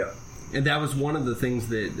family. Yeah. And that was one of the things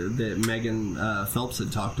that Megan Phelps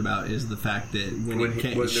had talked about, is the fact that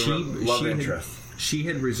she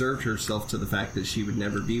had reserved herself to the fact that she would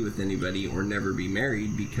never be with anybody or never be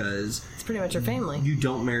married, because it's pretty much her family. You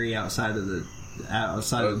don't marry outside of the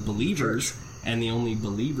believers, and the only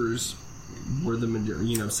believers were the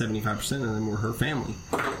majority. 75% of them were her family.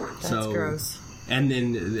 That's gross. And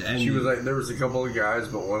she was like, there was a couple of guys,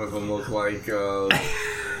 but one of them looked like.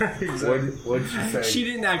 Exactly. What did she say? She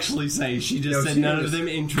didn't actually say. She just said none of them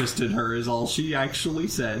interested her. Is all she actually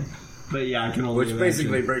said. But yeah, I can only. Which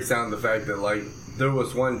basically breaks down the fact that there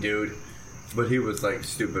was one dude, but he was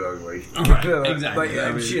stupid ugly. Right,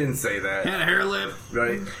 exactly. She didn't say that. Had a hair lip.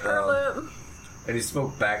 Right. Hair lip. And he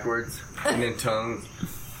spoke backwards and in tongues.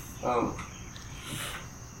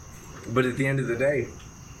 But at the end of the day,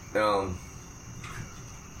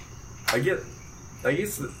 I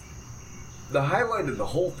guess the highlight of the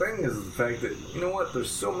whole thing is the fact that,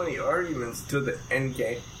 there's so many arguments to the end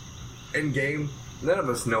game. None of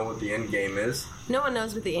us know what the end game is. No one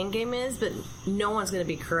knows what the end game is, but no one's going to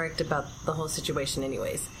be correct about the whole situation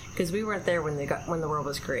anyways, because we weren't there when the world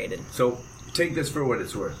was created. So take this for what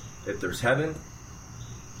it's worth. If there's heaven,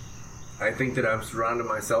 I think that I've surrounded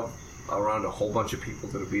myself around a whole bunch of people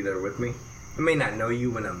that'll be there with me. I may not know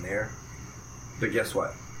you when I'm there, but guess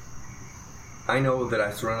what? I know that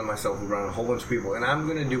I surrounded myself around a whole bunch of people, and I'm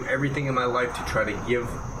going to do everything in my life to try to give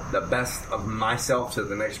the best of myself to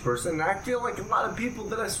the next person. And I feel like a lot of people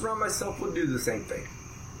that I surround myself with do the same thing.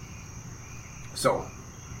 So,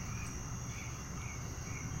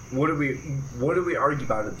 what do we argue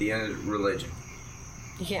about at the end of religion?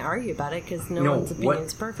 You can't argue about it because no one's opinion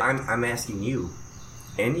is perfect. I'm asking you,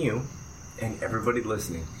 and everybody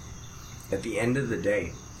listening, at the end of the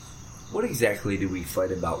day, what exactly do we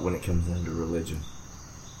fight about when it comes into religion?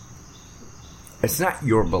 It's not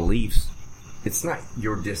your beliefs. It's not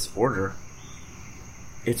your disorder.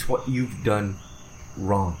 It's what you've done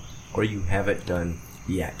wrong, or you haven't done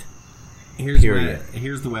yet. Here's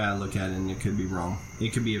the way I look at it, and it could be wrong.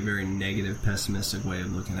 It could be a very negative, pessimistic way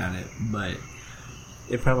of looking at it, but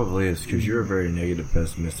it probably is, because you're a very negative,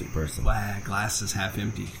 pessimistic person. Glass is half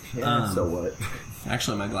empty. Yeah, so what?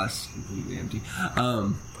 Actually, my glass is completely empty.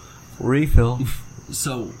 Refill.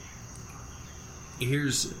 So,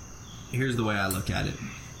 here's the way I look at it.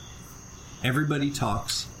 Everybody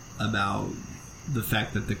talks about the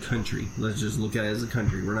fact that the country, let's just look at it as a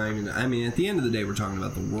country. We're not even, at the end of the day, we're talking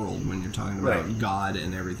about the world when you're talking about God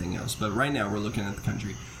and everything else. But right now, we're looking at the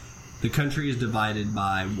country. The country is divided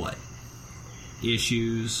by what?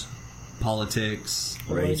 Issues, politics,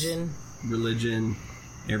 religion,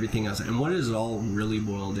 everything else. And what does it all really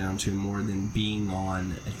boil down to more than being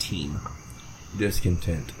on a team?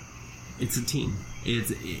 Discontent. It's a team.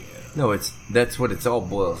 That's what it's all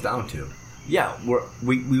boils down to. Yeah,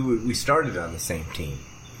 we started on the same team.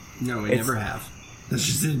 No, we never have. That's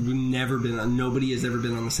just it. We've never been. Nobody has ever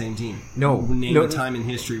been on the same team. Name a time in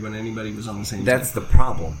history when anybody was on the same team. That's the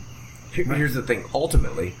problem. Here's the thing.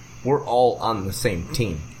 Ultimately, we're all on the same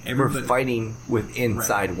team. We're fighting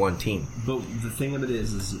inside one team. But the thing of it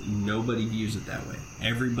is nobody views it that way.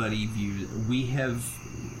 Everybody views. We have.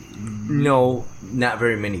 No, not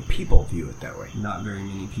very many people view it that way. Not very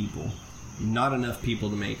many people. Not enough people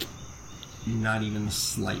to make not even a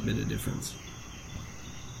slight bit of difference.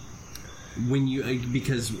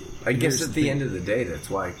 Because I guess at the end of the day, that's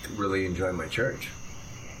why I really enjoy my church.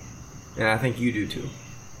 And I think you do too.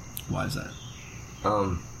 Why is that?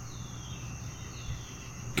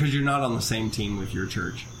 Because you're not on the same team with your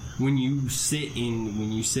church. When you sit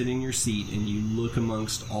in your seat and you look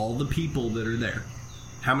amongst all the people that are there,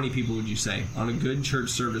 how many people would you say on a good church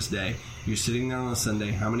service day? You're sitting there on a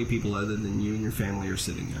Sunday. How many people other than you and your family are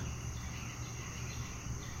sitting there?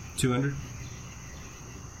 200?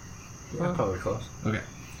 Yeah, probably close. Okay.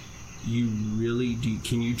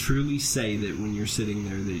 Can you truly say that when you're sitting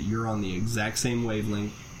there that you're on the exact same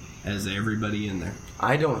wavelength as everybody in there?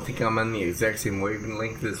 I don't think I'm on the exact same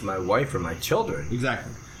wavelength as my wife or my children.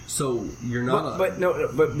 Exactly. So you're not. But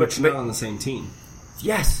you're not on the same team.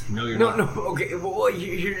 Yes. No, you're not. No. Okay. Well,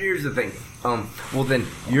 here's the thing. Well, then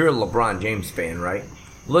you're a LeBron James fan, right?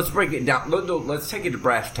 Let's break it down. Let's take it to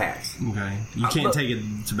brass tacks. Okay. You can't take it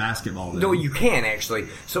to basketball, then. No, you can, actually.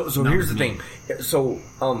 So here's the thing. So,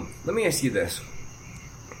 let me ask you this.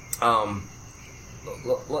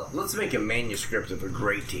 Let's make a manuscript of a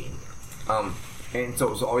great team. And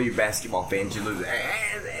so all you basketball fans, you lose.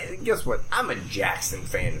 And guess what? I'm a Jackson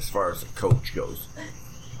fan as far as the coach goes.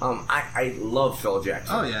 I love Phil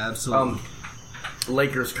Jackson. Oh, yeah, absolutely.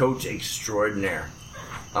 Lakers coach extraordinaire.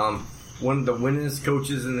 One of the winningest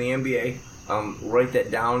coaches in the NBA. Write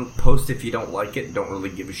that down. Post if you don't like it. Don't really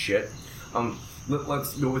give a shit.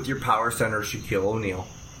 Let's go with your power center, Shaquille O'Neal.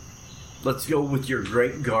 Let's go with your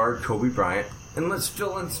great guard, Kobe Bryant. And let's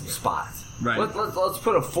fill in some spots. Right. Let's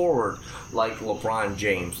put a forward like LeBron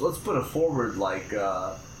James. Let's put a forward like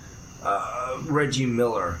Reggie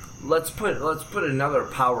Miller. Let's put another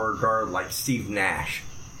power guard like Steve Nash.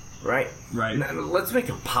 Right? Right. Now, let's make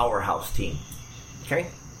a powerhouse team. Okay?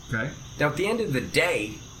 Okay. Now, at the end of the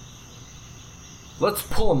day, let's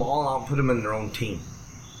pull them all out and put them in their own team.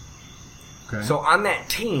 Okay. So, on that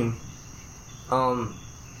team,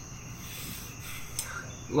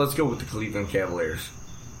 let's go with the Cleveland Cavaliers.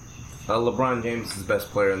 LeBron James is the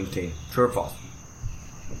best player on the team. True or false?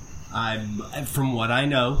 From what I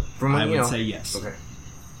know, I would say yes. Okay.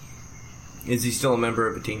 Is he still a member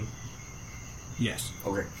of a team? Yes.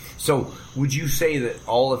 Okay. So, would you say that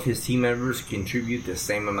all of his team members contribute the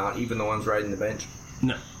same amount, even the ones riding the bench?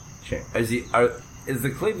 No. Okay. Is the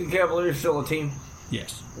Cleveland Cavaliers still a team?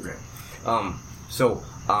 Yes. Okay.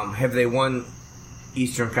 Have they won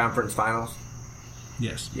Eastern Conference Finals?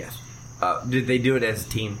 Yes. Yes. Did they do it as a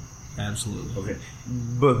team? Absolutely. Okay.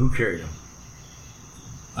 But who carried them?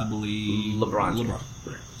 I believe LeBron.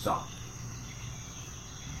 Okay. So,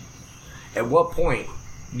 at what point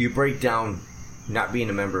do you break down not being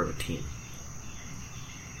a member of a team?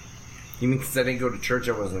 You mean because I didn't go to church,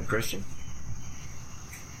 I wasn't a Christian?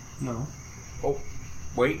 No. Oh,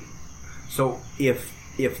 wait. So if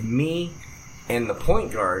me and the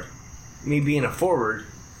point guard, me being a forward,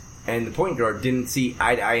 and the point guard didn't see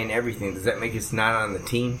eye to eye in everything, does that make us not on the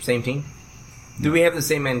team, same team? No. Do we have the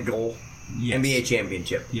same end goal? Yes. NBA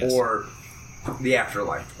championship, yes. Or the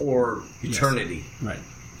afterlife, or eternity? Yes. Right.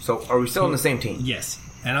 So are we still on the same team? Yes.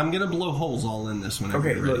 And I'm going to blow holes all in this one.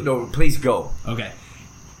 Okay, no, please go. Okay.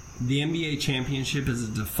 The NBA championship is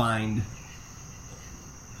a defined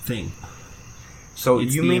thing. So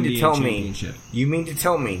it's you mean to tell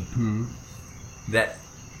me that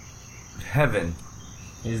heaven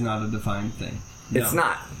is not a defined thing? It's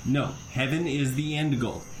not. No. Heaven is the end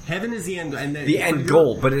goal. Heaven is the end, and the end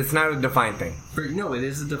goal, but it's not a defined thing. No, it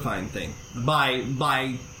is a defined thing by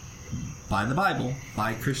the Bible,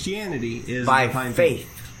 by Christianity is by a defined faith.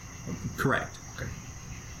 Thing. Correct. Okay.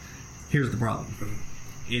 Here's the problem.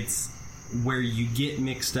 It's where you get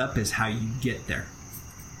mixed up is how you get there.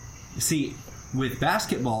 See, with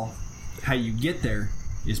basketball, how you get there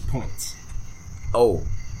is points. Oh.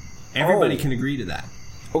 Everybody can agree to that.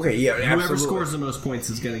 Okay, yeah, Whoever absolutely. scores the most points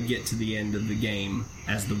is going to get to the end of the game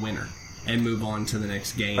as the winner and move on to the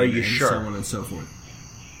next game. Are you and sure? So on and so forth.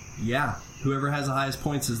 Yeah. Whoever has the highest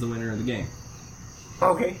points is the winner of the game.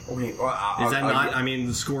 Okay. Well, is that not? I mean,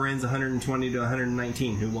 the score ends 120 to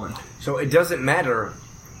 119. Who won? So it doesn't matter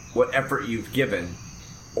what effort you've given,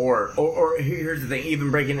 or here's the thing. Even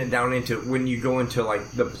breaking it down into when you go into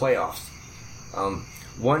like the playoffs,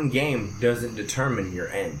 one game doesn't determine your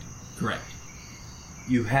end. Correct.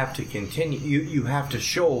 You have to continue. You have to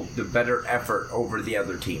show the better effort over the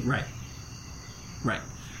other team. Right. Right.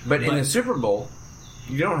 But in the Super Bowl,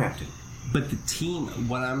 you don't have to. But the team,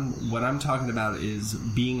 what I'm talking about is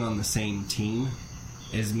being on the same team,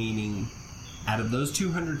 as meaning, out of those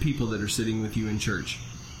 200 people that are sitting with you in church,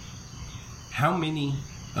 how many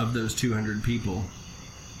of those 200 people?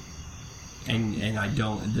 And I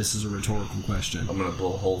don't. This is a rhetorical question. I'm going to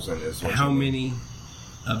blow holes in this. How many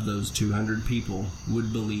of those 200 people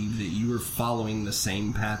would believe that you were following the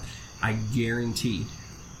same path? I guarantee.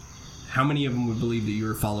 How many of them would believe that you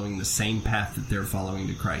were following the same path that they're following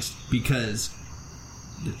to Christ? Because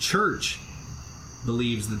the church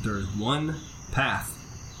believes that there is one path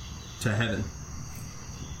to heaven.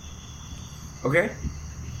 Okay.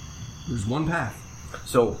 There's one path.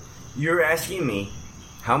 So, you're asking me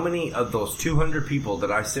how many of those 200 people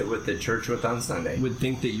that I sit with at church with on Sunday would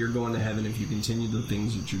think that you're going to heaven if you continue the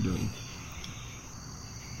things that you're doing?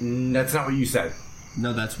 That's not what you said.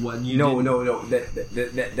 No, that's what you No.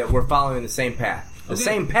 That we're following the same path. The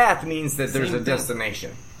same path means that there's a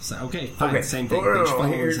destination. So, okay, fine. Okay. Same thing.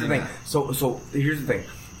 Here's the thing. So here's the thing.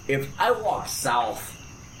 If I walk south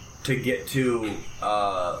to get to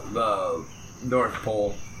the North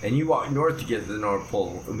Pole, and you walk north to get to the North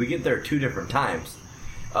Pole, and we get there 2 different times,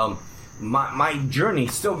 my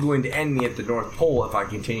journey's still going to end me at the North Pole if I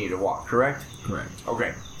continue to walk, correct? Correct.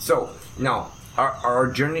 Okay, so now, are our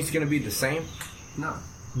journeys going to be the same?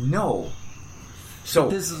 No. So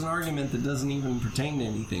but this is an argument that doesn't even pertain to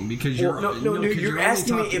anything because you're you're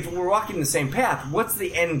asking me if we're walking the same path. What's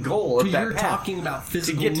the end goal of that path? You're talking about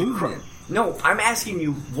physical movement. No, I'm asking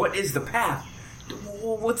you what is the path.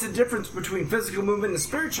 What's the difference between physical movement and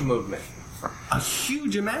spiritual movement? A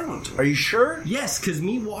huge amount. Are you sure? Yes, because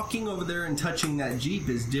me walking over there and touching that Jeep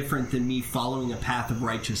is different than me following a path of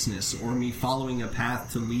righteousness or me following a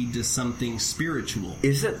path to lead to something spiritual.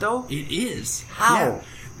 Is it, though? It is. How? Yeah,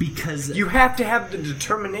 because... You have to have the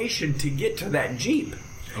determination to get to that Jeep.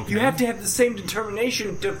 Okay. You have to have the same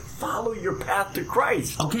determination to follow your path to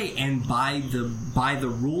Christ. Okay, and by the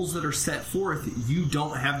rules that are set forth, you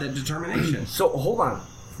don't have that determination. So, hold on.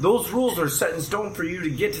 Those rules are set in stone for you to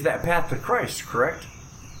get to that path to Christ, correct?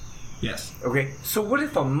 Yes. Okay, so what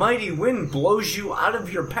if a mighty wind blows you out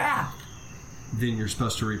of your path? Then you're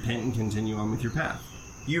supposed to repent and continue on with your path.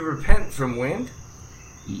 You repent from wind?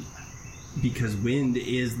 Because wind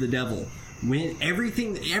is the devil. When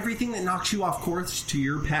everything that knocks you off course to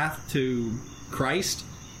your path to Christ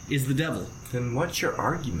is the devil. Then what's your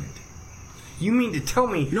argument? You mean to tell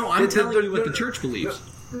me... No, I'm telling you what the church believes.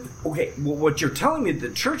 Okay, well, what you're telling me the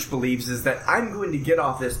church believes is that I'm going to get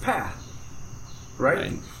off this path.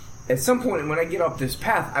 Right? At some point when I get off this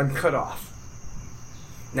path, I'm cut off.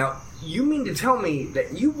 Now, you mean to tell me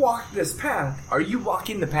that you walk this path, are you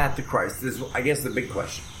walking the path to Christ? This is, I guess, the big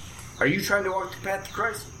question. Are you trying to walk the path to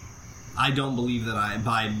Christ? I don't believe that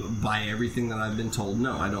by everything that I've been told.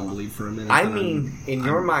 No, I don't believe for a minute. I mean, in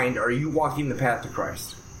your mind, are you walking the path to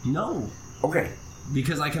Christ? No. Okay.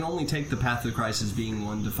 Because I can only take the path to Christ as being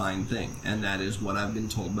one defined thing, and that is what I've been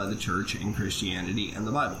told by the church and Christianity and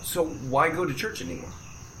the Bible. So why go to church anymore?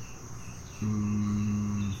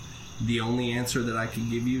 The only answer that I could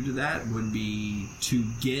give you to that would be to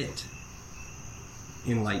get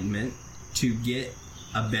enlightenment, to get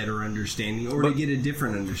a better understanding, or to get a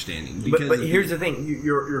different understanding. Because but here's the thing: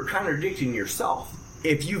 you're contradicting yourself.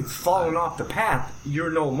 If you've fallen off the path,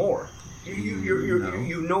 you're no more.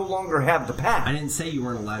 You no longer have the path. I didn't say you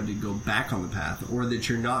weren't allowed to go back on the path, or that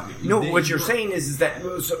you're not. No, what you're saying is that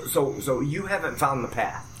so you haven't found the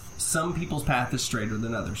path. Some people's path is straighter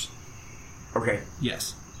than others. Okay.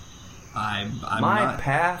 Yes. My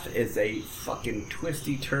path is a fucking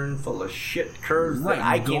twisty turn full of shit curves that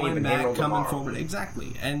I can't even handle tomorrow. Forward,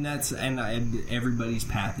 exactly, and everybody's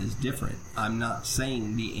path is different. I'm not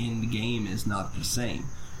saying the end game is not the same.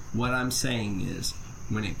 What I'm saying is,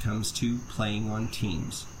 when it comes to playing on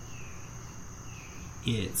teams,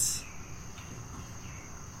 it's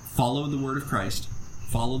follow the word of Christ,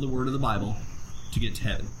 follow the word of the Bible to get to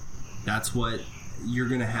heaven. That's what you're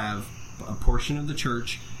going to have. A portion of the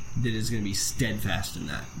church that is going to be steadfast in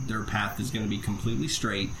that. Their path is going to be completely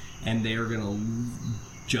straight, and they are going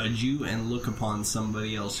to judge you and look upon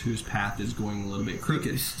somebody else whose path is going a little bit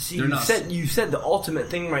crooked. See, you said the ultimate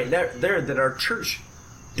thing right there that our church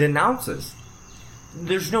denounces.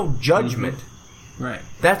 There's no judgment. Mm-hmm. Right.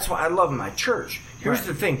 That's why I love my church. Here's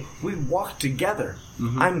the thing. We walk together.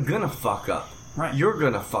 Mm-hmm. I'm going to fuck up. Right. You're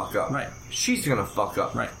going to fuck up. Right. She's going to fuck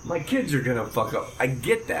up. Right. My kids are going to fuck up. I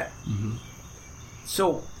get that. Mm-hmm.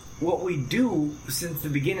 So, what we do since the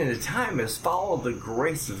beginning of time is follow the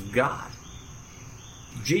grace of God.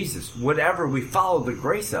 Jesus, whatever we follow the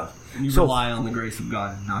grace of. You rely on the grace of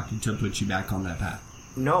God and not to put you back on that path.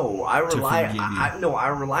 No, I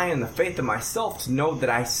rely on the faith of myself to know that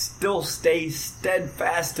I still stay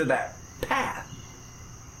steadfast to that path.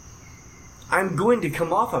 I'm going to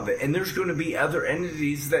come off of it, and there's going to be other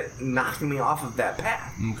entities that knock me off of that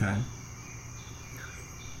path. Okay.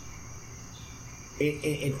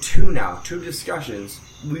 In two discussions,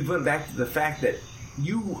 we went back to the fact that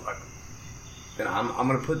you, and I'm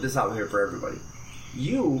going to put this out here for everybody,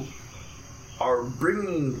 you are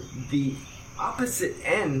bringing the opposite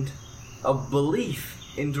end of belief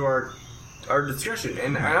into our discussion,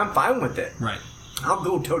 and I'm fine with it. Right. I'll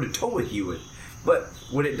go toe-to-toe with you. But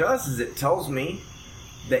what it does is it tells me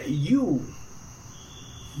that you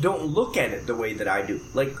don't look at it the way that I do.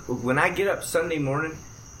 Like, when I get up Sunday morning,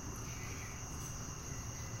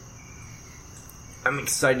 I'm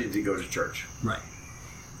excited to go to church. Right.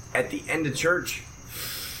 At the end of church,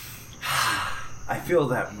 I feel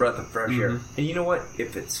that breath of fresh air. And you know what?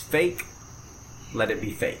 If it's fake, let it be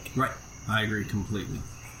fake. Right. I agree completely.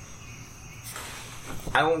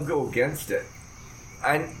 I won't go against it.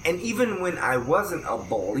 And even when I wasn't a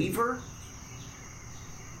believer,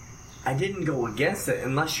 I didn't go against it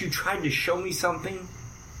unless you tried to show me something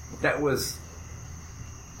that was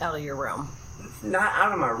out of your realm. Not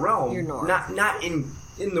out of my realm. You're not in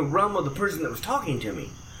the realm of the person that was talking to me.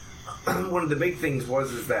 One of the big things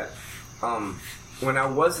was that when I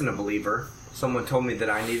wasn't a believer, someone told me that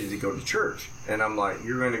I needed to go to church. And I'm like,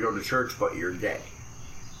 you're going to go to church, but you're gay.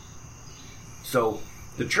 So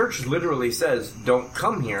the church literally says, don't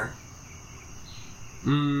come here.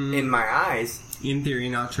 In my eyes. In theory,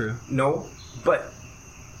 not true. No, but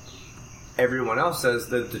everyone else says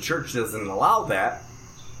that the church doesn't allow that.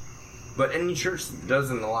 But any church that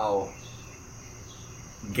doesn't allow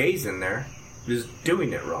gays in there is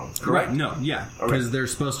doing it wrong, correct? Right, no, yeah. Because they're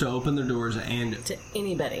supposed to open their doors and... to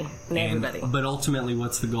anybody and everybody. But ultimately,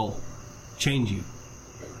 what's the goal? Change you.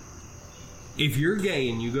 If you're gay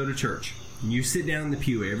and you go to church, and you sit down in the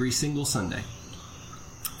pew every single Sunday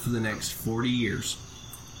for the next 40 years,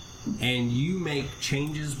 and you make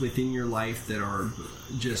changes within your life that are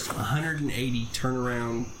just 180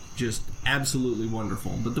 turnaround, just absolutely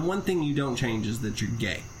wonderful. But the one thing you don't change is that you're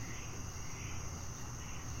gay.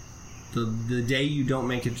 The day you don't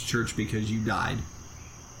make it to church because you died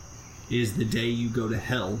is the day you go to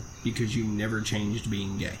hell because you never changed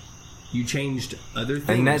being gay. You changed other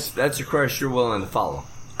things. And that's a Christ you're willing to follow.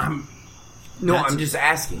 I'm just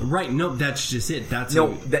asking. Right, no, that's just it.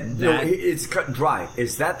 It's cut dry.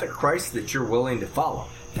 Is that the Christ that you're willing to follow?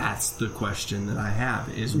 That's the question that I have.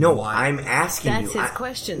 Why? I'm asking that's you. That's his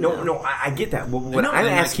question. No, I get that. What I'm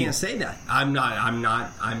asking, I can't say that. I'm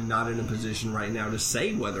not in a position right now to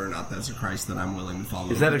say whether or not that's a Christ that I'm willing to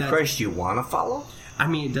follow. Is that a Christ you want to follow? I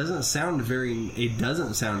mean, it doesn't sound very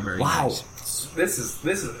wow. Nice.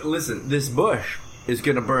 Listen, this bush is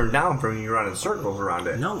going to burn down from you running circles around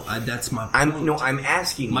it. No, that's my point. I'm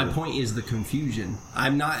asking you. My point is the confusion.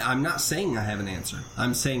 I'm not saying I have an answer.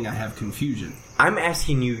 I'm saying I have confusion. I'm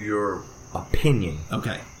asking you your opinion.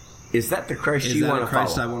 Okay. Is that the Christ you want to follow?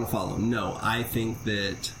 Is that the Christ I want to follow? No, I think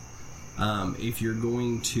that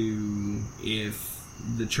if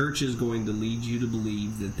the church is going to lead you to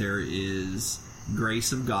believe that there is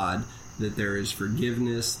grace of God, that there is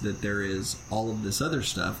forgiveness, that there is all of this other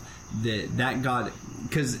stuff, that God,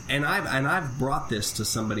 and I've brought this to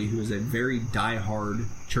somebody who is a very diehard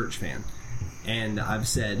church fan, and I've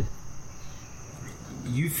said,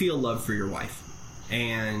 you feel love for your wife,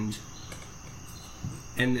 and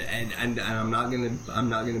I'm not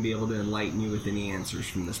gonna be able to enlighten you with any answers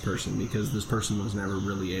from this person because this person was never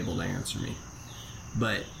really able to answer me,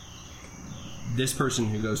 but this person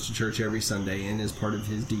who goes to church every Sunday and is part of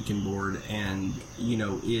his deacon board and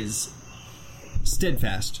is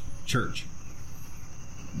Steadfast Church.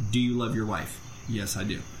 Do you love your wife? Yes, I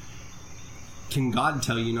do. Can God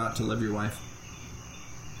tell you not to love your wife?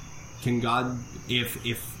 Can God, if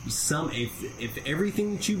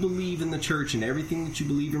everything that you believe in the church and everything that you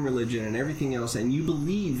believe in religion and everything else, and you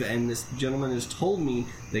believe, and this gentleman has told me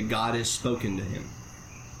that God has spoken to him.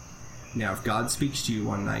 Now, if God speaks to you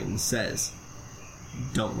one night and says,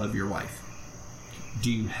 don't love your wife, do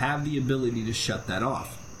you have the ability to shut that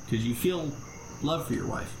off? Because you feel love for your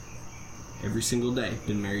wife every single day,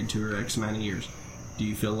 been married to her X amount of years. Do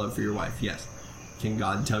you feel love for your wife? Yes. Can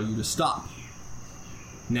God tell you to stop?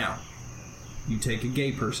 Now, you take a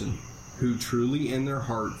gay person who truly in their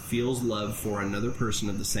heart feels love for another person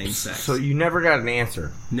of the same sex. So you never got an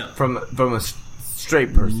answer? No. From a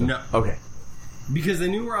straight person? No. Okay. Because they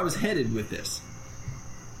knew where I was headed with this.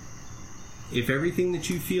 If everything that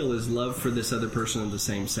you feel is love for this other person of the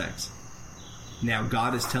same sex, now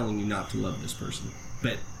God is telling you not to love this person.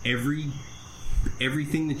 But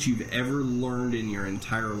everything that you've ever learned in your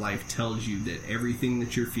entire life tells you that everything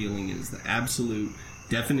that you're feeling is the absolute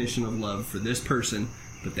definition of love for this person,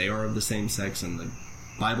 but they are of the same sex, and the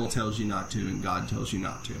Bible tells you not to, and God tells you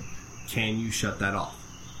not to. Can you shut that off?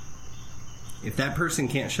 If that person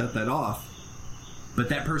can't shut that off, but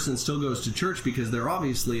that person still goes to church because they're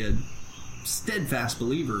obviously a steadfast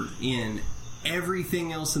believer in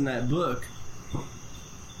everything else in that book,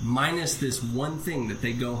 minus this one thing that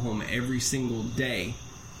they go home every single day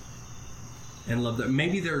and love that.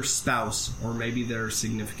 Maybe their spouse or maybe their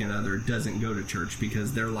significant other doesn't go to church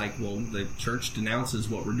because they're like, well, the church denounces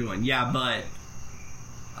what we're doing. Yeah, but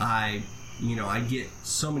I get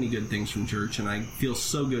so many good things from church, and I feel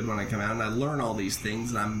so good when I come out, and I learn all these things,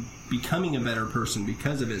 and I'm becoming a better person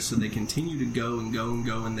because of it. So they continue to go and go and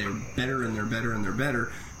go, and they're better and they're better and they're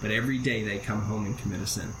better. But every day they come home and commit a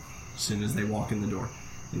sin as soon as they walk in the door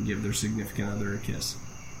and give their significant other a kiss.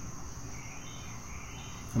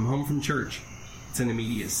 I'm home from church. It's an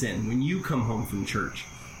immediate sin. When you come home from church,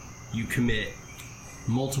 you commit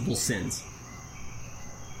multiple sins.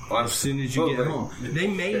 As soon as you get home, they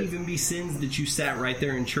may even be sins that you sat right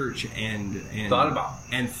there in church and thought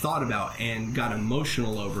about and got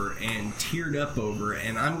emotional over and teared up over,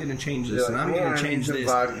 and I'm going to change this and I'm going to change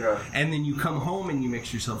this, and then you come home and you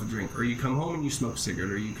mix yourself a drink, or you come home and you smoke a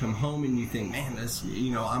cigarette, or you come home and you think, man, that's,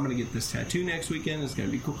 I'm going to get this tattoo next weekend, it's going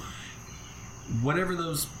to be cool. Whatever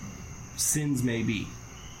those sins may be,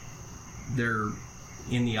 they're,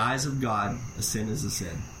 in the eyes of God, a sin is a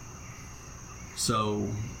sin. So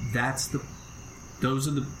those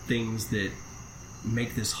are the things that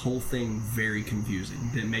make this whole thing very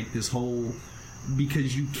confusing. That make this whole...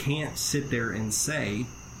 Because you can't sit there and say,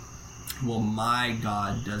 well, my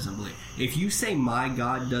God doesn't believe. If you say my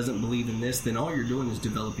God doesn't believe in this, then all you're doing is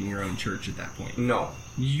developing your own church at that point. No.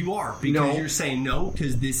 You are. Because you're saying, no,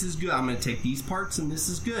 because this is good. I'm going to take these parts and this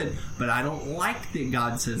is good. But I don't like that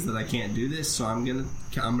God says that I can't do this, so I'm going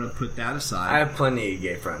to put that aside. I have plenty of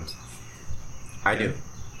gay friends. I do.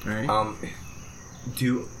 Right.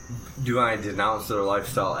 Do I denounce their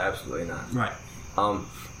lifestyle? Absolutely not. Right.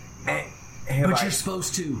 But you're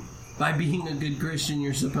supposed to. By being a good Christian,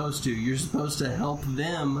 you're supposed to. You're supposed to help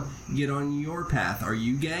them get on your path. Are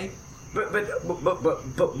you gay? But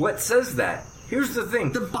what says that? Here's the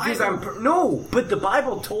thing. The Bible. No, but the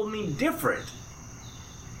Bible told me different.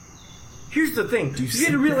 Here's the thing. You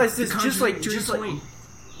got to realize this. Just like.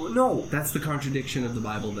 No, that's the contradiction of the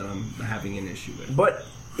Bible that I'm having an issue with. But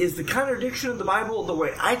is the contradiction of the Bible the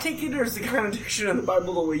way I take it, or is the contradiction of the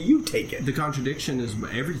Bible the way you take it? The contradiction is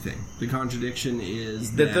everything. The contradiction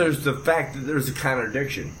is that there's the fact that there's a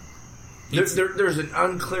contradiction. There's an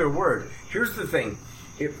unclear word. Here's the thing.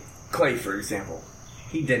 If Clay, for example,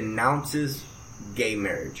 he denounces gay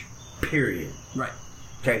marriage. Period. Right.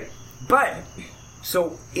 Okay. But,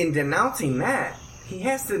 so in denouncing that, he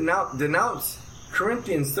has to denounce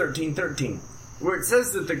Corinthians 13:13, where it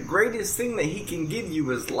says that the greatest thing that he can give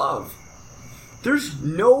you is love. There's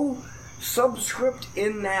no subscript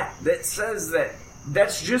in that says that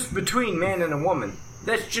that's just between man and a woman.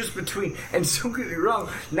 That's just between, and don't get me wrong,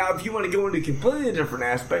 now if you want to go into a completely different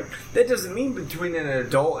aspect, that doesn't mean between an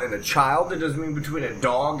adult and a child, that doesn't mean between a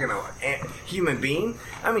dog and a human being.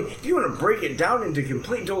 I mean, if you want to break it down into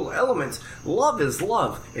complete total elements, love is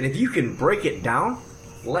love. And if you can break it down,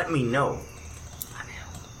 let me know.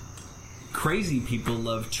 Crazy people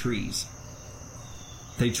love trees.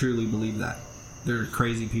 They truly believe that. There are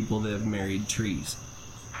crazy people that have married trees.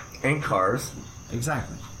 And cars.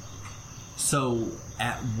 Exactly. So,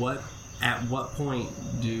 at what point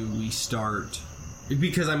do we start?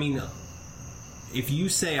 Because, I mean, if you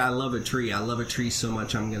say, I love a tree so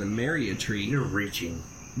much I'm going to marry a tree. You're reaching.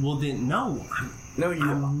 Well, then, no.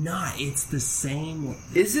 I'm not. It's the same.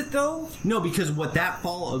 Is it, though? No, because what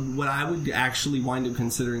I would actually wind up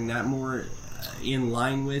considering that more in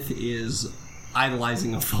line with is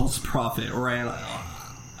idolizing a false prophet or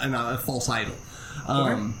a false idol.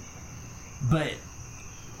 But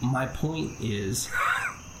my point is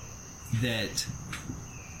that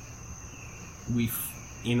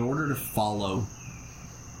in order to follow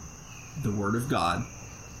the Word of God,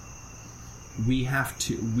 we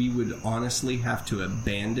would honestly have to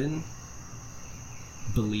abandon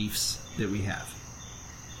beliefs that we have.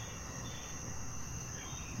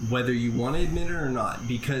 Whether you want to admit it or not,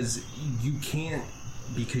 because you can't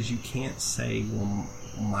say, well,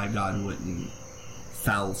 my God wouldn't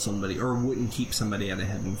foul somebody or wouldn't keep somebody out of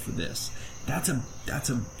heaven for this. That's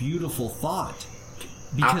a beautiful thought.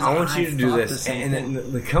 Because I want you to do this, and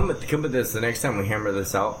then come at this the next time we hammer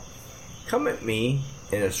this out. Come at me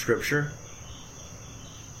in a scripture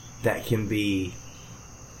that can be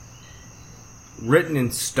written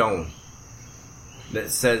in stone that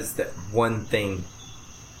says that one thing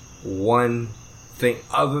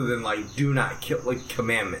other than like do not kill, like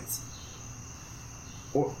commandments,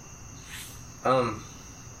 or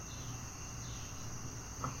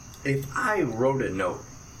if I wrote a note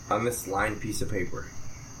on this lined piece of paper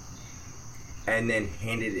and then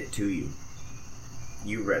handed it to you,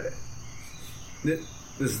 you read it. This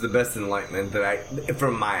is the best enlightenment that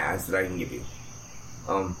from my eyes, that I can give you.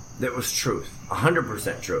 That was truth,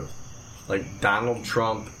 100% truth. Like Donald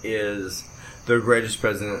Trump is the greatest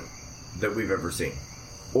president that we've ever seen,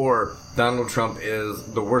 or Donald Trump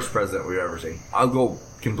is the worst president we've ever seen. I'll go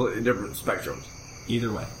completely different spectrums.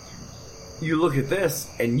 Either way, you look at this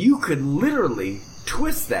and you could literally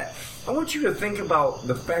twist that. I want you to think about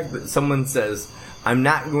the fact that someone says, "I'm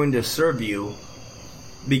not going to serve you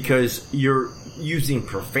because you're using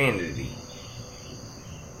profanity."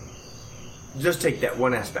 Just take that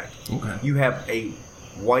one aspect. Okay. You have a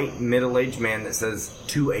white middle-aged man that says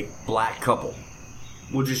to a black couple,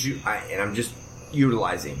 I'm just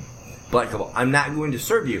utilizing black couple, "I'm not going to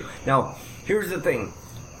serve you." Now, here's the thing.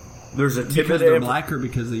 There's a because they're black or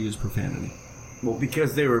because they use profanity? Well,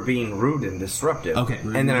 because they were being rude and disruptive. Okay.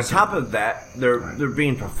 And then on top of that, they're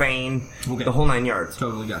being profane, the whole 9 yards.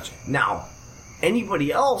 Totally gotcha. Now,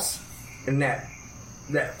 anybody else in that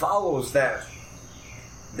follows that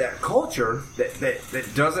culture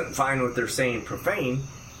that doesn't find what they're saying profane,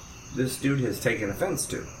 this dude has taken offense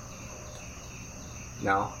to.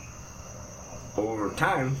 Now, over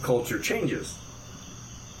time, culture changes.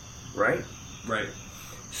 Right? Right.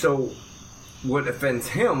 So, what offends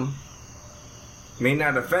him may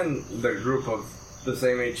not offend the group of the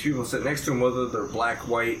same age people sitting next to him, whether they're black,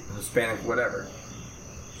 white, Hispanic, whatever.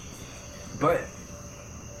 But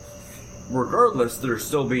regardless, they're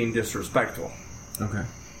still being disrespectful. Okay.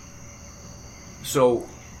 So,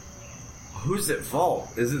 who's at fault?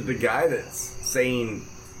 Is it the guy that's saying,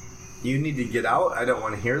 you need to get out, I don't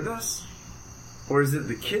want to hear this? Or is it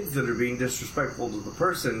the kids that are being disrespectful to the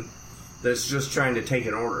person that's just trying to take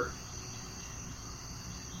an order?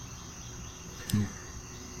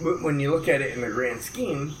 When you look at it in the grand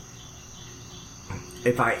scheme,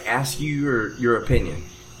 if I ask you your opinion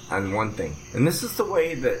on one thing, and this is the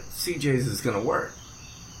way that CJ's is going to work,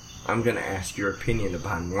 I'm going to ask your opinion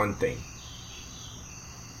upon one thing.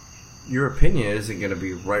 Your opinion isn't going to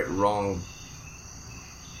be right or wrong.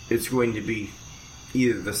 It's going to be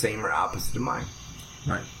either the same or opposite of mine.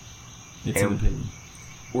 Right. It's an opinion.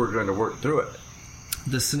 We're going to work through it.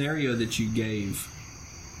 The scenario that you gave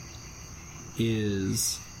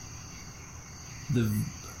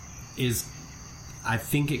I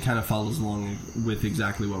think it kind of follows along with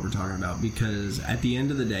exactly what we're talking about, because at the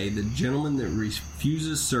end of the day, the gentleman that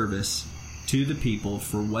refuses service to the people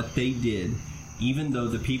for what they did, even though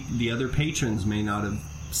the other patrons may not have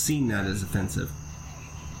seen that as offensive,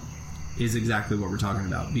 is exactly what we're talking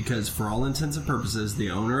about. Because for all intents and purposes,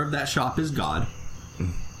 the owner of that shop is God.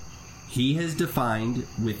 He has defined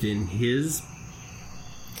within his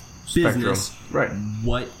business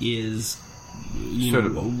what is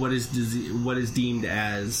what is deemed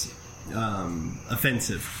as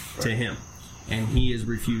offensive to him, and he has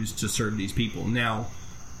refused to serve these people. Now,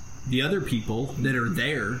 the other people that are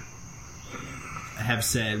there have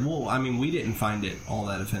said, well, I mean, we didn't find it all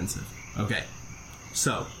that offensive. Okay,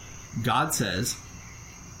 so God says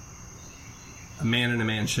a man and a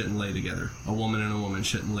man shouldn't lay together, a woman and a woman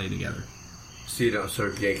shouldn't lay together. So you don't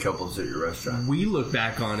serve gay couples at your restaurant? We look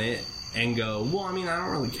back on it and go, well, I mean, I don't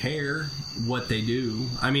really care what they do.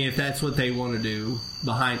 I mean, if that's what they want to do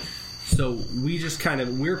behind. So we just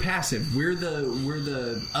we're passive. We're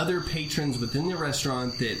the other patrons within the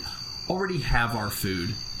restaurant that already have our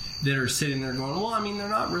food, that are sitting there going, well, I mean, they're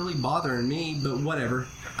not really bothering me, but whatever.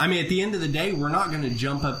 I mean, at the end of the day, we're not going to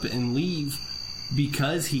jump up and leave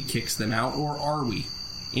because he kicks them out, or are we?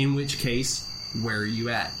 In which case, where are you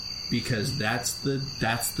at? Because that's the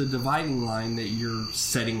dividing line that you're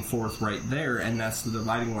setting forth right there, and that's the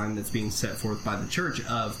dividing line that's being set forth by the church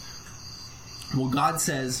of, well, God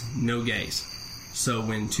says no gays. So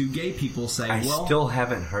when two gay people say, I still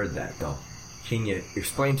haven't heard that, though. Can you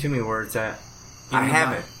explain to me where it's at? I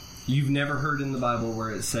haven't. You've never heard in the Bible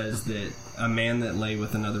where it says that a man that lay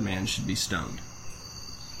with another man should be stoned?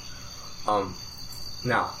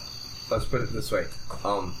 Now, let's put it this way.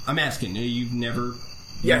 I'm asking, you've never...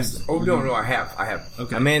 Yes. Oh, no, I have.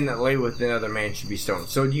 Okay. A man that lay with another man should be stoned.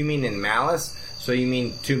 So do you mean in malice? So you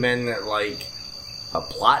mean two men that, a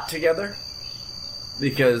plot together?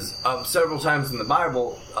 Because several times in the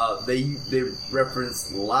Bible, they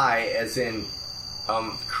reference lie as in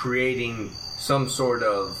creating some sort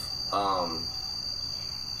of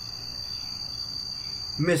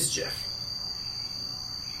mischief.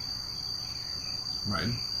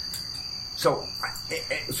 Right. So,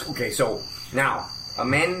 okay, so now... a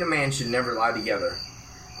man and a man should never lie together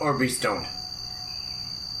or be stoned.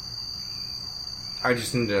 I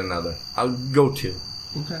just needed another. I'll go to.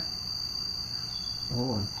 Okay.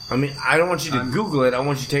 Hold on. I mean, I don't want you to Google it. I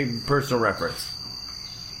want you to take personal reference.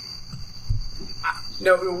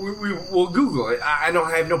 No, we'll Google it. I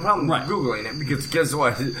have no problem with Googling it, because guess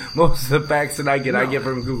what? Most of the facts that I get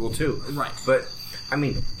from Google too. Right. But, I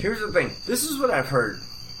mean, here's the thing. This is what I've heard.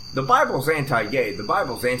 The Bible's anti-gay. The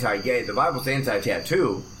Bible's anti-gay. The Bible's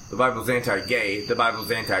anti-tattoo. The Bible's anti-gay. The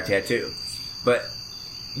Bible's anti-tattoo. But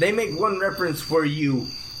they make one reference where you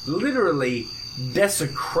literally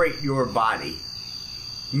desecrate your body.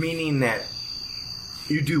 Meaning that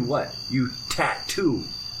you do what? You tattoo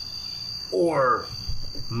or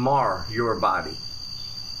mar your body.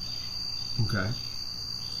 Okay.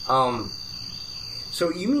 So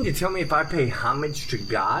you mean to tell me if I pay homage to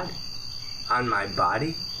God on my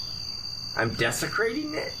body, I'm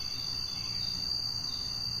desecrating it?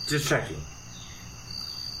 Just checking.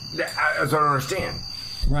 I don't understand.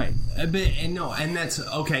 Right, and that's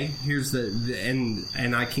okay. Here's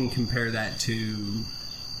and I can compare that to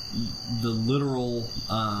the literal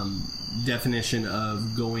definition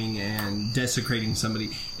of going and desecrating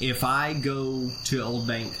somebody. If I go to Old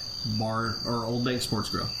Bank Bar or Old Bank Sports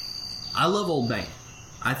Grill, I love Old Bank.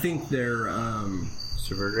 I think they're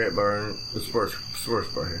super great bar, sports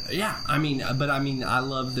bar here. Yeah, I mean, I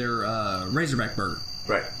love their Razorback burger.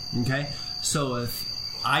 Right. Okay, so if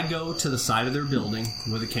I go to the side of their building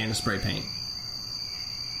with a can of spray paint,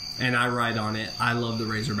 and I write on it, "I love the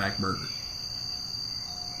Razorback Burger."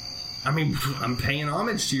 I mean, I'm paying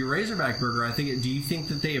homage to your Razorback Burger. I think. Do you think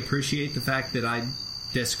that they appreciate the fact that I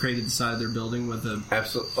desecrated the side of their building with a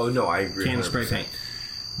Oh no, I agree. Can of spray paint.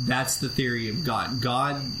 That's the theory of God.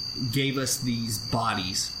 God gave us these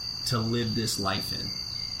bodies to live this life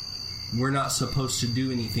in. We're not supposed to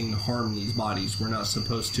do anything to harm these bodies. We're not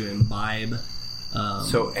supposed to imbibe.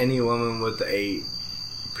 So any woman with a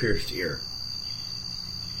pierced ear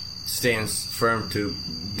stands firm to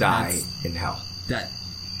die in hell.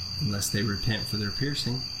 Unless they repent for their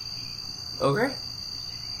piercing. Okay.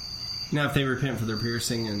 Now, if they repent for their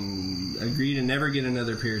piercing and agree to never get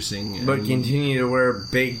another piercing... But continue to wear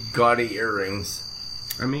big, gaudy earrings...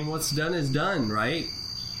 I mean, what's done is done, right?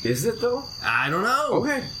 Is it, though? I don't know.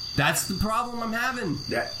 Okay. That's the problem I'm having.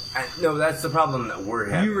 No, that's the problem that we're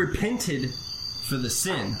having. You repented for the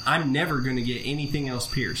sin. I'm never going to get anything else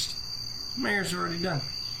pierced. My ears are already done.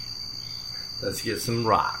 Let's get some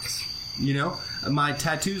rocks. You know, my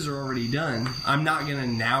tattoos are already done. I'm not going to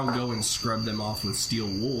now go and scrub them off with steel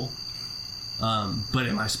wool. But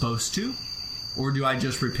am I supposed to? Or do I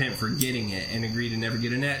just repent for getting it and agree to never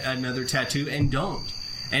get another tattoo and don't?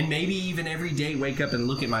 And maybe even every day wake up and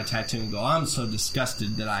look at my tattoo and go, I'm so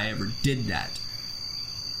disgusted that I ever did that.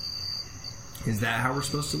 Is that how we're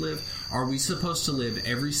supposed to live? Are we supposed to live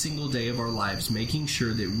every single day of our lives making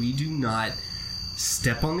sure that we do not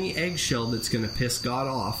step on the eggshell that's going to piss God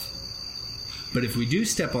off? But if we do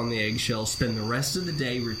step on the eggshell, spend the rest of the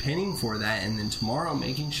day repenting for that, and then tomorrow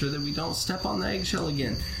making sure that we don't step on the eggshell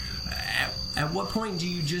again. At what point do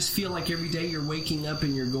you just feel like every day you're waking up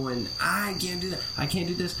and you're going, I can't do that, I can't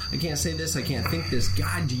do this, I can't say this, I can't think this.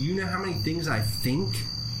 God, do you know how many things I think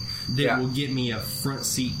that will get me a front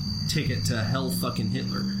seat ticket to hell fucking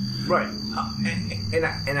Hitler? Right.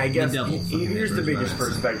 And I guess here's the biggest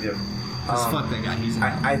perspective. Fuck that guy, he's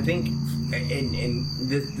I think, and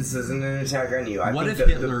this isn't an attack on you. What if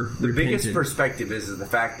Hitler the biggest perspective is the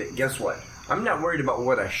fact that, guess what? I'm not worried about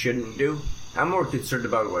what I shouldn't do. I'm more concerned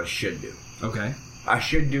about what I should do. Okay. I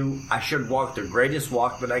should walk the greatest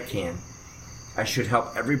walk that I can. I should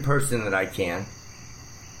help every person that I can.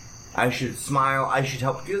 I should smile. I should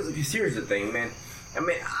help. Because here's the thing, man. I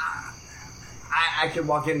mean, I could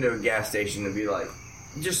walk into a gas station and be like,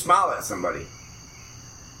 just smile at somebody.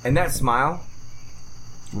 And that smile,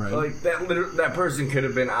 right? Like that person could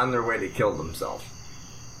have been on their way to kill themselves.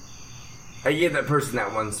 I gave that person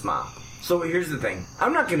that one smile. So here's the thing.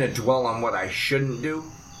 I'm not going to dwell on what I shouldn't do.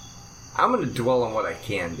 I'm going to dwell on what I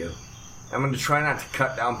can do. I'm going to try not to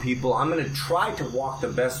cut down people. I'm going to try to walk the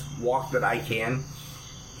best walk that I can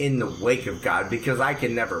in the wake of God, because I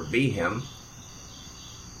can never be Him.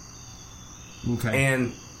 Okay.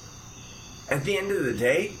 And at the end of the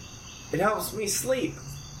day, it helps me sleep.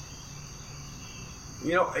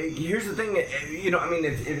 You know, here's the thing. You know, I mean,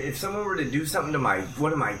 if someone were to do something to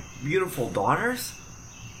one of my beautiful daughters,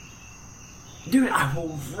 dude, I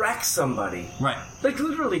will wreck somebody. Right. Like,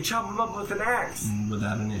 literally chop them up with an axe.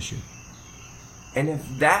 Without an issue. And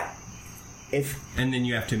and then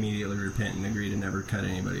you have to immediately repent and agree to never cut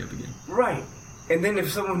anybody up again. Right. And then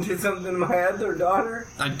if someone did something to my other daughter,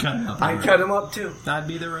 I'd cut them up. I'd cut them up too. I'd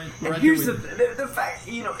be the right. And here's the fact,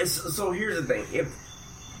 you know. So here's the thing. If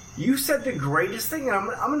you said the greatest thing, and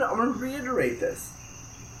I'm gonna reiterate this.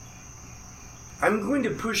 I'm going to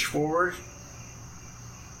push forward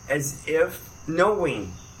as if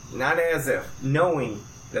knowing, not as if, knowing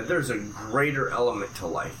that there's a greater element to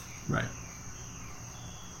life. Right.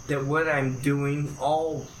 That what I'm doing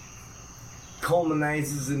all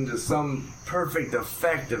culminates into some perfect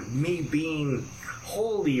effect of me being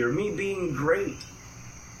holy or me being great.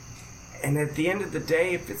 And at the end of the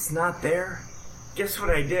day, if it's not there, guess what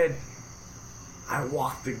I did? I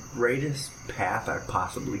walked the greatest path I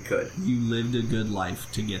possibly could. You lived a good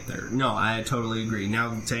life to get there. No, I totally agree.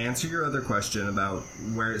 Now, to answer your other question about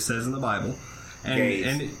where it says in the Bible, and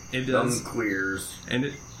it does, queers,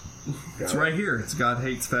 and it's right here. It's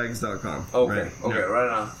GodHatesFags.com. Okay, right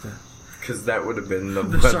on. Because that would have been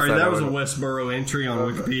the sorry, that was a Westboro entry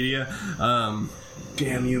on Wikipedia.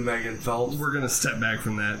 Damn you, Megan Phelps. We're going to step back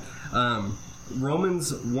from that.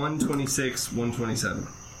 Romans 1:26, 1:27.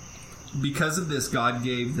 Because of this, God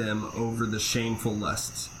gave them over the shameful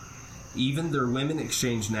lusts. Even their women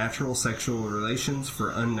exchanged natural sexual relations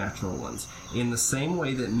for unnatural ones. In the same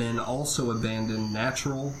way that men also abandoned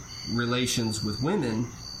natural relations with women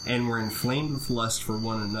and were inflamed with lust for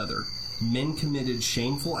one another. Men committed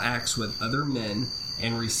shameful acts with other men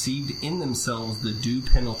and received in themselves the due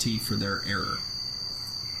penalty for their error.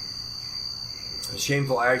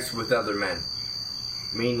 Shameful acts with other men.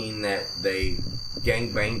 Meaning that they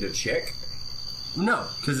gangbanged a chick? No,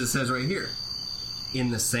 because it says right here,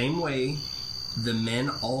 in the same way, the men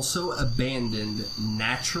also abandoned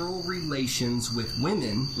natural relations with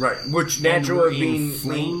women. Right, which natural being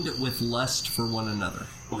inflamed with lust for one another.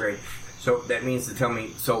 Okay, so that means to tell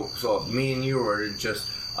me, so if me and you were to just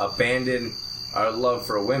abandon our love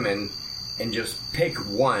for women and just pick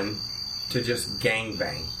one to just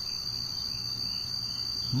gangbang.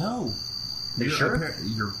 No. You sure?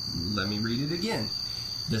 Let me read it again.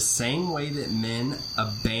 The same way that men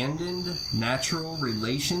abandoned natural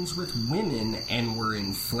relations with women and were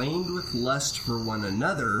inflamed with lust for one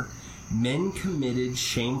another, men committed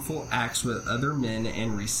shameful acts with other men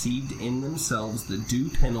and received in themselves the due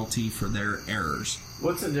penalty for their errors.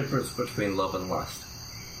 What's the difference between love and lust?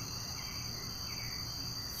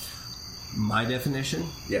 My definition?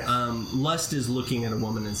 Yes. Lust is looking at a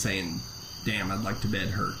woman and saying, damn, I'd like to bed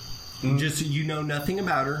her. Mm-hmm. Just, you know nothing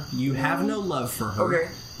about her. You have no love for her. Okay.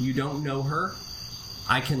 You don't know her.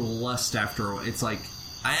 I can lust after her. It's like,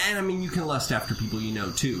 I mean, you can lust after people you know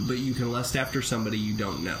too, but you can lust after somebody you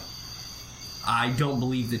don't know. I don't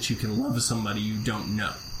believe that you can love somebody you don't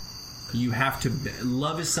know. You have to,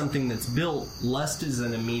 love is something that's built. Lust is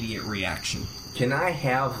an immediate reaction. Can I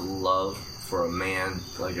have love for a man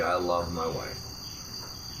like I love my wife?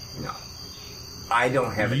 No. I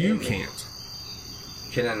don't have it. You can't.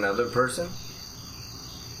 Can another person?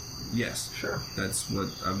 Yes. Sure. That's what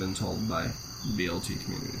I've been told by the BLT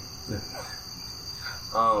community.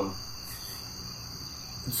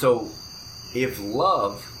 So, if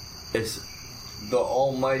love is the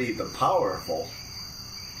almighty, the powerful,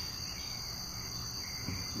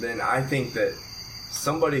 then I think that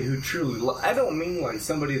somebody who truly... I don't mean like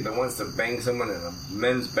somebody that wants to bang someone in a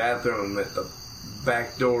men's bathroom at the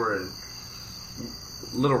back door in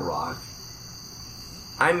Little Rock.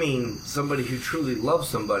 I mean somebody who truly loves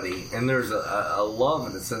somebody, and there's a love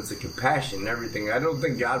and a sense of compassion and everything. I don't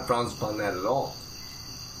think God frowns upon that at all.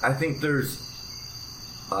 I think there's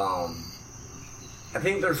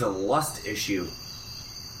a lust issue,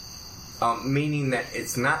 meaning that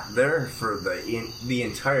it's not there for the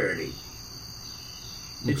entirety.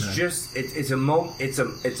 Okay. It's just it's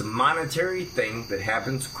a monetary thing that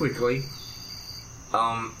happens quickly.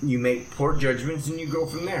 You make poor judgments and you go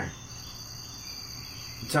from there.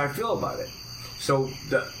 That's how I feel about it. So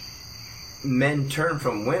the men turn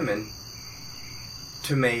from women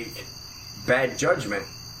to make bad judgment.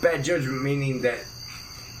 Bad judgment meaning that,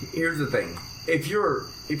 here's the thing: if you're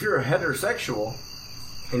a heterosexual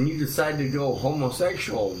and you decide to go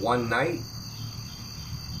homosexual one night,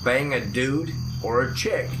 bang a dude or a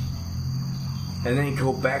chick, and then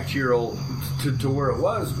go back to your old to where it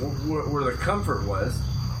was, where the comfort was,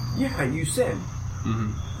 yeah, you sin.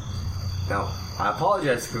 Mm-hmm. Now, I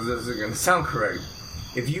apologize because this isn't going to sound correct.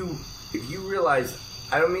 If you realize,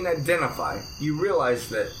 I don't mean identify, you realize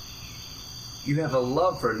that you have a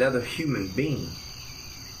love for another human being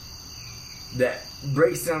that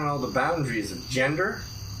breaks down all the boundaries of gender,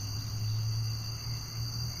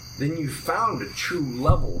 then you found a true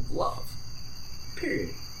level of love.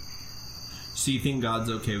 Period. So you think God's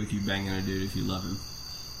okay with you banging a dude if you love him?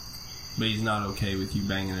 But he's not okay with you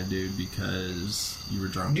banging a dude because you were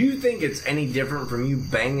drunk? Do you think it's any different from you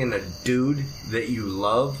banging a dude that you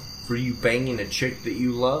love for you banging a chick that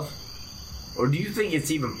you love? Or do you think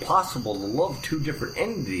it's even possible to love two different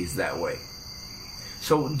entities that way?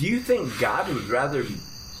 So do you think God would rather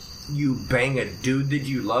you bang a dude that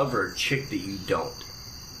you love or a chick that you don't?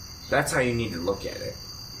 That's how you need to look at it.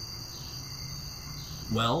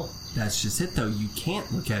 Well, that's just it, though. You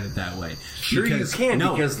can't look at it that way. Sure, because, you can,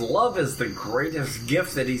 because love is the greatest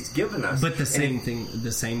gift that He's given us. But the same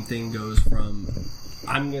thing goes from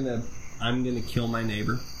I'm gonna kill my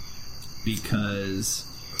neighbor because.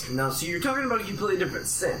 Now, so you're talking about a completely different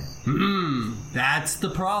sin. That's the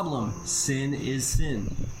problem. Sin is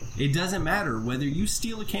sin. It doesn't matter whether you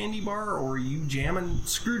steal a candy bar or you jam a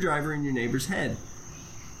screwdriver in your neighbor's head.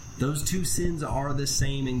 Those two sins are the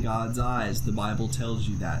same in God's eyes. The Bible tells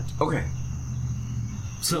you that. Okay.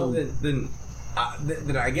 So then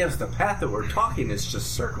I guess the path that we're talking is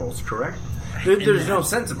just circles, correct? There's no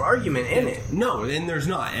sense of argument in it. No, and there's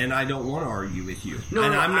not. And I don't want to argue with you. No,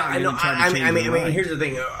 and I'm not going to try to change I mean, here's the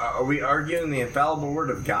thing. Are we arguing the infallible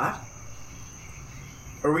Word of God?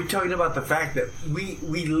 Or are we talking about the fact that we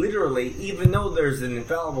literally, even though there's an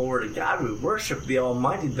infallible Word of God, we worship the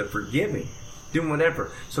Almighty, the forgiving, doing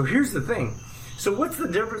whatever. So here's the thing. So what's the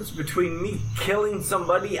difference between me killing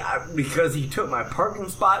somebody because he took my parking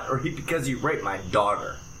spot or because he raped my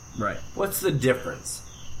daughter? Right. What's the difference?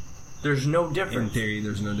 There's no difference. In theory,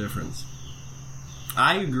 there's no difference.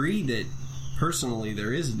 I agree that personally,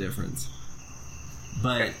 there is a difference.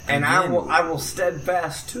 But and again, I will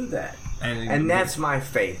steadfast to that, and that's my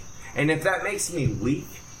faith. And if that makes me weak,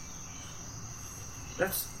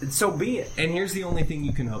 so be it. And here's the only thing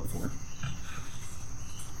you can hope for.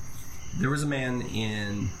 There was a man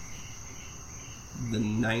in the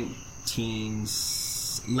late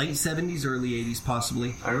 70s, early 80s,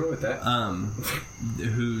 possibly. I remember that.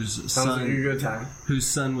 Whose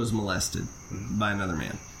son was molested by another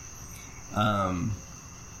man.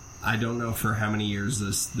 I don't know for how many years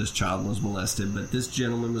this child was molested, but this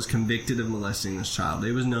gentleman was convicted of molesting this child.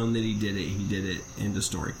 It was known that he did it. He did it. End of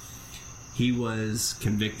story. He was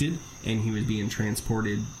convicted, and he was being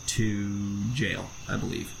transported to jail, I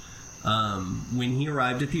believe. When he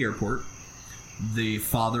arrived at the airport, the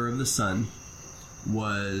father of the son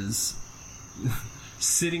was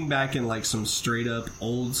sitting back in like some straight up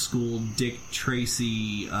old school Dick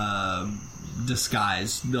Tracy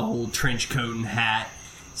disguise, the whole trench coat and hat,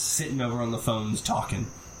 sitting over on the phones talking,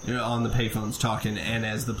 on the payphones talking. And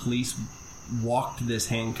as the police walked this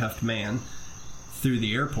handcuffed man through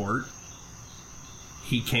the airport,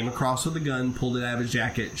 he came across with a gun, pulled it out of his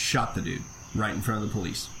jacket, shot the dude right in front of the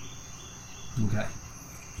police. Okay.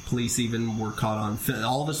 Police even were caught on film.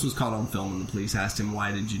 All this was caught on film, and the police asked him,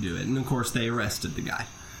 why did you do it? And of course they arrested the guy.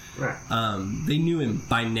 Right. They knew him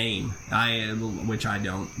by name, which I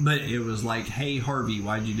don't, but it was like, hey Harvey,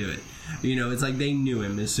 why'd you do it? You know, it's like they knew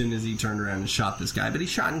him as soon as he turned around and shot this guy. But he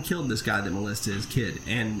shot and killed this guy that molested his kid.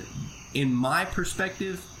 And in my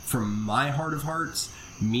perspective, from my heart of hearts,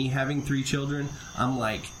 me having 3 children, I'm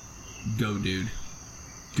like, go dude,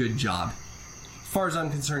 good job. As far as I'm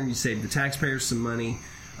concerned, you saved the taxpayers some money.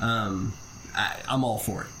 I'm all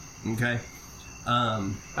for it. Okay.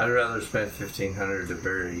 I'd rather spend $1,500 to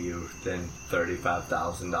bury you than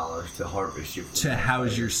 $35,000 to harvest you. To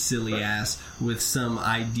house your silly ass with some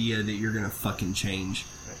idea that you're gonna fucking change.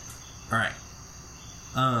 Right.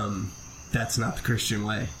 All right. That's not the Christian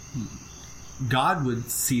way. God would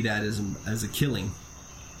see that as a killing,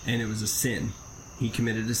 and it was a sin. He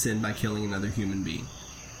committed a sin by killing another human being.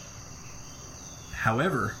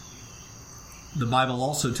 However, the Bible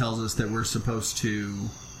also tells us that we're supposed to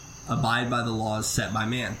abide by the laws set by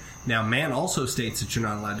man. Now, man also states that you're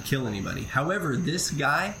not allowed to kill anybody. However, this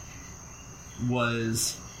guy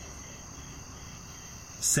was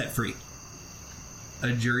set free.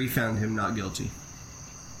 A jury found him not guilty.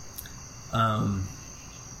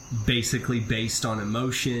 Basically based on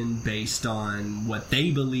emotion, based on what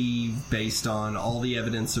they believe, based on all the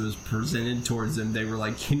evidence that was presented towards them. They were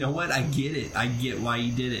like, you know what? I get it. I get why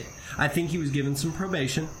he did it. I think he was given some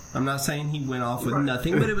probation. I'm not saying he went off with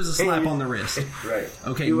nothing, but it was a slap on the wrist. Right.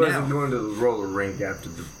 Okay. He wasn't going to the roller rink after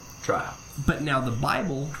the trial. But now the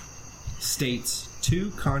Bible states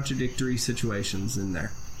 2 contradictory situations in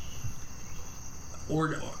there.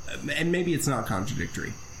 And maybe it's not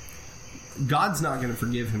contradictory. God's not going to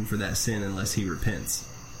forgive him for that sin unless he repents.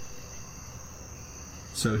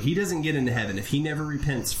 So he doesn't get into heaven. If he never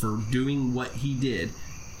repents for doing what he did,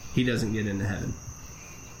 he doesn't get into heaven.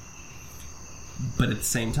 But at the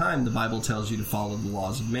same time, the Bible tells you to follow the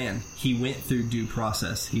laws of man. He went through due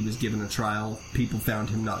process. He was given a trial. People found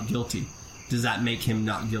him not guilty. Does that make him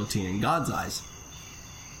not guilty in God's eyes?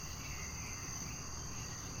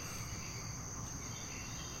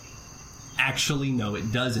 Actually, no,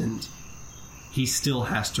 it doesn't. He still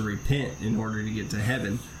has to repent in order to get to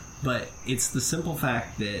heaven. But it's the simple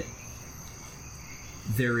fact that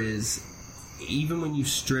there is, even when you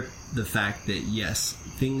strip the fact that, yes,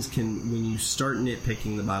 things can, when you start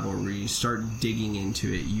nitpicking the Bible, or you start digging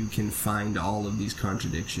into it, you can find all of these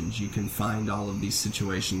contradictions. You can find all of these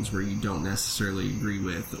situations where you don't necessarily agree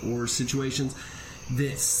with, or situations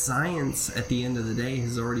that science, at the end of the day,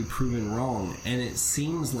 has already proven wrong. And it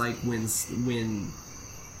seems like when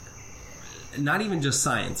not even just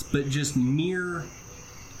science, but just mere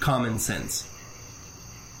common sense.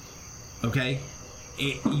 Okay?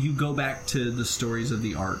 You go back to the stories of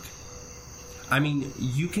the Ark. I mean,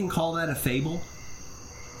 you can call that a fable.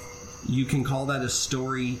 You can call that a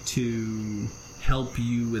story to help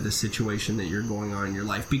you with a situation that you're going on in your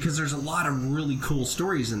life, because there's a lot of really cool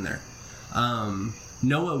stories in there.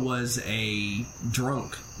 Noah was a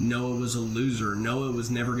drunk. Noah was a loser. Noah was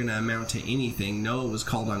never going to amount to anything. Noah was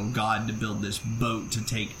called on God to build this boat to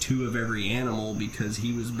take 2 of every animal because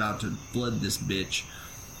he was about to flood this bitch.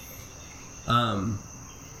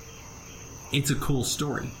 It's a cool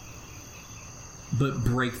story. But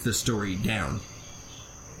break the story down.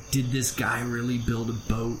 Did this guy really build a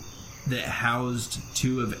boat that housed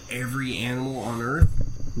 2 of every animal on Earth?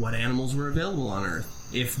 What animals were available on Earth?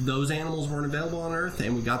 If those animals weren't available on Earth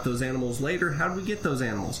and we got those animals later, how did we get those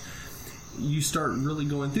animals? you start really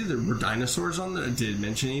going through there. Were dinosaurs on the... Did it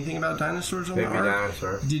mention anything about dinosaurs on the ark? Baby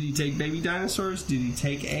dinosaurs. Did he take baby dinosaurs? Did he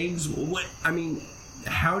take eggs? What? I mean,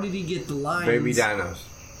 how did he get the lions? Baby dinos.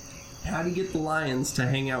 How did he get the lions to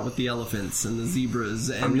hang out with the elephants and the zebras?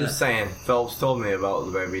 And I'm just saying, Phelps told me about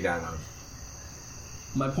the baby dinos.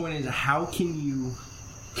 My point is, how can you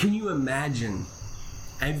imagine?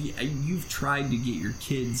 You've tried to get your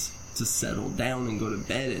kids to settle down and go to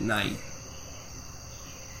bed at night.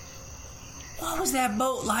 What was that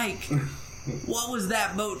boat like? What was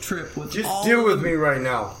that boat trip with? Just deal with me right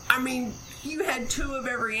now. I mean, you had 2 of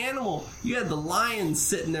every animal. You had the lions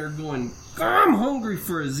sitting there going, I'm hungry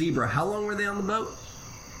for a zebra. How long were they on the boat?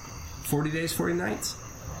 40 days, 40 nights?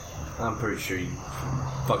 I'm pretty sure you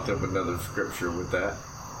fucked up another scripture with that.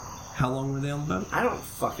 How long were they on the boat? I don't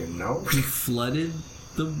fucking know. He flooded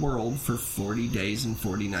the world for 40 days and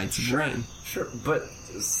 40 nights of rain. Sure, but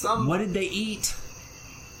some... What did they eat?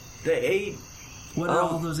 They ate... What did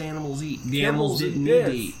all those animals eat? The animals didn't need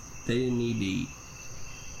to eat. They didn't need to eat.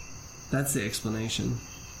 That's the explanation.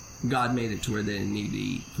 God made it to where they didn't need to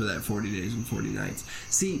eat for that 40 days and 40 nights.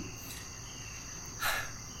 See,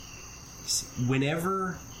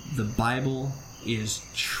 whenever the Bible is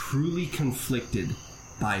truly conflicted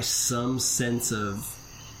by some sense of,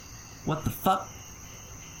 what the fuck?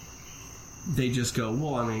 They just go,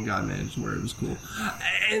 well, I mean, God made it where it was cool,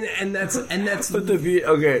 and that's. But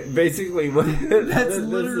okay, basically, that's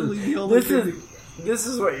literally the only thing. This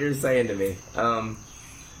is what you're saying to me.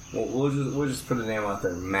 We'll just put a name out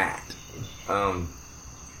there. Matt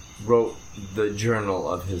wrote the journal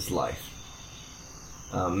of his life.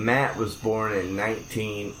 Matt was born in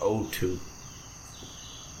 1902.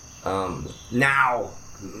 Now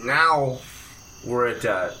we're at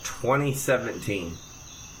 2017.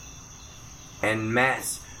 And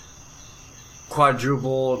Matt's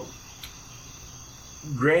quadruple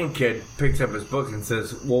grandkid picks up his book and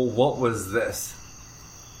says, well, what was this?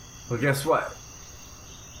 Well, guess what?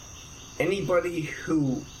 Anybody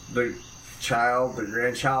who, the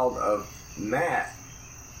grandchild of Matt,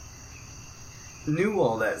 knew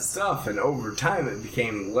all that stuff, and over time it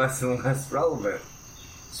became less and less relevant.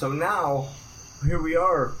 So now, here we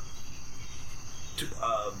are,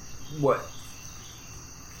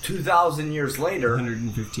 2,000 years later.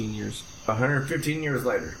 115 years. 115 years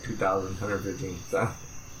later. 2,000, 115. So,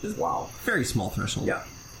 wow. Very small threshold. Yeah.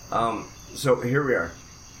 So here we are.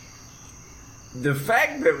 The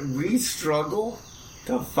fact that we struggle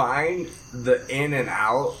to find the in and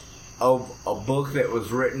out of a book that was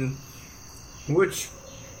written, which,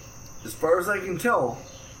 as far as I can tell,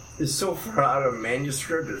 is so far out of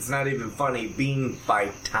manuscript, it's not even funny being by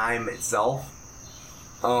time itself.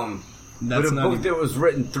 But a book that was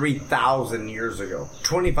written 3,000 years ago,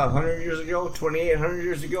 2,500 years ago, 2,800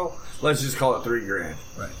 years ago, let's just call it $3,000.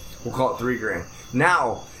 Right. We'll call it $3,000.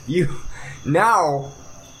 Now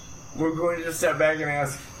we're going to just step back and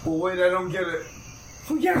ask, well, wait, I don't get it.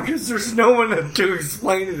 Well, yeah, because there's no one to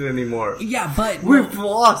explain it anymore. Yeah, but we've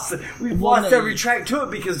lost every track to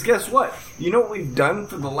it, because guess what? You know what we've done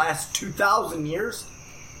for the last 2,000 years?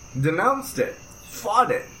 Denounced it,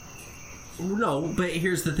 fought it. No, but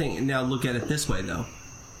here's the thing. Now look at it this way, though.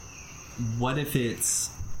 What if it's...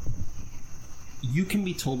 You can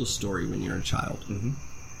be told a story when you're a child. Mm-hmm.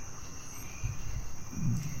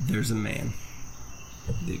 There's a man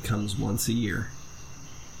that comes once a year,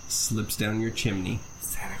 slips down your chimney,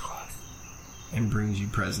 Santa Claus, and brings you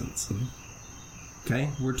presents. Mm-hmm. Okay?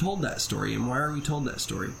 We're told that story. And why are we told that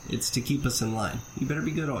story? It's to keep us in line. You better be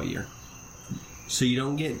good all year. So you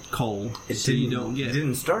don't get cold. It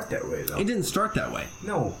didn't start that way, though. It didn't start that way.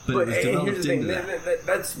 No, but it was developed here's the thing. into that.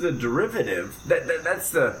 That's the derivative. That's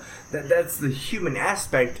the human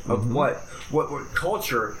aspect of what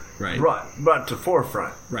culture brought to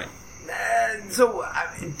forefront. Right. So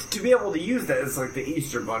to be able to use that, it's like the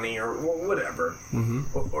Easter Bunny or whatever.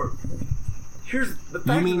 Mm-hmm. Or here's the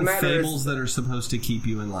fact. You mean of the matter fables that are supposed to keep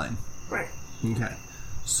you in line? Right. Okay.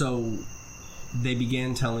 So they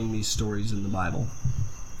began telling these stories in the Bible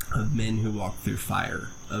of men who walked through fire,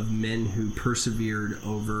 of men who persevered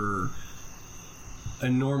over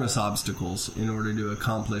enormous obstacles in order to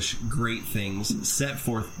accomplish great things set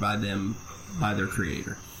forth by them by their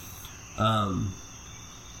Creator.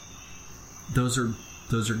 Those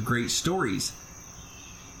are great stories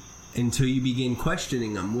until you begin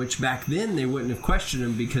questioning them, which back then they wouldn't have questioned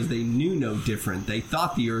them because they knew no different. They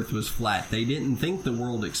thought the earth was flat. They didn't think the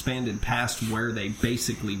world expanded past where they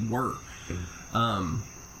basically were.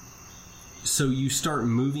 So you start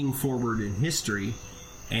moving forward in history,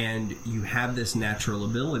 and you have this natural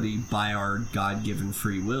ability by our God-given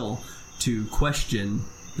free will to question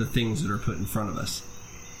the things that are put in front of us.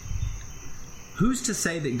 Who's to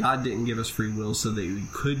say that God didn't give us free will so that we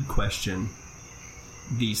could question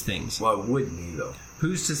these things? Well, wouldn't he, though?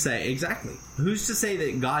 Who's to say, exactly, who's to say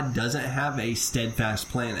that God doesn't have a steadfast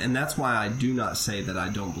plan? And that's why I do not say that I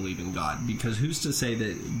don't believe in God, because who's to say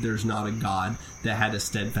that there's not a God that had a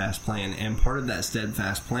steadfast plan? And part of that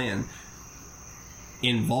steadfast plan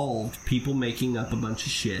involved people making up a bunch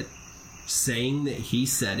of shit, saying that he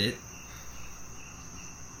said it,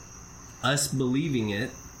 us believing it,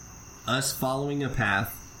 us following a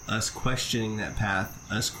path, us questioning that path,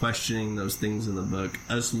 us questioning those things in the book,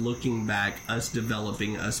 us looking back, us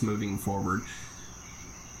developing, us moving forward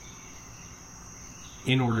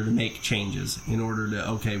in order to make changes, in order to,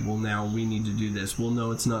 okay, well, now we need to do this. Well, no,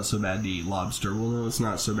 it's not so bad to eat lobster. Well, no, it's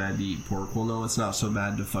not so bad to eat pork. Well, no, it's not so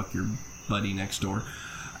bad to fuck your buddy next door.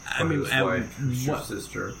 I mean, your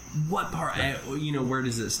sister. What part, where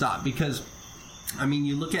does it stop? Because, I mean,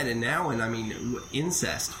 you look at it now, and I mean,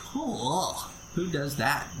 incest. Oh, who does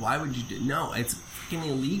that? Why would you do? No, it's fucking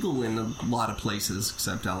illegal in a lot of places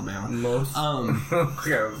except Alabama. Most. Yeah,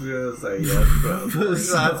 I was gonna say yes, but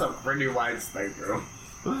that's a pretty wide spectrum.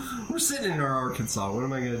 We're sitting in Arkansas. What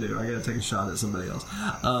am I gonna do? I gotta take a shot at somebody else.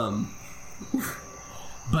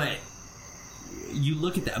 But you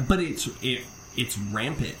look at that, but it's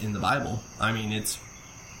rampant in the Bible. I mean,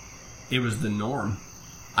 it was the norm.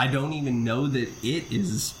 I don't even know that it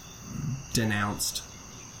is denounced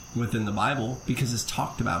within the Bible because it's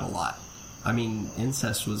talked about a lot. I mean,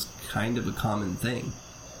 incest was kind of a common thing.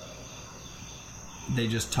 They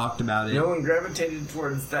just talked about it. No one gravitated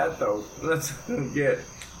towards that, though. Let's get,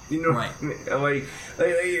 right. Like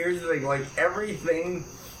here's the thing, like everything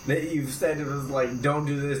that you've said, it was like, don't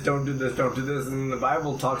do this, don't do this, don't do this, and the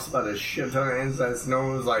Bible talks about a shit ton of incest. No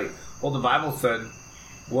one was like, well, the Bible said,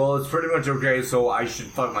 well, it's pretty much okay, so I should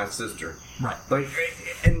fuck my sister. Right. Like,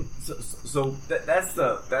 and so that's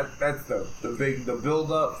the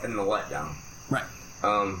build up and the letdown. Right.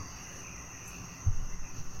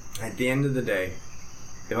 At the end of the day,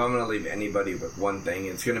 if I'm going to leave anybody with one thing,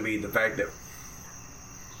 it's going to be the fact that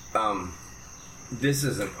this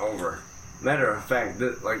isn't over. Matter of fact,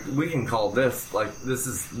 we can call this this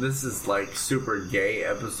is like super gay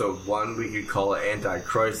episode 1. We could call it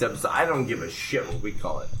Antichrist episode. I don't give a shit what we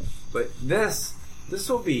call it, but this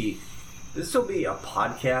will be a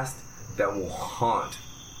podcast that will haunt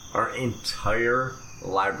our entire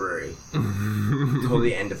library until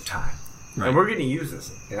the end of time. Right. And we're going to use this,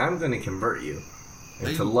 and I'm going to convert you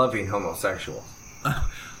into loving homosexuals.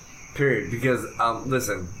 Period. Because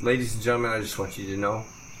listen, ladies and gentlemen, I just want you to know.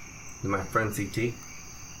 My friend CT,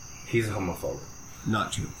 he's a homophobe.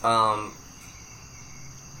 Not true.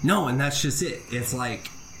 No, and that's just it. It's like,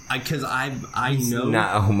 because I know... He's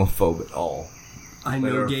not a homophobe at all. I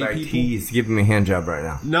know gay people... He's giving me a hand job right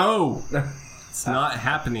now. No! It's not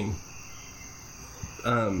happening.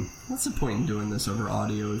 What's the point in doing this over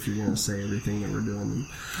audio if you're going to say everything that we're doing?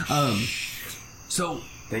 So...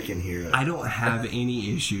 They can hear it. I don't have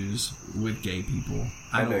any issues with gay people.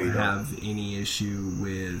 I don't have any issue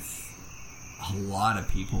with a lot of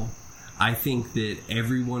people. I think that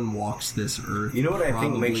everyone walks this earth. You know what I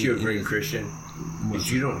think makes you a great Christian? Is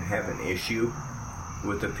you don't have an issue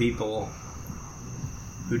with the people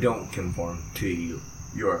who don't conform to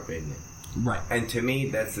your opinion. Right. And to me,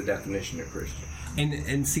 that's the definition of Christian.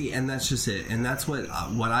 And see, and that's just it, and that's what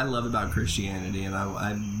I love about Christianity, and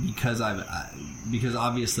because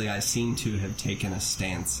obviously I seem to have taken a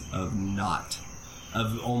stance of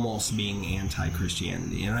almost being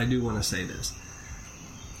anti-Christianity, and I do want to say this: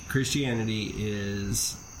 Christianity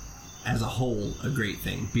is, as a whole, a great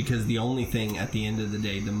thing, because the only thing at the end of the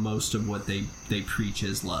day, the most of what they preach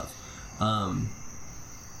is love.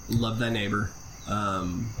 Love thy neighbor.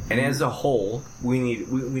 And as a whole, we need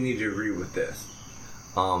to agree with this.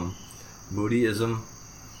 Buddhism.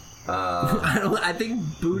 I think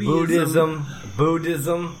Buddhism.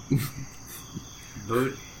 Buddhism.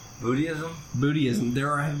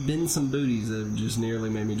 There have been some booties that have just nearly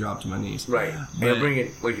made me drop to my knees. Right. And bring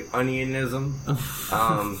it like onionism.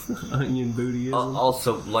 Onion Buddhism.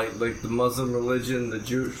 Also, like the Muslim religion, the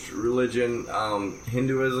Jewish religion,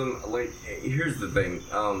 Hinduism. Like, here's the thing.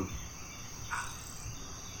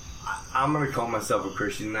 I'm going to call myself a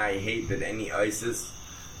Christian, and I hate that any ISIS,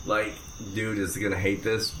 dude is going to hate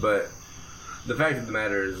this, but the fact of the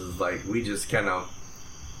matter is like, we just kind of,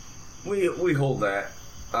 we hold that.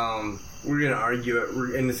 We're going to argue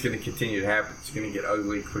it, and it's going to continue to happen. It's going to get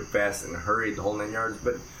ugly, quick, fast, and hurry, the whole 9 yards,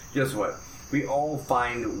 but guess what? We all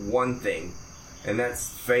find one thing, and that's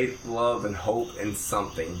faith, love, and hope in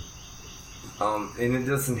something. And it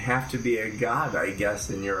doesn't have to be a God, I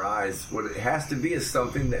guess, in your eyes. What it has to be is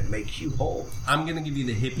something that makes you whole. I'm going to give you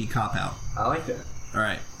the hippie cop-out. I like that. All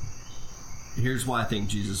right. Here's why I think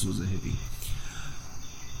Jesus was a hippie.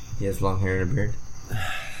 He has long hair and a beard?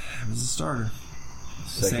 It was a starter.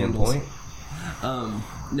 Second point?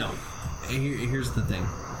 No. Here's the thing.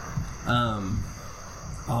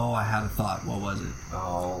 I had a thought. What was it?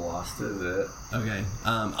 Oh, lost it a bit. Okay.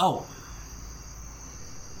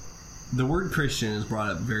 The word Christian is brought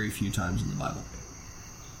up very few times in the Bible.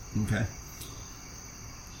 Okay.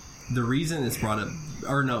 The reason it's brought up,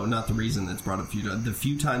 or no, not the reason it's brought up few times. The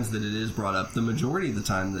few times that it is brought up, the majority of the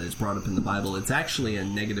time that it's brought up in the Bible, it's actually a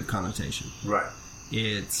negative connotation. Right.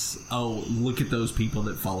 It's, look at those people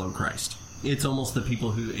that follow Christ. It's almost the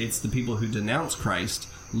people who denounce Christ,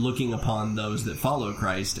 looking upon those that follow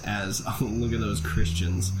Christ as, look at those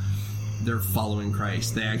Christians. They're following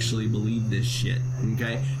Christ. They actually believe this shit.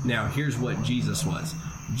 Okay? Now, here's what Jesus was.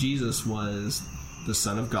 Jesus was the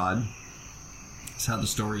Son of God. That's how the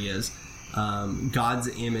story is. God's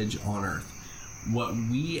image on earth. What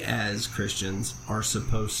we as Christians are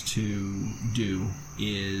supposed to do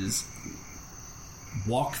is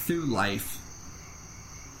walk through life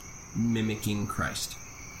mimicking Christ.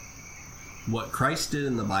 What Christ did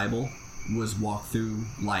in the Bible was walk through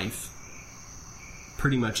life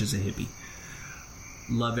pretty much as a hippie.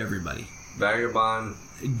 Love everybody. Vagabond.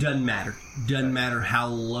 It doesn't matter. Doesn't matter how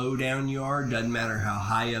low down you are. Doesn't matter how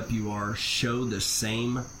high up you are. Show the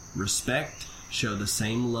same respect. Show the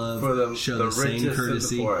same love. Show the same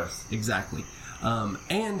courtesy. Exactly.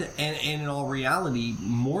 And in all reality,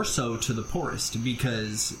 more so to the poorest,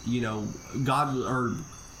 because God or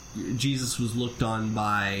Jesus was looked on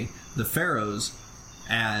by the pharaohs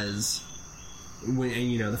as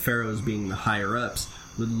the pharaohs being the higher ups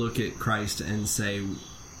would look at Christ and say,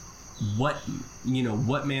 what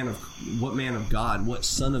man of God, what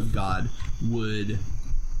son of God would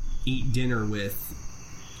eat dinner with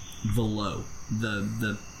the low,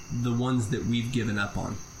 the ones that we've given up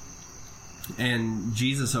on. And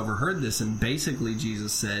Jesus overheard this, and basically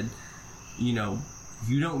Jesus said, you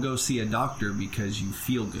don't go see a doctor because you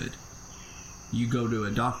feel good. You go to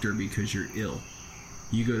a doctor because you're ill.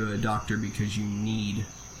 You go to a doctor because you need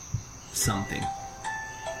something.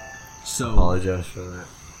 So apologize for that.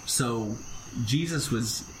 So Jesus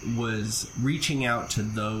was reaching out to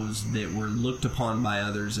those that were looked upon by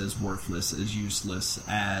others as worthless, as useless,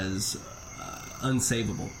 as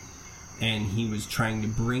unsavable, and he was trying to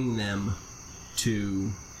bring them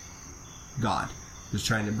to God. He was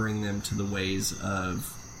trying to bring them to the ways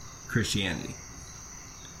of Christianity.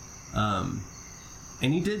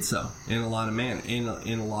 And he did so in a lot of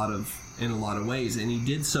ways, and he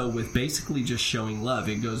did so with basically just showing love.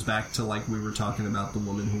 It goes back to, like we were talking about, the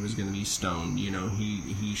woman who was going to be stoned.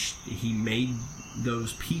 He made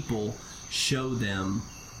those people show them,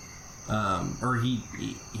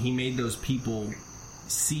 he made those people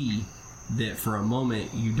see that for a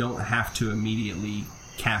moment you don't have to immediately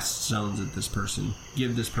cast stones at this person.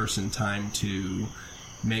 Give this person time to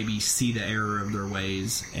maybe see the error of their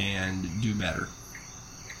ways and do better.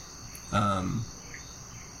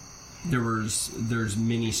 There's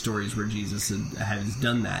many stories where Jesus has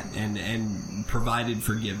done that and provided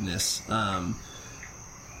forgiveness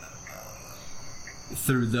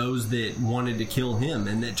through those that wanted to kill him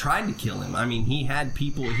and that tried to kill him. I mean, he had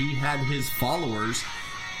his followers.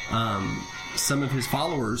 Some of his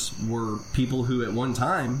followers were people who at one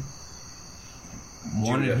time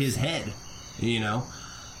wanted his head,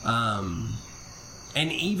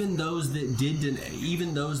 and even those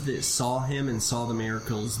that saw him and saw the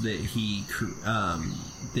miracles that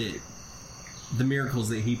the miracles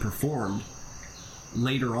that he performed,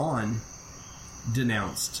 later on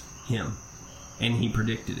denounced him, and he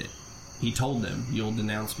predicted it. He told them, "You'll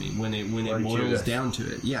denounce me when it boils Judas. down to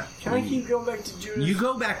it." Yeah. Can I keep going back to Judas? You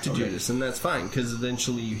go back to Judas, and that's fine because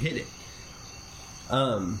eventually you hit it.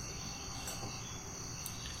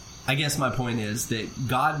 I guess my point is that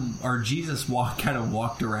Jesus walked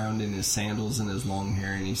around in his sandals and his long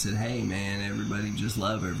hair, and he said, "Hey, man, everybody just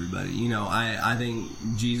love everybody." I think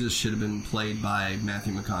Jesus should have been played by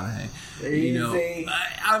Matthew McConaughey. Easy.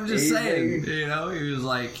 I'm just saying. He was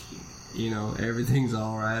like, everything's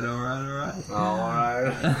all right.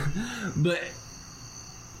 But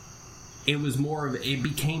it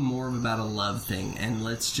became more of about a love thing, and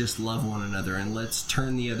let's just love one another, and let's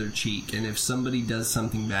turn the other cheek. And if somebody does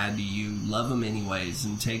something bad to you, love them anyways,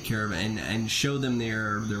 and take care of it, and show them the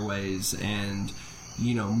error of their ways, and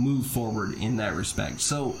move forward in that respect.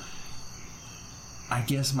 So I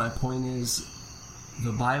guess my point is,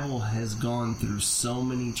 the Bible has gone through so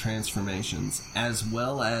many transformations, as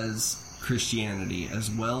well as Christianity, as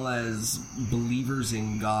well as believers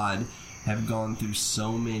in God, have gone through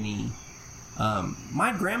so many.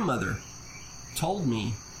 My grandmother told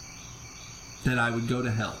me that I would go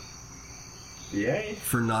to hell. Yay.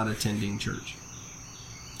 For not attending church.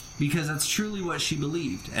 Because that's truly what she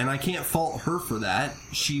believed. And I can't fault her for that.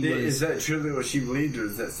 Is that truly what she believed, or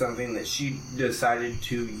is that something that she decided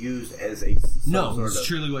to use as a... No, it's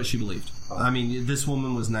truly what she believed. Oh. I mean, this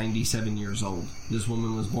woman was 97 years old. This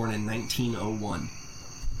woman was born in 1901.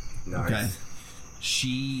 Nice. Okay?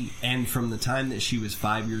 And from the time that she was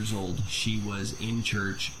 5 years old, she was in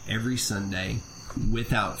church every Sunday,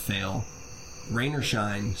 without fail, rain or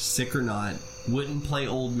shine, sick or not. Wouldn't play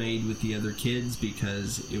Old Maid with the other kids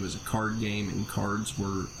because it was a card game and cards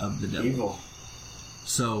were of the devil. Evil.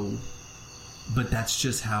 So, but that's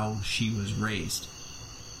just how she was raised.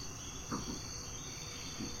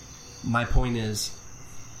 My point is,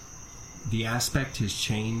 the aspect has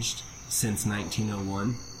changed since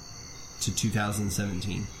 1901 to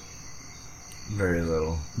 2017. Very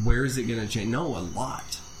little. Where is it going to change? No, a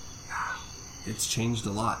lot. It's changed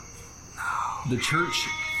a lot. The church...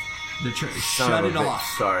 shut it off.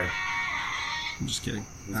 Sorry. I'm just kidding.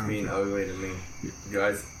 He's being ugly to me.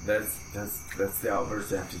 Guys, that's the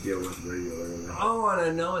outburst I have to deal with regularly. Oh, and I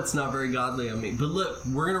know it's not very godly of me. But look,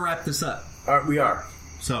 we're going to wrap this up. We are.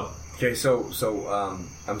 So. Okay, so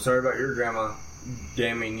I'm sorry about your grandma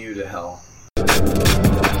damning you to hell.